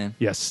 Innocent Man.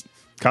 Yes.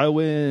 Kyle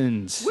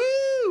wins.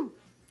 Woo!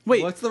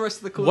 Wait, What's the rest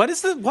of the clue? what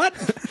is the what?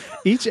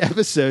 Each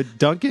episode,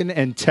 Duncan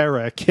and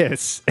Tara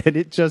kiss, and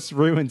it just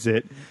ruins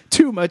it.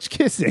 Too much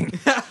kissing.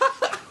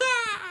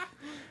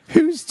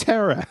 Who's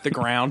Tara? The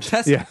ground.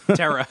 Yeah.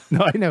 Terra.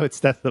 No, I know it's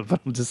Tessa, but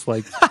I'm just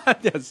like,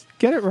 Yes.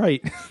 get it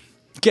right.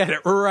 Get it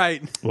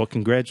right. Well,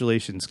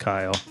 congratulations,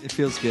 Kyle. It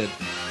feels good.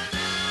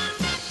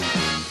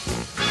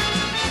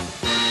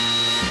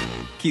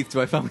 Keith,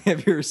 do I finally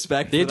have your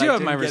respect? You that do I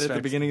have my didn't get respect. at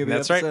the beginning of the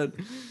That's right. episode?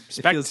 It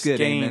Respect feels good,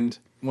 gained.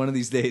 Eamon. One of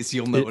these days,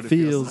 you'll know It what it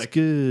feels like.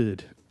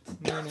 good.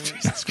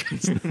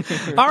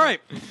 All right.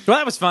 Well,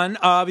 that was fun.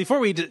 Before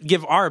we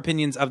give our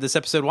opinions of this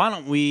episode, why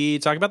don't we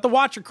talk about the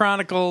Watcher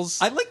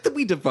Chronicles? I like that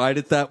we divide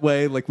it that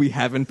way. Like we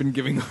haven't been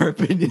giving our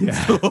opinions.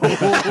 Yeah, before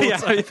we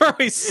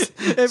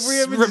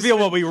haven't reveal just-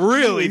 what we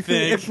really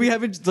think. If we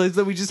haven't, like,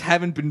 that we just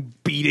haven't been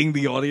beating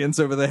the audience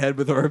over the head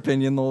with our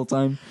opinion the whole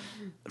time.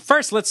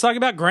 First, let's talk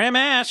about Graham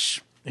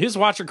Ash. His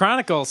Watcher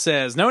Chronicle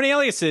says, known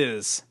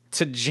aliases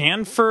to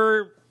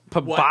Janfer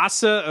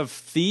Pabasa of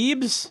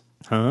Thebes?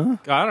 Huh?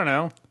 I don't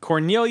know.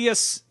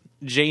 Cornelius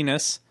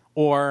Janus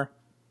or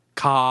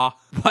Ka.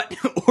 What?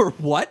 Or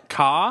what?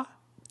 Ka?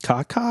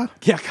 Kaka?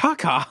 Yeah,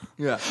 Ka.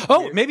 Yeah.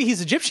 Oh, maybe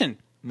he's Egyptian.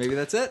 Maybe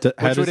that's it.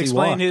 How Which does would he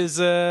explain walk? his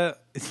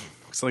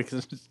looks like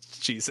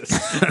Jesus.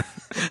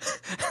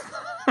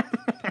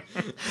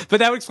 But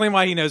that would explain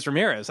why he knows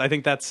Ramirez. I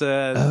think that's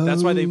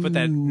why they put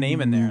that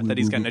name in there, that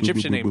he's got an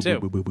Egyptian name too.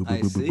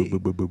 I see.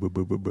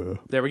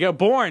 There we go.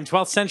 Born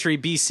 12th century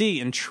BC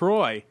in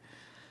Troy.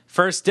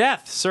 First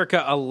death circa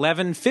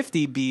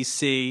 1150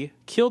 BC,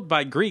 killed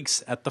by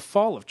Greeks at the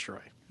fall of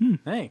Troy.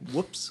 Hey.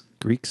 Whoops.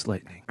 Greek's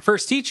lightning.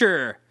 First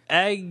teacher,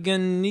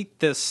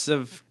 Agonitis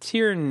of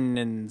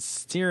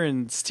Tyrans.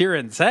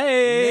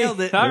 Hey!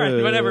 Nailed it. All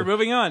right, whatever.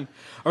 Moving on.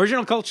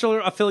 Original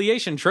cultural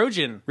affiliation,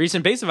 Trojan.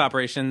 Recent base of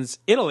operations,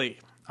 Italy.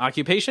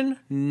 Occupation,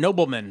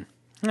 nobleman.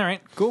 All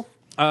right. Cool.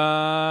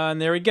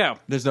 And there we go.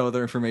 There's no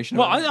other information.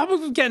 Well, about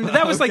it? again,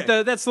 that was like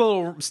Okay. that's the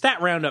little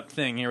stat roundup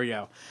thing. Here we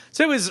go.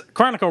 So his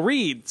chronicle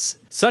reads: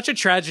 such a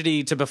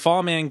tragedy to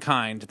befall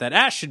mankind that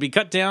Ash should be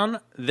cut down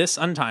this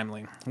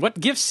untimely. What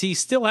gifts he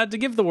still had to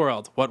give the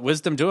world, what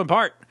wisdom to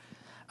impart.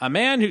 A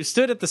man who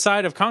stood at the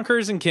side of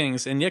conquerors and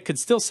kings, and yet could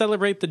still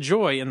celebrate the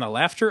joy and the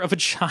laughter of a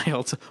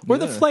child, or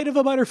the Yeah. flight of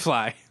a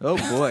butterfly. Oh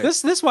boy.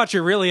 This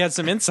watcher really had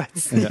some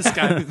insights. This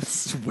guy.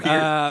 It's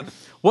weird.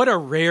 What a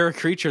rare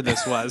creature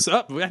this was.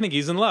 Oh, I think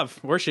he's in love.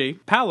 Or she.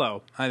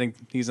 Paolo. I think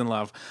he's in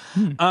love.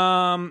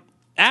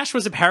 Ash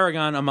was a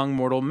paragon among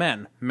mortal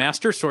men.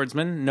 Master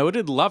swordsman,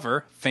 noted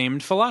lover,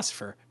 famed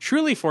philosopher.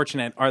 Truly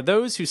fortunate are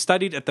those who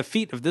studied at the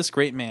feet of this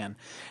great man,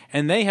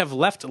 and they have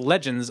left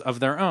legends of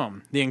their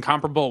own. The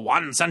incomparable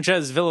Juan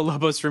Sanchez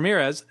Villalobos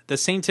Ramirez, the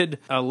sainted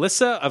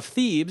Alyssa of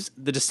Thebes,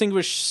 the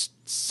distinguished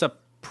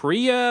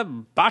Priya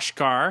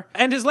Bashkar,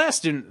 and his last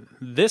student,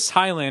 this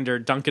Highlander,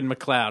 Duncan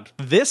MacLeod.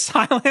 This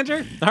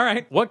Highlander? All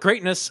right. What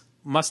greatness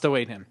must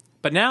await him.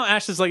 But now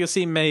Ash's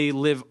legacy may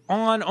live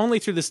on only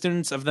through the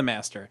students of the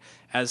Master,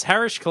 as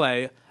Harish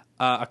Clay,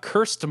 a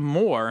cursed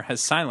Moor, has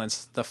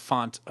silenced the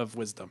font of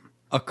wisdom.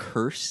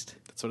 Accursed?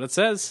 That's what it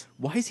says.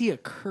 Why is he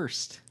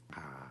accursed?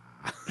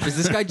 Is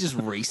this guy just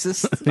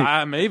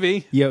racist?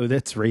 Maybe. Yo,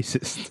 that's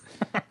racist.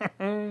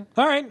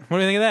 All right. What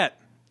do you think of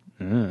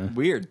that?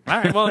 Weird. All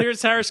right. Well,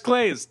 here's Harish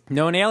Clay's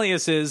known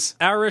alias is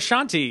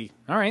Arashanti.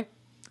 All right.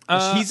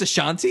 He's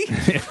Ashanti?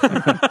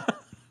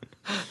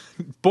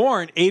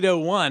 Born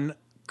 801,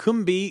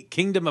 Kumbi,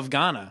 Kingdom of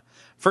Ghana.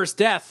 First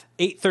death,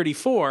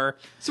 834.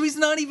 So he's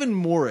not even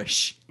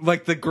Moorish,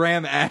 like the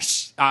Graham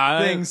Ash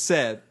thing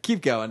said.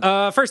 Keep going.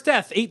 First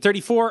death,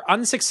 834,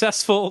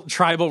 unsuccessful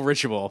tribal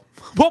ritual.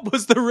 What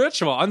was the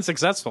ritual?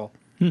 Unsuccessful.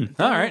 All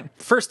right.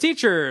 First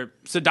teacher,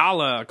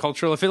 Sadala,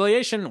 cultural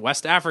affiliation,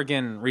 West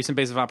African, recent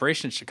base of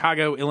operations,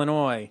 Chicago,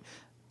 Illinois.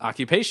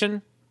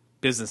 Occupation,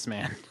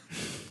 businessman.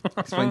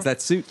 Explains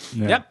that suit.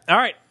 Yep. All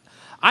right.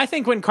 I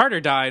think when Carter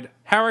died,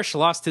 Harish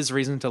lost his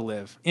reason to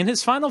live. In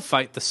his final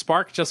fight, the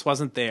spark just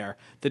wasn't there.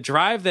 The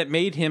drive that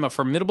made him a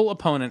formidable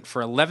opponent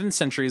for 11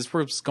 centuries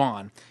was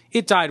gone.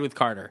 It died with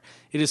Carter.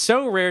 It is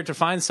so rare to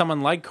find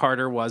someone like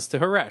Carter was to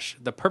Harish,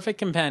 the perfect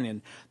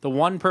companion, the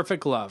one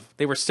perfect love.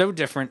 They were so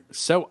different,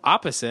 so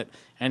opposite,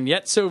 and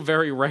yet so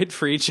very right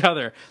for each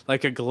other,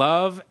 like a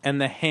glove and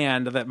the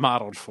hand that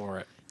modeled for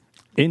it.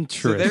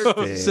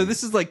 Interesting. So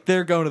this is like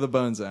they're going to the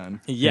bone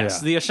zone. Yes,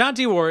 Yeah. the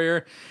Ashanti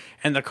warrior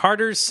and the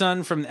Carter's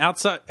son from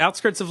the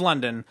outskirts of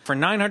London for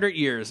 900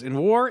 years, in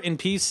war, in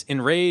peace, in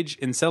rage,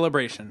 in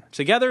celebration.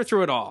 Together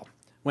through it all.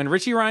 When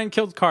Richie Ryan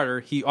killed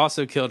Carter, he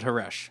also killed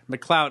Harish.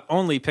 MacLeod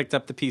only picked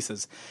up the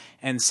pieces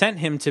and sent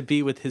him to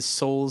be with his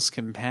soul's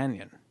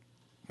companion.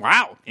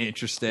 Wow.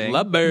 Interesting.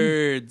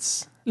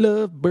 Lovebirds.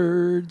 Love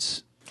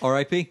birds.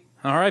 R.I.P.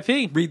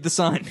 R.I.P. Read the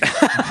sign.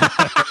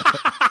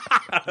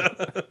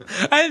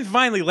 And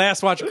finally,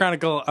 last Watch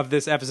Chronicle of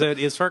this episode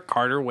is for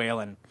Carter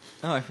Whalen.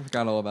 Oh, I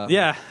forgot all about that.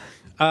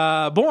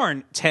 Yeah. Born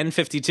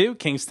 1052,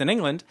 Kingston,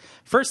 England.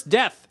 First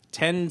death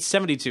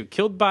 1072,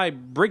 killed by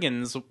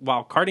brigands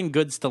while carting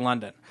goods to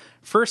London.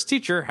 First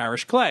teacher,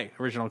 Harish Clay.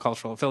 Original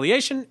cultural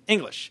affiliation,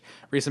 English.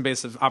 Recent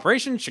base of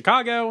operation,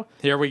 Chicago.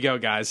 Here we go,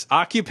 guys.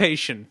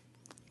 Occupation,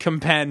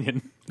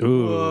 companion.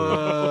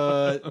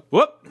 Ooh.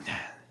 Whoop.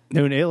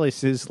 Known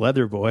alias is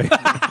Leather Boy.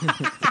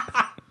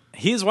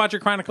 His Watcher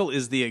Chronicle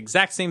is the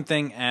exact same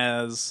thing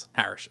as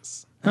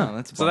Harish's. Oh,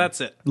 that's So that's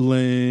it.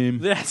 Lame.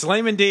 That's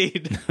lame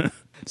indeed.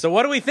 So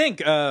what do we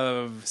think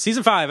of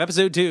Season 5,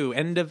 Episode 2,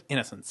 End of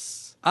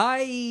Innocence?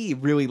 I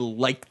really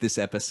like this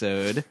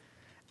episode.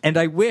 And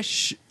I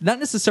wish, not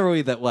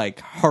necessarily that like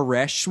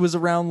Harish was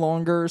around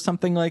longer or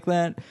something like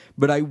that,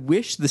 but I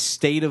wish the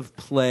state of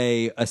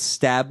play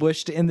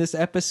established in this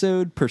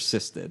episode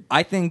persisted.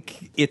 I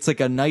think it's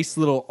like a nice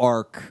little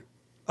arc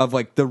of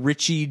like the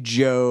Richie,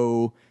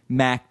 Joe,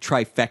 Mac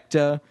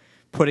trifecta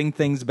putting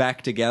things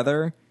back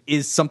together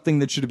is something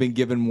that should have been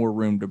given more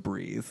room to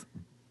breathe.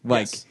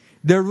 Like, Yes.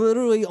 they're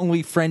literally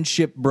only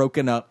friendship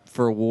broken up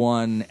for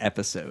one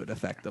episode,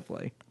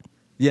 effectively.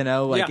 You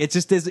know, like Yeah. it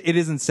just is. It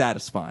isn't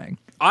satisfying.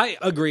 I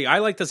agree. I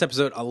like this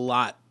episode a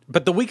lot.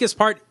 But the weakest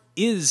part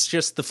is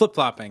just the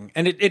flip-flopping.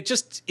 And it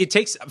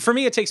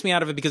takes me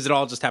out of it because it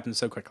all just happens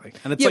so quickly.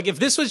 And it's Yeah. like, if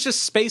this was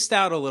just spaced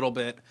out a little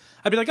bit,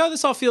 I'd be like, oh,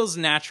 this all feels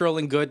natural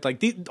and good.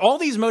 Like, all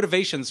these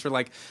motivations for,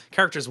 like,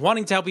 characters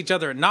wanting to help each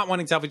other and not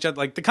wanting to help each other,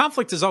 like, the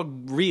conflict is all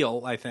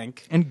real, I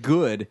think. And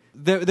good.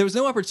 There was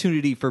no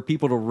opportunity for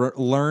people to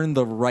learn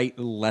the right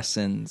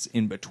lessons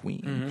in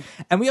between.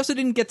 And we also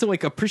didn't get to,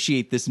 like,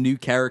 appreciate this new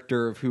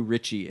character of who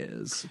Richie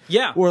is.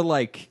 Yeah. Or,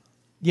 like,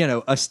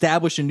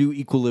 establish a new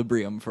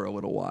equilibrium for a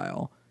little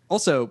while.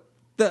 Also,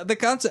 the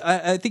concept,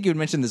 I think you had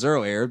mentioned this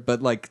earlier,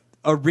 but, like,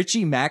 a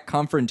Richie Mac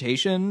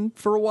confrontation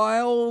for a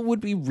while would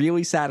be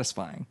really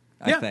satisfying,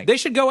 I think. They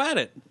should go at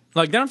it.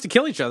 Like, they don't have to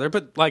kill each other,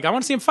 but, like, I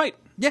want to see him fight.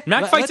 Yeah,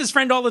 Mac fights let's- his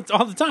friend all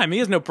the time. He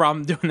has no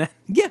problem doing that.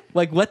 Yeah,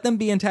 like, let them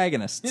be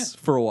antagonists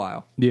for a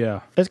while. Yeah,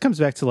 that comes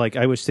back to like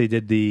I wish they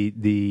did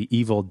the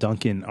evil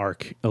Duncan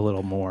arc a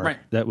little more. Right.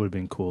 That would have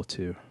been cool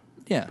too.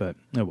 Yeah. But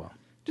oh well.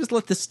 Just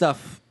let this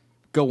stuff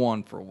go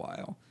on for a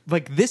while.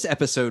 Like, this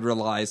episode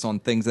relies on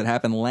things that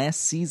happened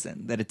last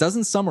season that it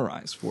doesn't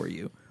summarize for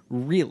you,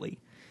 really.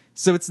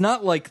 So it's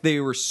not like they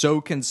were so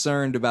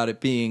concerned about it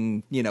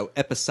being,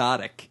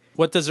 episodic.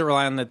 What does it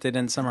rely on that they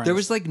didn't summarize? There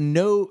was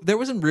there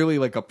wasn't really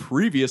like a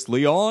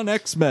previously on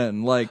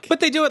X-Men, like. But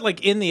they do it,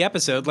 like, in the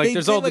episode. Like,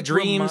 there's all the like,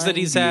 dreams that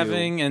he's remind you.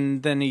 having,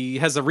 and then he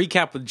has a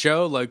recap with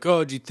Joe, like,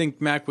 oh, do you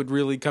think Mac would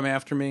really come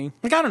after me?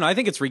 Like, I don't know. I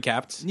think it's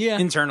recapped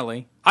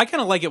internally. I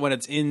kind of like it when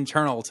it's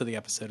internal to the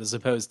episode as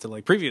opposed to,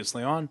 like,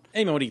 previously on.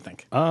 Eamon, what do you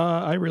think?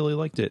 I really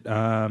liked it.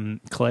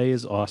 Clay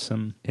is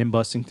awesome. Him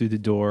busting through the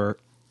door,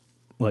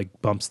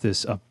 like, bumps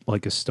this up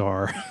like a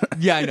star.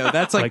 Yeah, I know.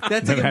 That's like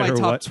that's no like in my matter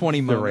top what 20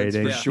 the moments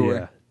rating. for sure.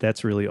 Yeah,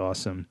 that's really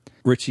awesome.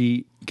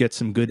 Richie gets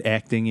some good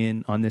acting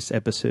in on this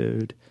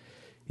episode.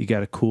 You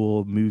got a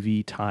cool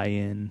movie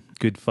tie-in,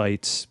 good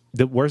fights.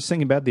 The worst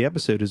thing about the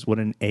episode is what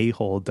an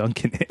a-hole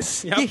Duncan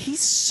is. Yep. Yeah, he's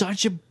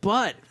such a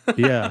butt.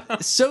 Yeah.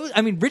 So,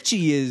 I mean,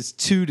 Richie is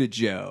too to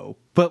Joe,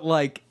 but,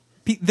 like,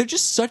 they're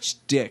just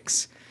such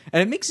dicks.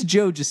 And it makes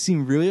Joe just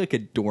seem really like a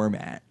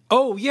doormat.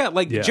 Oh, yeah,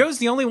 like, Yeah. Joe's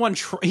the only one.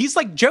 He's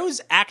like, Joe's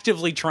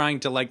actively trying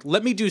to, like,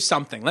 let me do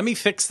something. Let me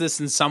fix this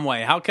in some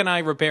way. How can I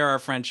repair our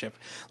friendship?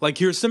 Like,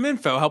 here's some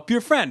info. Help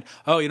your friend.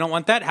 Oh, you don't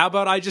want that? How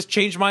about I just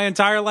change my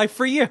entire life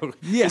for you?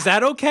 Yeah. Is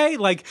that okay?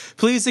 Like,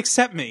 please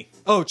accept me.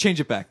 Oh, change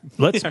it back.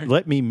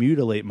 Let me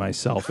mutilate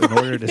myself in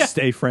order to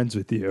stay friends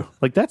with you.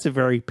 Like, that's a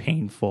very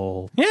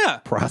painful Yeah.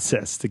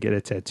 process to get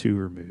a tattoo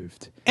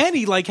removed. And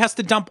he, like, has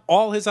to dump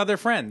all his other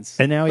friends.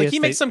 And now he like, has he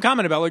to- makes some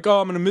comment about, like, oh,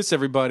 I'm going to miss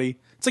everybody.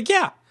 It's like,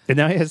 yeah. And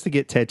now he has to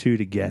get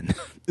tattooed again.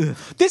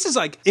 This is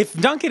like if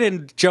Duncan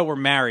and Joe were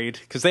married,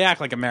 because they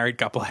act like a married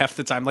couple half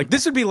the time. Like,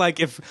 this would be like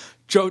if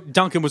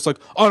Duncan was like,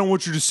 I don't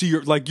want you to see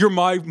you're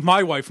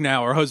my wife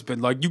now or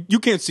husband. Like, you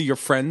can't see your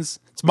friends.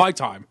 It's my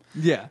time.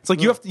 Yeah. It's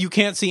like you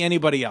can't see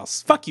anybody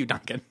else. Fuck you,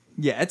 Duncan.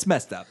 Yeah, it's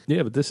messed up.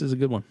 Yeah, but this is a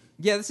good one.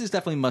 Yeah, this is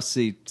definitely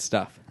must-see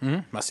stuff.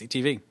 Must see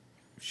TV.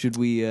 Should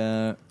we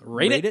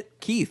Rate it?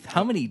 Keith,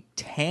 how many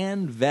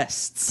tan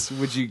vests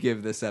would you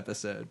give this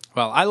episode?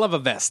 Well, I love a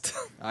vest.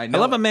 I know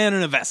love it. a man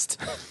in a vest.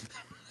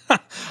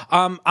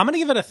 I'm gonna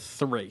give it a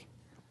 3.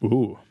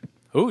 Ooh.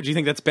 Ooh, do you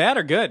think that's bad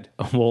or good?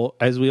 Well,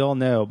 as we all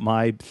know,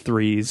 my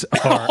 3s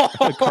are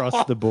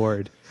across the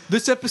board.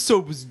 This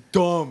episode was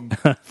dumb.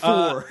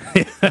 4.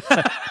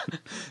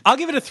 I'll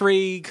give it a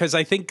 3 because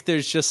I think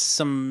there's just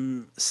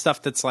some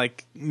stuff that's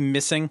like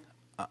missing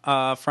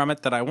from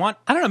it that I want.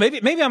 I don't know.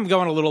 Maybe I'm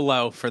going a little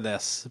low for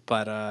this,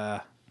 but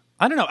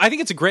I don't know. I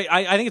think it's a great.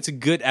 I think it's a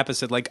good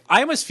episode. Like,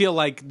 I almost feel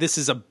like this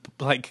is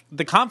like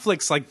the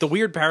conflicts, like the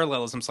weird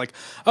parallelisms. Like,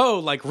 oh,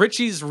 like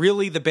Richie's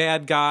really the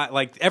bad guy.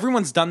 Like,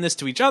 everyone's done this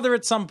to each other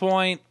at some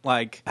point.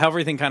 Like, how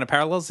everything kind of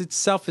parallels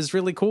itself is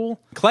really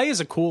cool. Clay is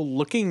a cool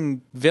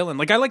looking villain.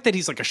 Like, I like that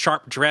he's like a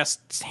sharp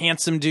dressed,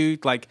 handsome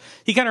dude. Like,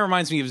 he kind of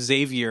reminds me of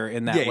Xavier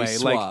in that Yeah, way.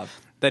 he's Like,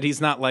 suave. that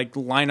he's not like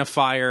line of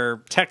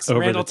fire Over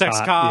Randall the Tex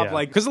top, Cobb, yeah.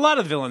 like, because a lot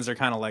of villains are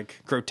kind of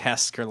like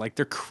grotesque or like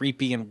they're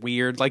creepy and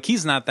weird. Like,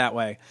 he's not that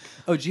way.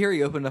 Oh, did you hear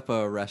he opened up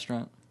a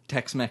restaurant?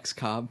 Tex-Mex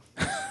Cobb.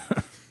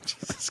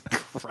 Jesus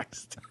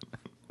Christ.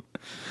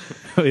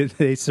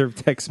 They serve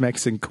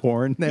Tex-Mex and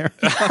corn there.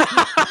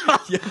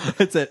 Yeah,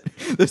 that's it.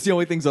 That's the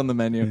only things on the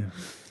menu.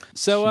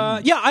 So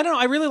yeah, I don't know.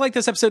 I really like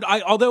this episode.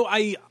 Although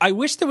I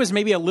wish there was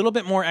maybe a little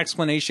bit more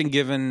explanation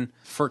given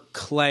for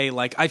Clay.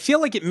 Like, I feel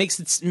like it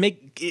makes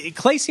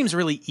Clay seems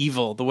really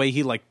evil the way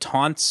he like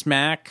taunts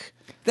Mac.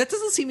 That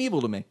doesn't seem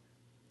evil to me.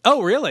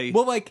 Oh, really?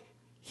 Well, like,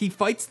 he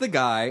fights the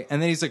guy,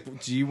 and then he's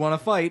like, do you want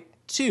to fight?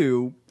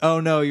 2, oh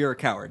no, you're a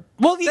coward.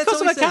 Well, he That's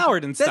calls all him a says.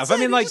 coward and stuff. That's I it.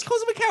 mean, He like, just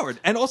calls him a coward.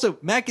 And also,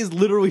 Mac is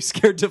literally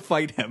scared to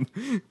fight him.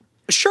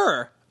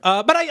 sure.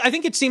 But I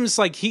think it seems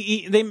like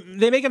they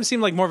make him seem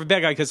like more of a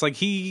bad guy because like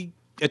he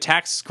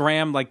attacks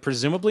Graham like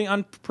presumably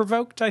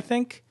unprovoked. I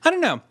think. I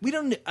don't know. We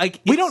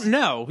don't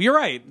know. You're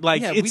right.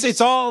 Like, Yeah, it's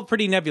all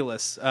pretty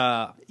nebulous.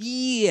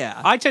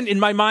 Yeah. I tend, in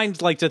my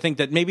mind, like to think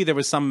that maybe there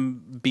was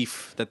some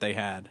beef that they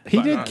had. He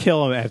But, did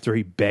kill him after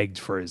he begged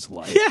for his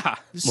life. Yeah.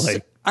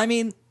 Like, I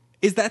mean,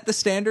 is that the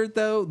standard,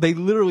 though? They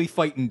literally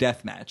fight in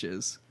death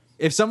matches.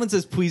 If someone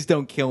says, please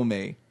don't kill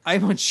me,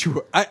 I'm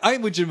unsure.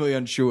 I'm legitimately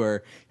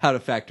unsure how to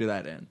factor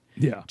that in.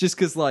 Yeah. Just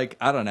because, like,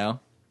 I don't know.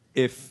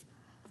 If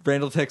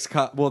Randall Tex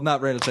Cobb, well,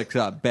 not Randall Tex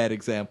Cobb, bad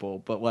example,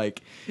 but,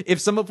 like, if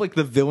some of, like,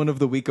 the villain of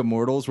the Week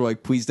Immortals were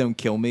like, please don't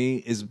kill me,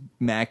 is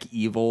Mac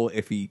evil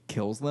if he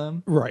kills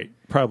them? Right.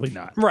 Probably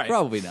not. Right.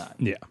 Probably not.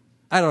 Yeah.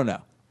 I don't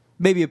know.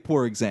 Maybe a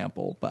poor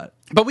example, but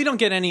But we don't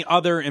get any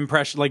other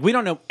impression. Like, we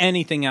don't know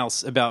anything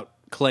else about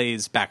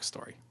Clay's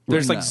backstory.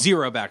 There's like No.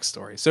 zero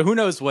backstory. So who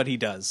knows what he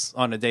does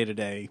on a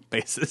day-to-day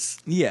basis.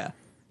 yeah.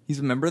 He's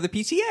a member of the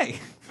PTA.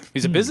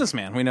 He's a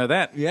businessman. We know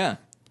that. Yeah.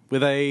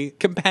 With a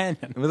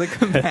companion. With a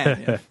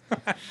companion.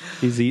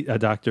 Is he a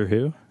Doctor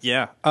Who?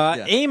 Yeah.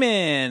 Yeah.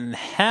 Eamon,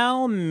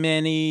 how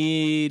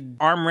many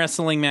arm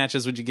wrestling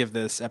matches would you give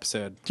this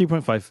episode?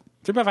 3.5.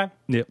 3.5.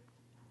 Yep.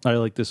 I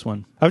like this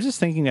one. I was just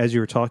thinking as you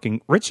were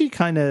talking, Richie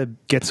kind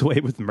of gets away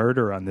with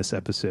murder on this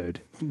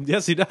episode.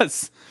 Yes, he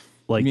does.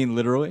 Like, You mean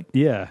literally?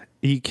 yeah,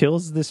 he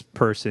kills this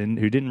person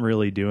who didn't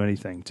really do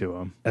anything to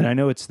him. And I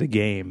know it's the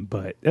game,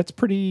 but that's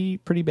pretty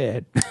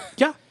bad.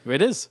 Yeah,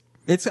 it is.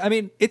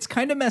 It's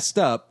kind of messed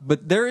up,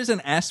 but there is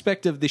an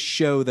aspect of this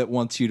show that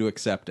wants you to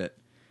accept it.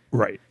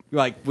 Right.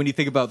 Like when you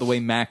think about the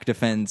way Mac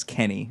defends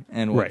Kenny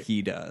and what Right.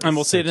 he does. And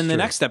we'll see it in the true.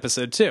 next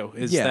episode, too.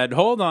 Is Yeah. that,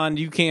 hold on,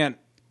 you can't,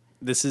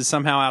 this is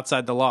somehow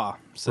outside the law.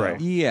 So.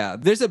 Right. Yeah,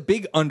 there's a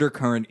big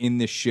undercurrent in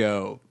this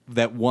show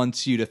that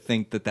wants you to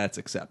think that that's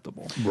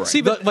acceptable. Right.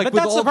 See, but, Like, but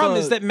with that's the all problem the-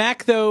 is that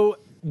Mac, though,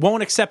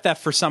 won't accept that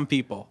for some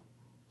people.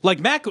 Like,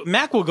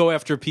 Mac will go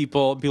after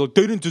people and be like,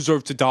 they didn't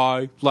deserve to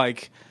die.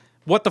 Like,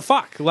 what the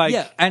fuck? Like,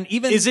 Yeah, and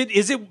even- is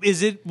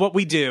it what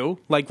we do?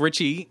 Like,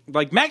 Richie,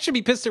 like, Mac should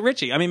be pissed at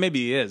Richie. I mean, maybe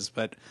he is,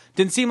 but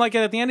didn't seem like it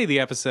at the end of the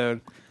episode.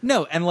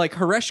 No, and like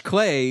Haresh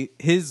Clay,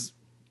 his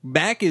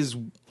Mac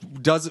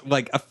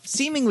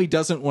seemingly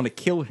doesn't want to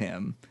kill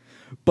him,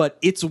 but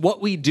it's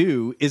what we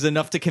do is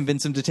enough to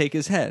convince him to take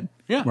his head.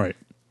 Yeah. Right.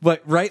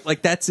 But right,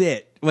 like that's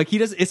it. Like he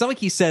does. It's not like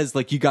he says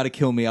like you got to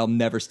kill me. I'll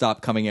never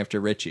stop coming after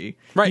Richie.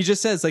 Right. He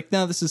just says like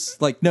no, this is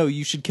like no,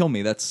 you should kill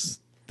me. That's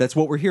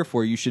what we're here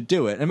for. You should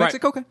do it. And Mac's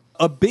Right. like okay.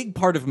 A big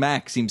part of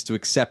Mac seems to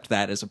accept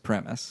that as a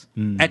premise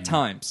at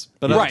times,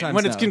 but other Right, times,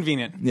 when it's no.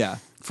 convenient. Yeah.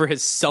 For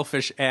his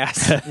selfish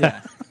ass.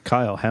 Yeah.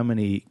 Kyle, how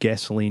many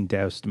gasoline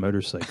doused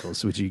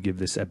motorcycles would you give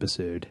this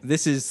episode?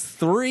 This is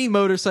 3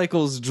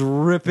 motorcycles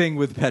dripping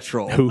with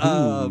petrol.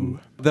 Ooh.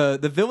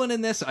 The villain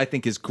in this, I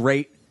think, is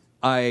great.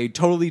 I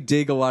totally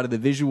dig a lot of the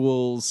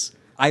visuals.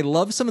 I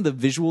love some of the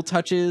visual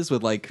touches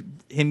with like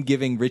him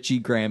giving Richie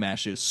Graham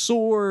Ash's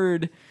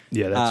sword.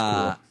 Yeah,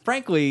 that's cool.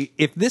 Frankly,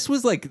 if this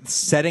was like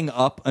setting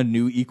up a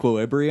new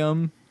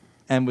equilibrium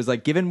and was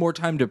like given more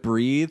time to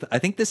breathe, I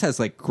think this has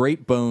like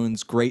great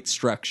bones, great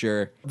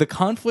structure. The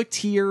conflict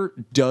here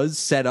does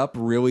set up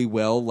really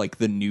well like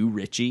the new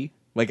Richie.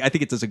 Like I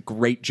think it does a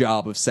great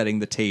job of setting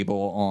the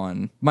table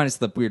on, minus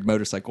the weird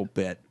motorcycle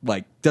bit,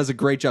 like does a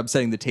great job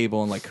setting the table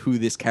on like who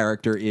this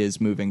character is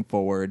moving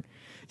forward.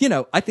 You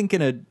know, I think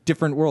in a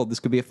different world this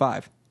could be a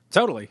 5.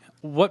 Totally.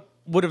 What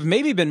would have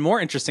maybe been more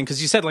interesting,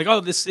 because you said like,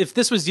 oh, if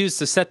this was used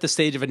to set the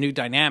stage of a new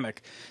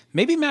dynamic,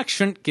 maybe Mac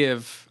shouldn't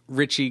give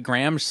Richie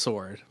Graham's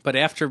sword, but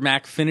after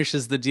Mac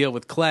finishes the deal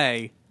with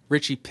Clay,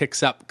 Richie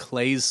picks up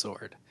Clay's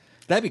sword.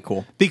 That'd be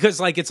cool. Because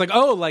like it's like,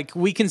 oh, like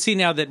we can see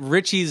now that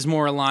Richie's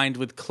more aligned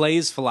with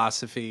Clay's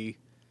philosophy.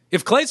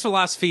 If Clay's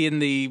philosophy in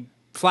the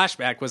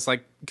flashback was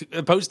like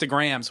opposed to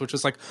Graham's, which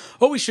was like,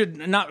 oh, we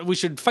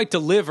should fight to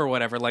live or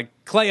whatever. Like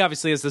Clay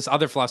obviously has this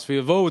other philosophy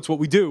of, oh, it's what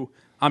we do.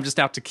 I'm just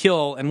out to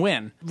kill and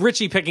win.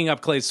 Richie picking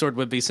up Clay's sword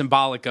would be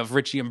symbolic of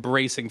Richie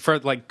embracing, for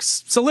like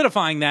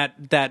solidifying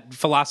that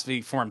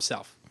philosophy for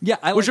himself. Yeah,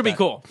 I like which would be that.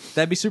 cool.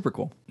 That'd be super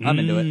cool. I'm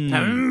into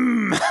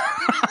it.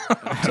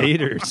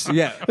 Taters.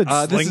 Yeah,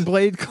 this Sling is-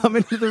 Blade come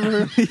into the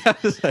room.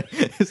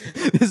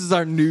 This is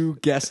our new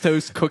guest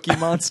host, Cookie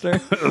Monster.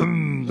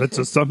 That's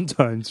a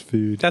sometimes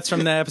food. That's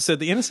from the episode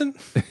The Innocent.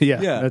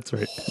 Yeah, Yeah. that's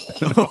right.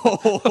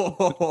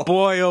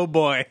 Boy, oh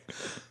boy.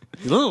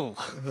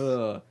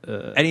 Ugh.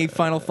 Any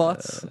final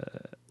thoughts?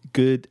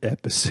 Good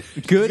episode.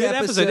 Good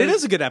episode. It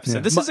is a good episode.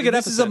 Yeah. This is a good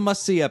This episode. is a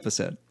must-see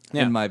episode,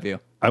 Yeah. in my view.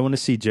 I want to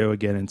see Joe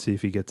again and see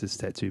if he gets his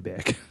tattoo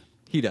back.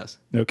 He does.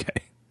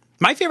 Okay.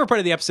 My favorite part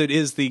of the episode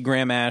is the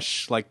Graham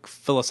Ash like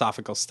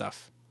philosophical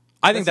stuff.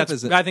 I think That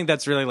that's stuff is- I think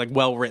that's really like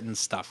well written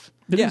stuff.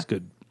 It is Yeah.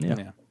 good. Yeah.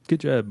 Yeah. Good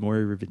job,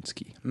 Maury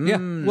Ravinsky. Yeah,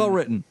 well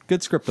written.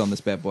 Good script on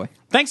this bad boy.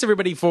 Thanks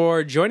everybody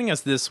for joining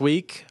us this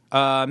week.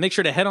 Make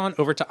sure to head on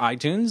over to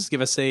iTunes, give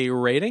us a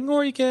rating,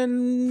 or you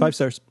can 5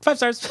 stars. 5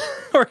 stars,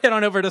 or head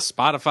on over to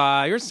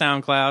Spotify or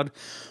SoundCloud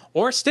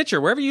or Stitcher,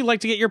 wherever you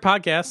like to get your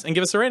podcasts, and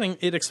give us a rating.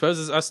 It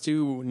exposes us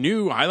to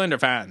new Highlander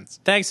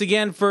fans. Thanks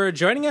again for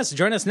joining us.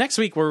 Join us next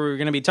week where we're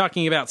going to be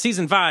talking about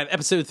Season 5,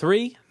 Episode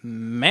 3,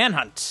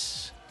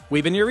 Manhunt.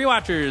 We've been your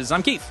rewatchers.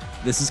 I'm Keith.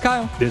 This is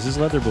Kyle. This is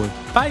Leatherboy.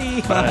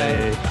 Bye.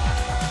 Bye.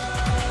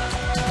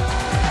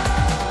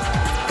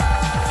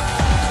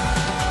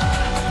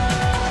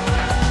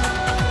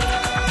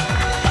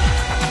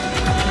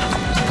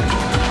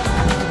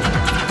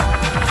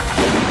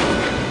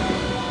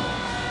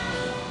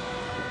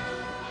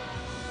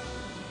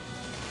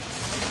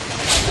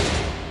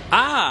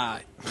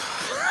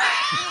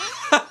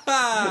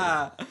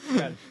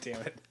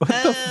 Damn it. What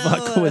the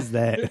fuck was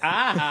that?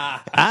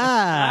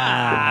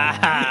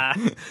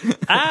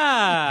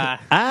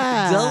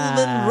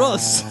 Delvin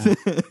Ross.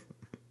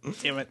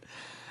 Damn it.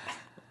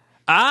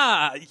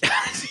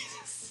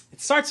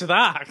 It starts with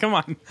come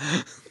on.